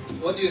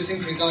 What do you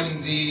think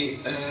regarding the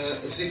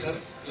zikr?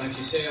 Like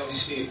you say,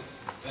 obviously,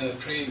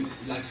 praying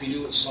like we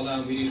do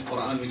salah, we read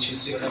Quran, which is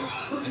zikr,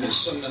 and it's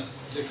sunnah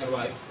zikr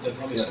by the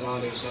Prophet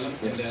sallallahu alaihi wasallam.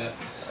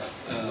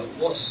 And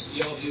what's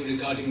your view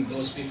regarding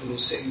those people who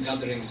sit in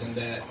gatherings and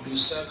they do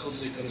circle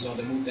zikrs, or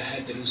they move their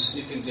head, they do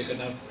sniffing zikr,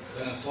 that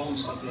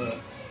forms of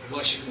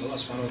worshiping Allah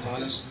subhanahu wa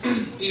ta'ala?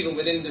 Even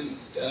within them,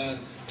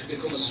 to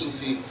become a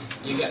Sufi,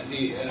 you get at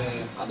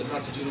the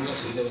Bradford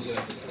University, there was a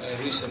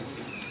recent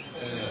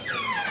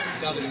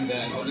gathering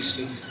there, and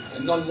obviously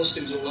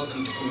non-Muslims are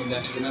welcome to come in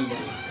there to remember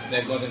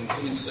their God and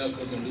come in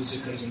circles and do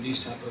zikrs and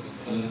these type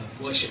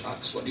of worship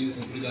acts. What do you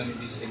think regarding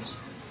these things?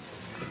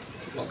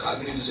 What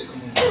category does it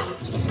come under?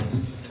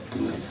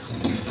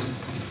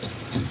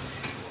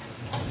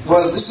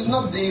 Well, this is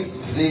not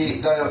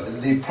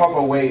the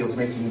proper way of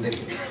making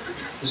dhikr.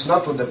 It's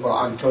not what the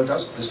Quran taught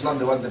us. It's not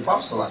the what the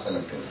Prophet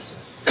ﷺ taught us.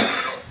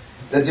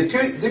 The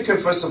dhikr,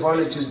 first of all,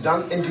 it is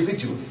done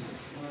individually.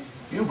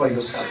 You by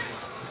yourself.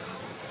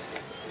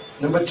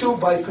 Number two,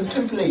 by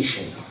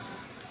contemplation.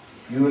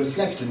 You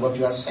reflect on what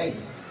you are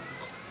saying.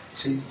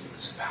 See,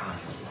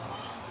 subhanallah.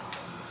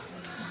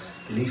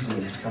 Believe me,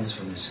 when it comes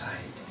from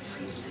inside, you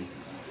feel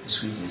the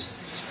sweetness.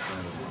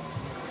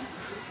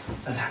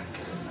 Subhanallah.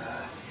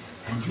 Alhamdulillah.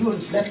 And you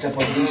reflect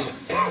upon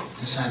this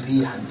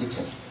tasabih and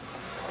dhikr.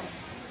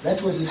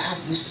 That way you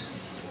have this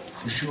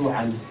khushu'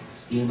 and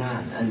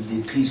iman and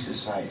the peace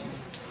inside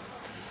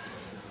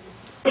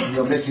you.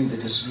 You're making the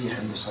tasbih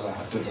and the salah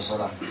after the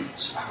salah.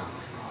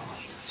 Subhanallah,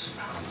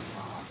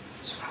 subhanallah,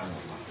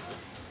 subhanallah.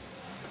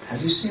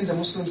 Have you seen the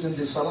Muslims in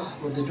the salah,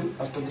 what they do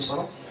after the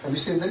salah? Have you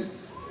seen them?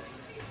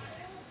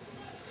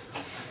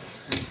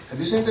 Have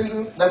you seen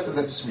them? That's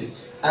the tasbih.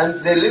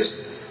 And their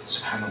lips,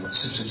 subhanallah,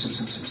 sip, sip, sip,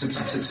 sip, sip,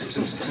 sip, sip, sip,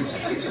 sip, sip, sip, sip,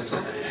 sip, sip,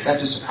 sip.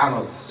 That is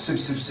subhanallah, sip,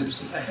 sip, sip,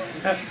 sip.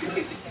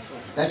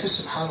 That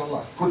is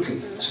subhanallah,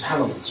 quickly,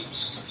 subhanallah.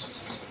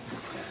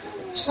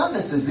 It's not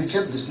that the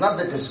dhikr, it's not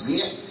the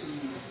tasbih.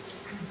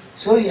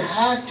 So you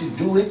have to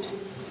do it,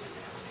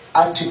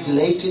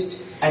 articulate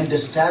it,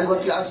 understand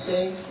what you are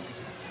saying.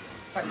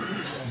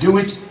 Do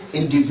it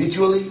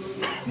individually,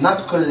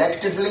 not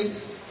collectively,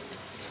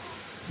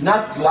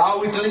 not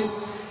loudly.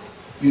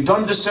 You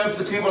don't disturb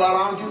the people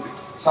around you.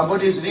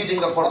 Somebody is reading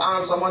the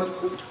Quran,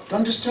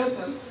 don't disturb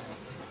them.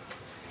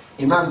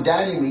 Imam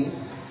Darimi,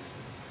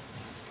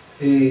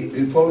 he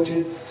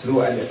reported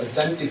through an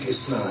authentic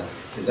isnad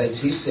that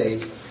he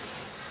said,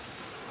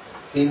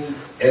 in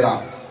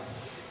Iraq,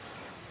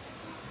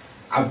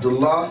 Abu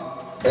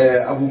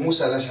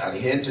Musa al-Ash'ari,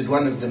 he entered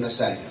one of the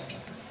masajid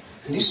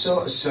and he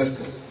saw a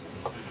circle.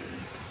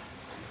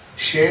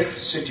 Shaykh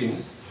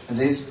sitting, and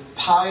there's a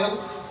pile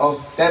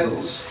of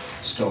pebbles,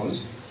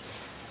 stones,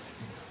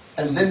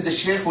 and then the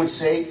Shaykh would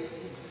say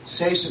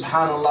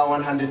subhanallah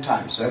 100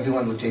 times. So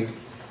everyone would take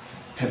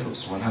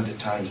pebbles 100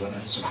 times,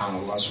 100,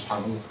 subhanallah,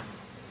 subhanallah.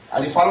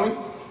 Are you following?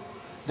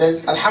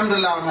 Then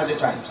alhamdulillah 100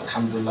 times,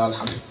 alhamdulillah,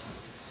 alhamdulillah.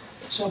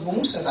 So Abu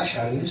Musa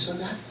al-Ash'ari, when he saw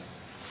that,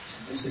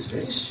 this is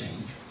very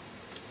strange.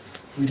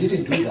 We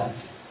didn't do that.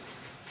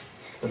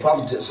 The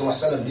Prophet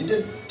ﷺ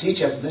didn't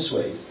teach us this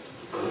way.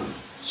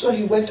 So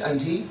he went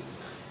and he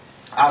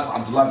asked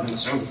Abdullah bin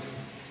Mas'ud.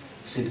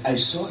 He said, I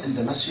saw in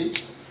the masjid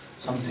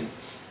something,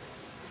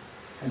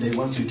 and I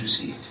want you to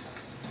see it.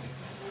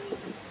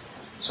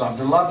 So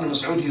Abdullah bin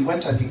Mas'ud, he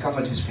went and he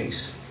covered his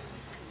face.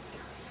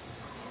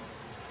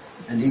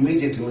 And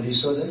immediately when he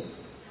saw them,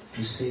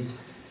 he said,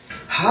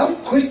 how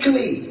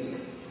quickly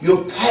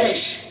you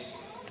perish,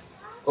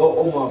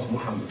 O Ummah of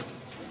Muhammad.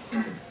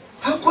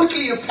 How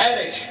quickly you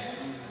perish.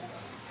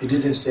 He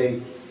didn't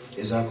say,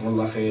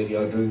 Jazakumullah khair, you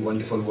are doing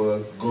wonderful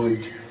work,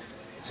 good. He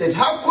said,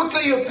 how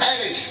quickly you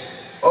perish,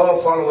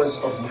 O followers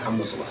of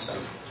Muhammad sallallahu alaihi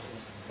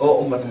wasallam,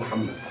 O Ummah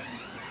Muhammad.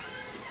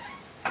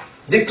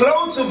 The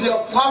clothes of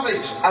your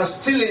Prophet are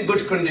still in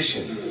good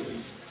condition.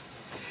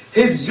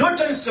 His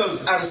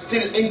utensils are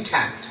still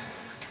intact.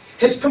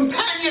 His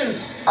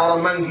companions are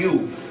among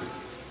you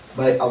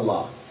by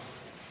Allah.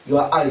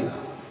 Your ayah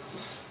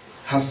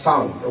have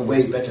found a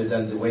way better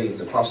than the way of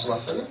the Prophet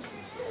ﷺ,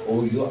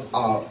 or you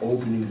are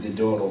opening the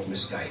door of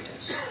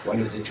misguidance. One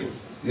of the two.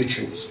 You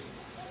choose.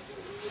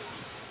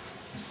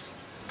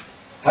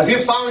 Have you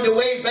found a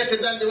way better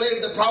than the way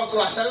of the Prophet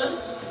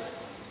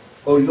ﷺ?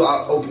 or you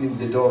are opening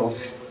the door of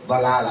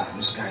dalala,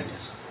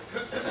 misguidance.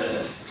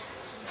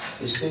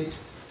 He said,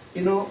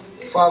 you know,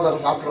 father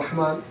of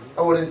Abdurrahman,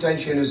 our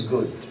intention is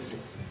good.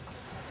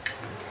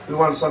 We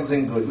want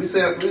something good. We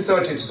thought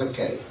it's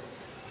okay.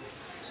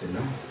 He said,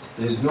 no,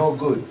 there is no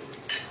good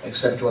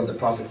except what the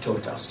Prophet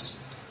taught us.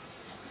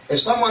 If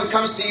someone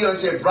comes to you and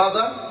says,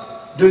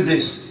 brother, do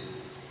this,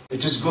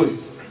 it is good,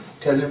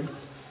 tell him,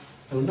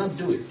 I will not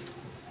do it.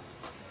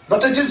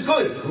 But it is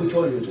good. Who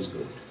told you it is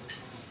good?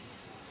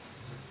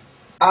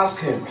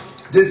 Ask him,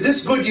 did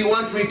this good you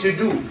want me to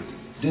do,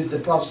 did the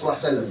Prophet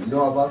ﷺ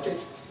know about it?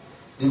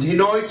 Did he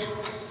know it?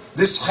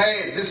 This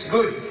khair, this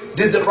good,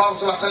 did the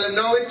Prophet ﷺ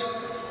know it?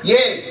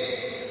 Yes.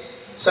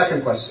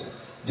 Second question,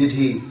 did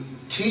he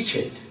teach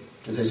it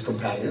to his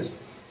companions?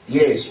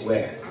 Yes,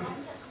 where?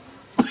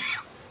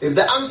 If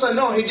the answer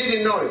no, he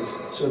didn't know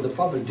it. So the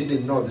Prophet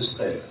didn't know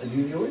this khair, and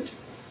you knew it?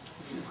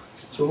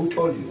 So who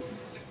told you?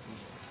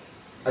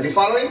 Are you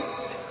following?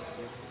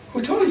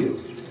 Who told you?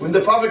 When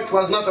the Prophet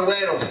was not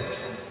aware of it.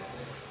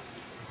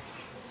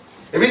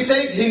 If he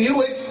said he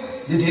knew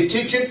it, did he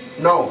teach it?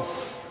 No.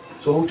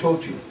 So who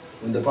taught you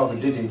when the Prophet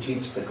didn't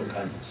teach the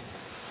companions?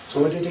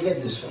 So where did he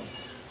get this from?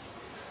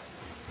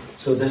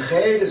 So the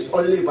khair is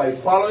only by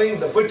following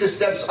the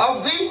footsteps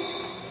of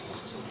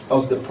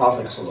the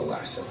Prophet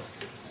ﷺ.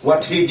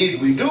 What he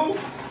did we do,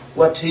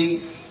 what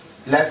he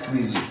left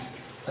we leave.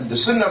 And the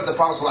sunnah of the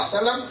Prophet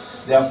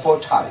ﷺ, there are 4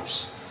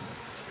 types.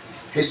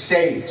 His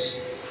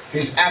sayings,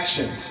 his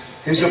actions,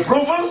 his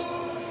approvals,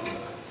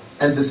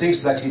 and the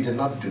things that he did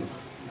not do.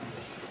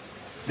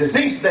 The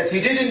things that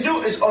he didn't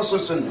do is also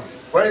sunnah.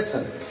 For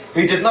instance,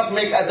 he did not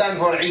make adhan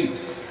for Eid.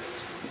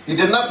 He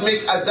did not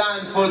make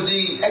adhan for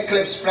the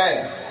eclipse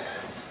prayer.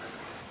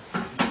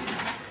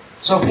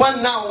 So if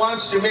one now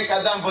wants to make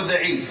adhan for the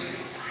Eid,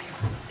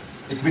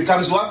 it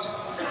becomes what?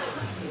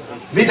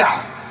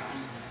 Bid'ah.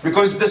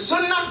 Because the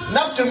sunnah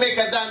not to make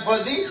adhan for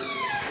the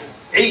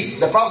Eid.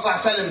 The Prophet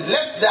ﷺ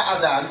left the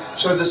adhan,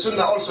 so the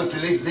sunnah also to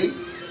leave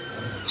the...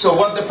 So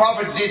what the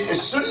Prophet did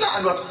is sunnah,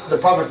 and what the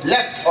Prophet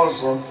left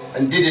also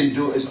and didn't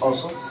do is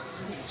also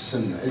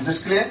sunnah. Is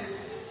this clear?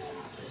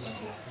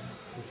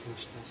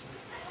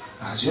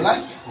 As you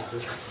like.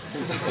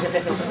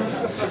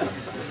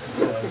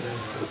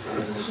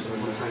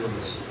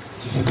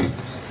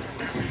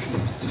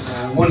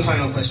 One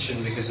final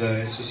question, because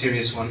it's a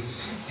serious one,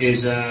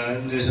 is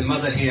there's a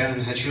mother here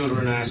and her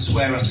children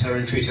swear at her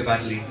and treat her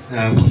badly.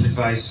 What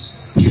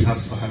advice do you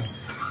have for her?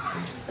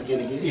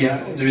 Again.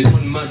 Yeah, there is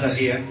one mother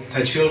here,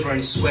 her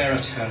children swear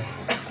at her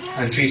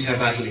and treat her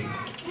badly.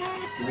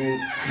 You mean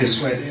They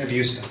swear, they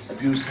abuse her.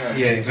 abuse her?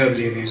 Yeah,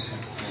 verbally abuse her.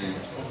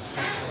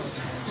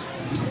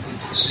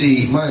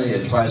 See, my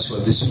advice for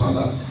this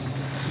mother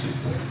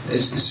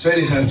is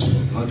very hurtful,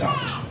 no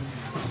doubt.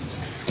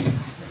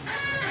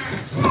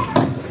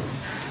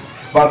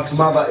 But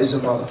mother is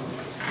a mother.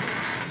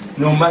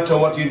 No matter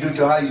what you do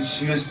to her,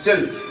 she is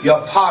still,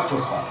 you're part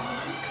of her.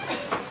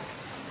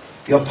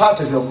 You're part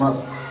of your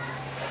mother.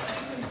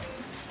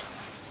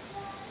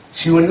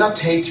 She will not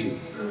hate you.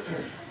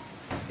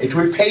 It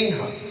will pain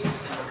her.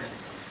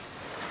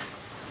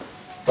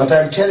 But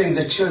I'm telling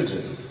the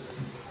children,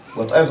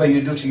 whatever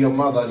you do to your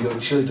mother, your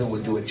children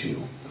will do it to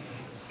you.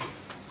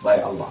 By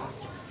Allah.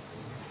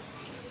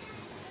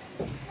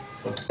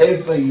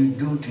 Whatever you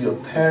do to your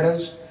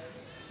parents,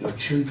 your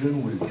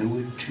children will do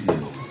it to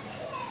you.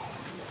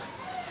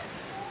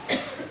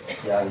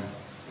 There are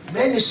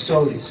many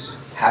stories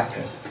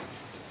happen.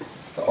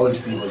 The old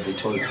people, they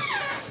told us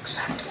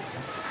exactly.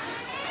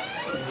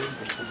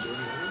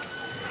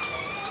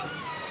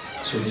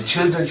 So the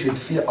children should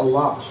fear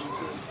Allah,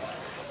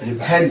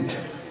 repent,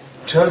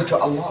 turn to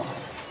Allah,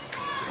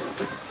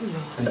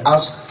 and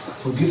ask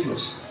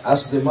forgiveness.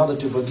 Ask the mother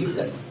to forgive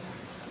them.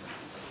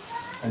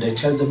 And I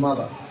tell the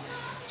mother,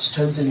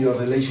 strengthen your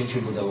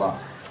relationship with Allah.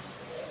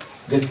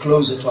 Get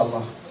closer to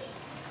Allah.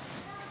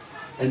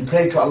 And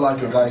pray to Allah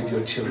to guide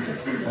your children.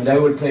 And I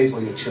will pray for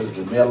your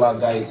children. May Allah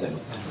guide them.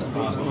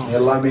 May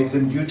Allah make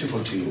them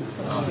beautiful to you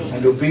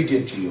and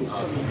obedient to you.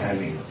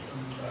 Ameen.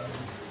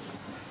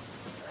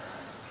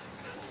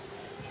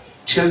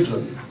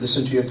 Children,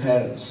 listen to your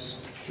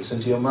parents.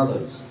 Listen to your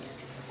mothers.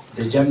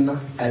 The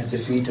Jannah at the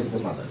feet of the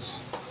mothers.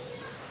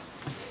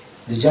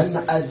 The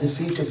Jannah at the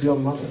feet of your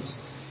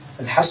mothers.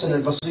 And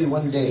Hassan al-Basri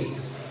one day,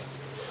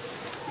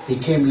 he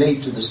came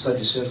late to the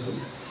study circle.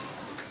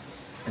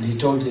 And he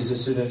told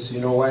his students, you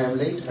know why I'm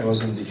late? I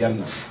was in the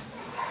Jannah.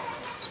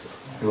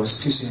 I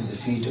was kissing the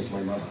feet of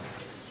my mother.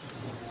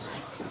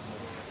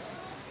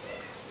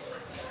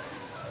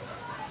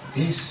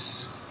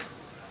 Yes.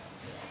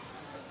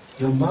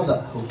 Your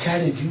mother who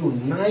carried you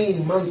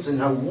 9 months in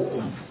her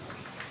womb.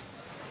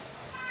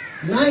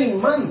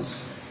 9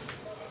 months.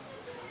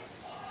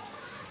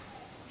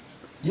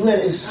 You were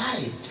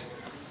inside.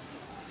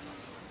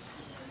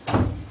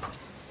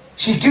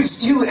 She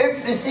gives you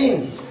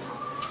everything.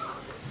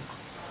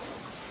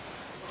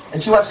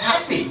 And she was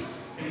happy.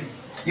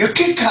 You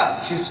kick her,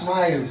 she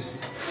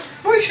smiles.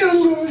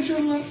 MashaAllah,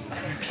 MashaAllah.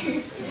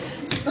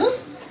 Huh?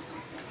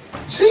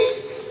 See?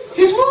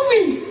 He's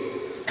moving.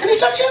 Can you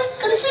touch him?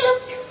 Can you feel him?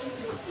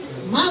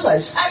 The mother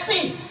is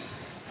happy.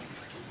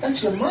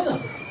 That's your mother.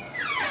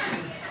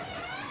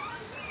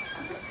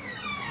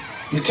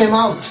 You came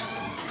out.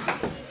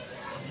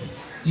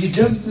 You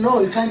don't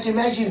know, you can't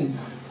imagine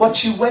what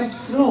she went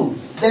through.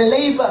 The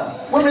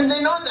labor. Women,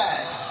 they know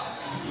that.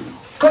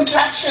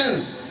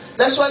 Contractions.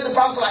 That's why the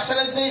Prophet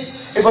ﷺ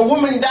said, if a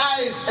woman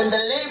dies in the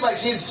labor,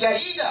 she's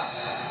shahida.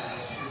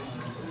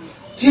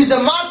 He's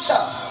a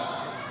martyr.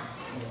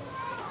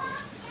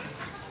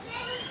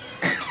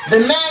 The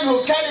man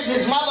who carried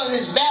his mother on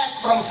his back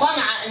from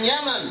Sana'a in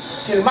Yemen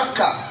till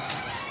Mecca,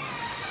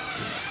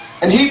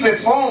 and he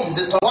performed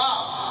the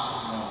tawaf.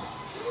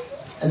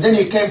 And then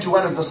he came to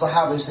one of the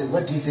Sahaba and said,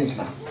 what do you think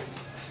now?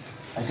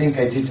 I think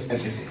I did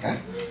everything. Huh?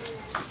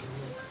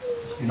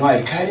 You know,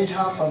 I carried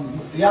her from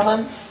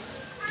Yemen,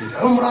 did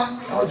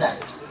Umrah, all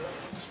that.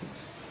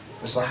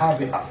 The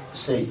Sahabi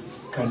said,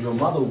 can your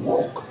mother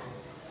walk?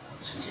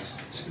 I said, yes.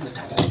 I said, let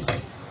her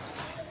walk.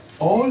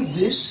 All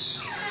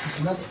this is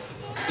not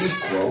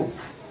equal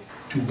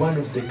to one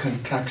of the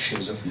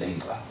contractions of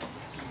labor.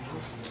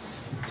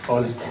 All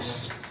of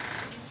this,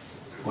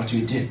 what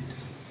you did.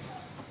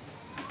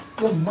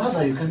 Your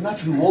mother, you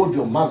cannot reward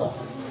your mother.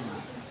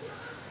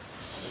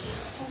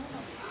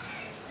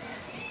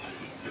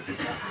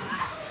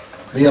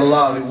 May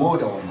Allah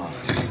reward our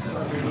mothers.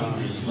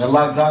 May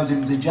Allah grant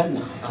them the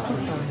Jannah.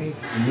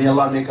 And may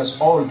Allah make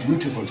us all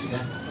dutiful to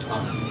them.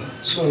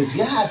 So if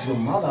you have your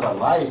mother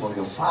alive or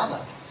your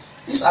father,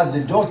 these are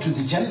the door to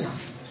the Jannah.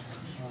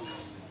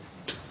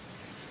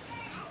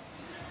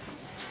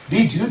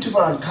 Be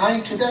dutiful and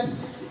kind to them.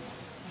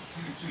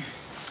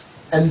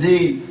 And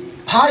the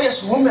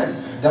pious woman,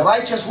 the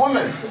righteous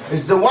woman,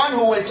 is the one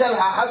who will tell her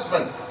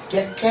husband,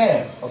 take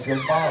care of your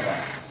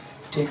father,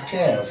 take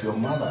care of your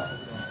mother.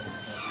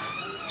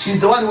 She's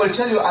the one who will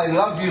tell you, I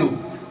love you.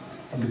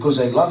 And because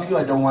I love you,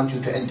 I don't want you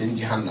to end in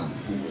Jahannam.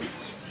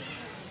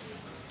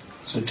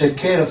 So take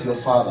care of your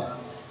father,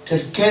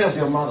 take care of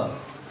your mother.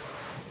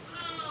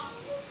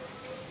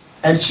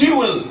 And she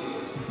will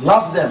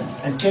love them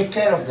and take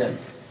care of them.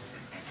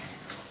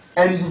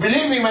 And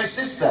believe me, my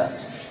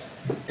sisters,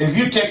 if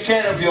you take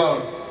care of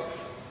your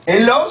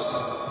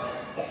in-laws,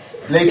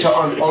 later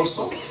on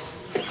also,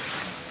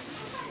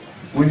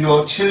 when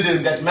your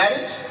children get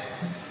married,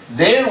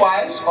 their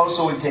wives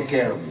also will take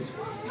care of you.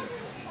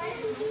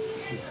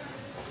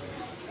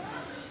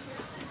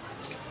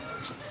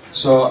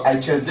 So I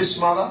tell this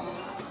mother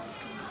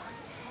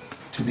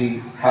to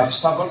have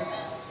sabr,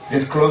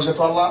 get closer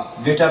to Allah,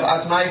 get up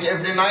at night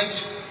every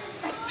night,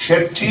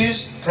 shed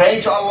tears,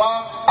 pray to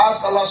Allah,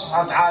 ask Allah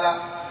subhanahu wa ta'ala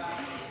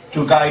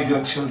to guide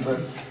your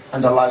children,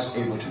 and Allah is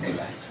able to do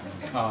that.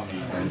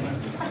 Amen.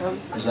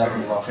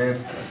 Jazakumullah khair.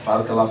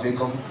 Barakallahu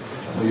feekum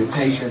for your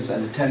patience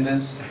and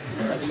attendance.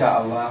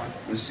 Inshallah,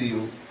 we'll see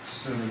you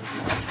soon.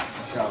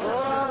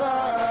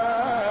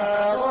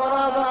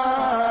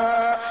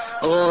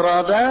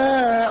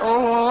 غرباء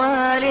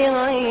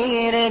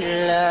ولغير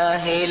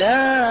الله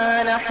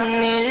لا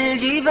نحمي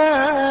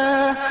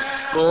الجباه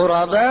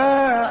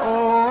غرباء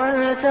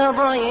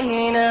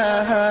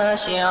وارتضيناها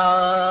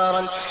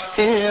شعارا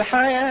في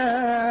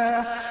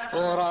الحياة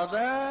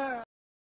غرباء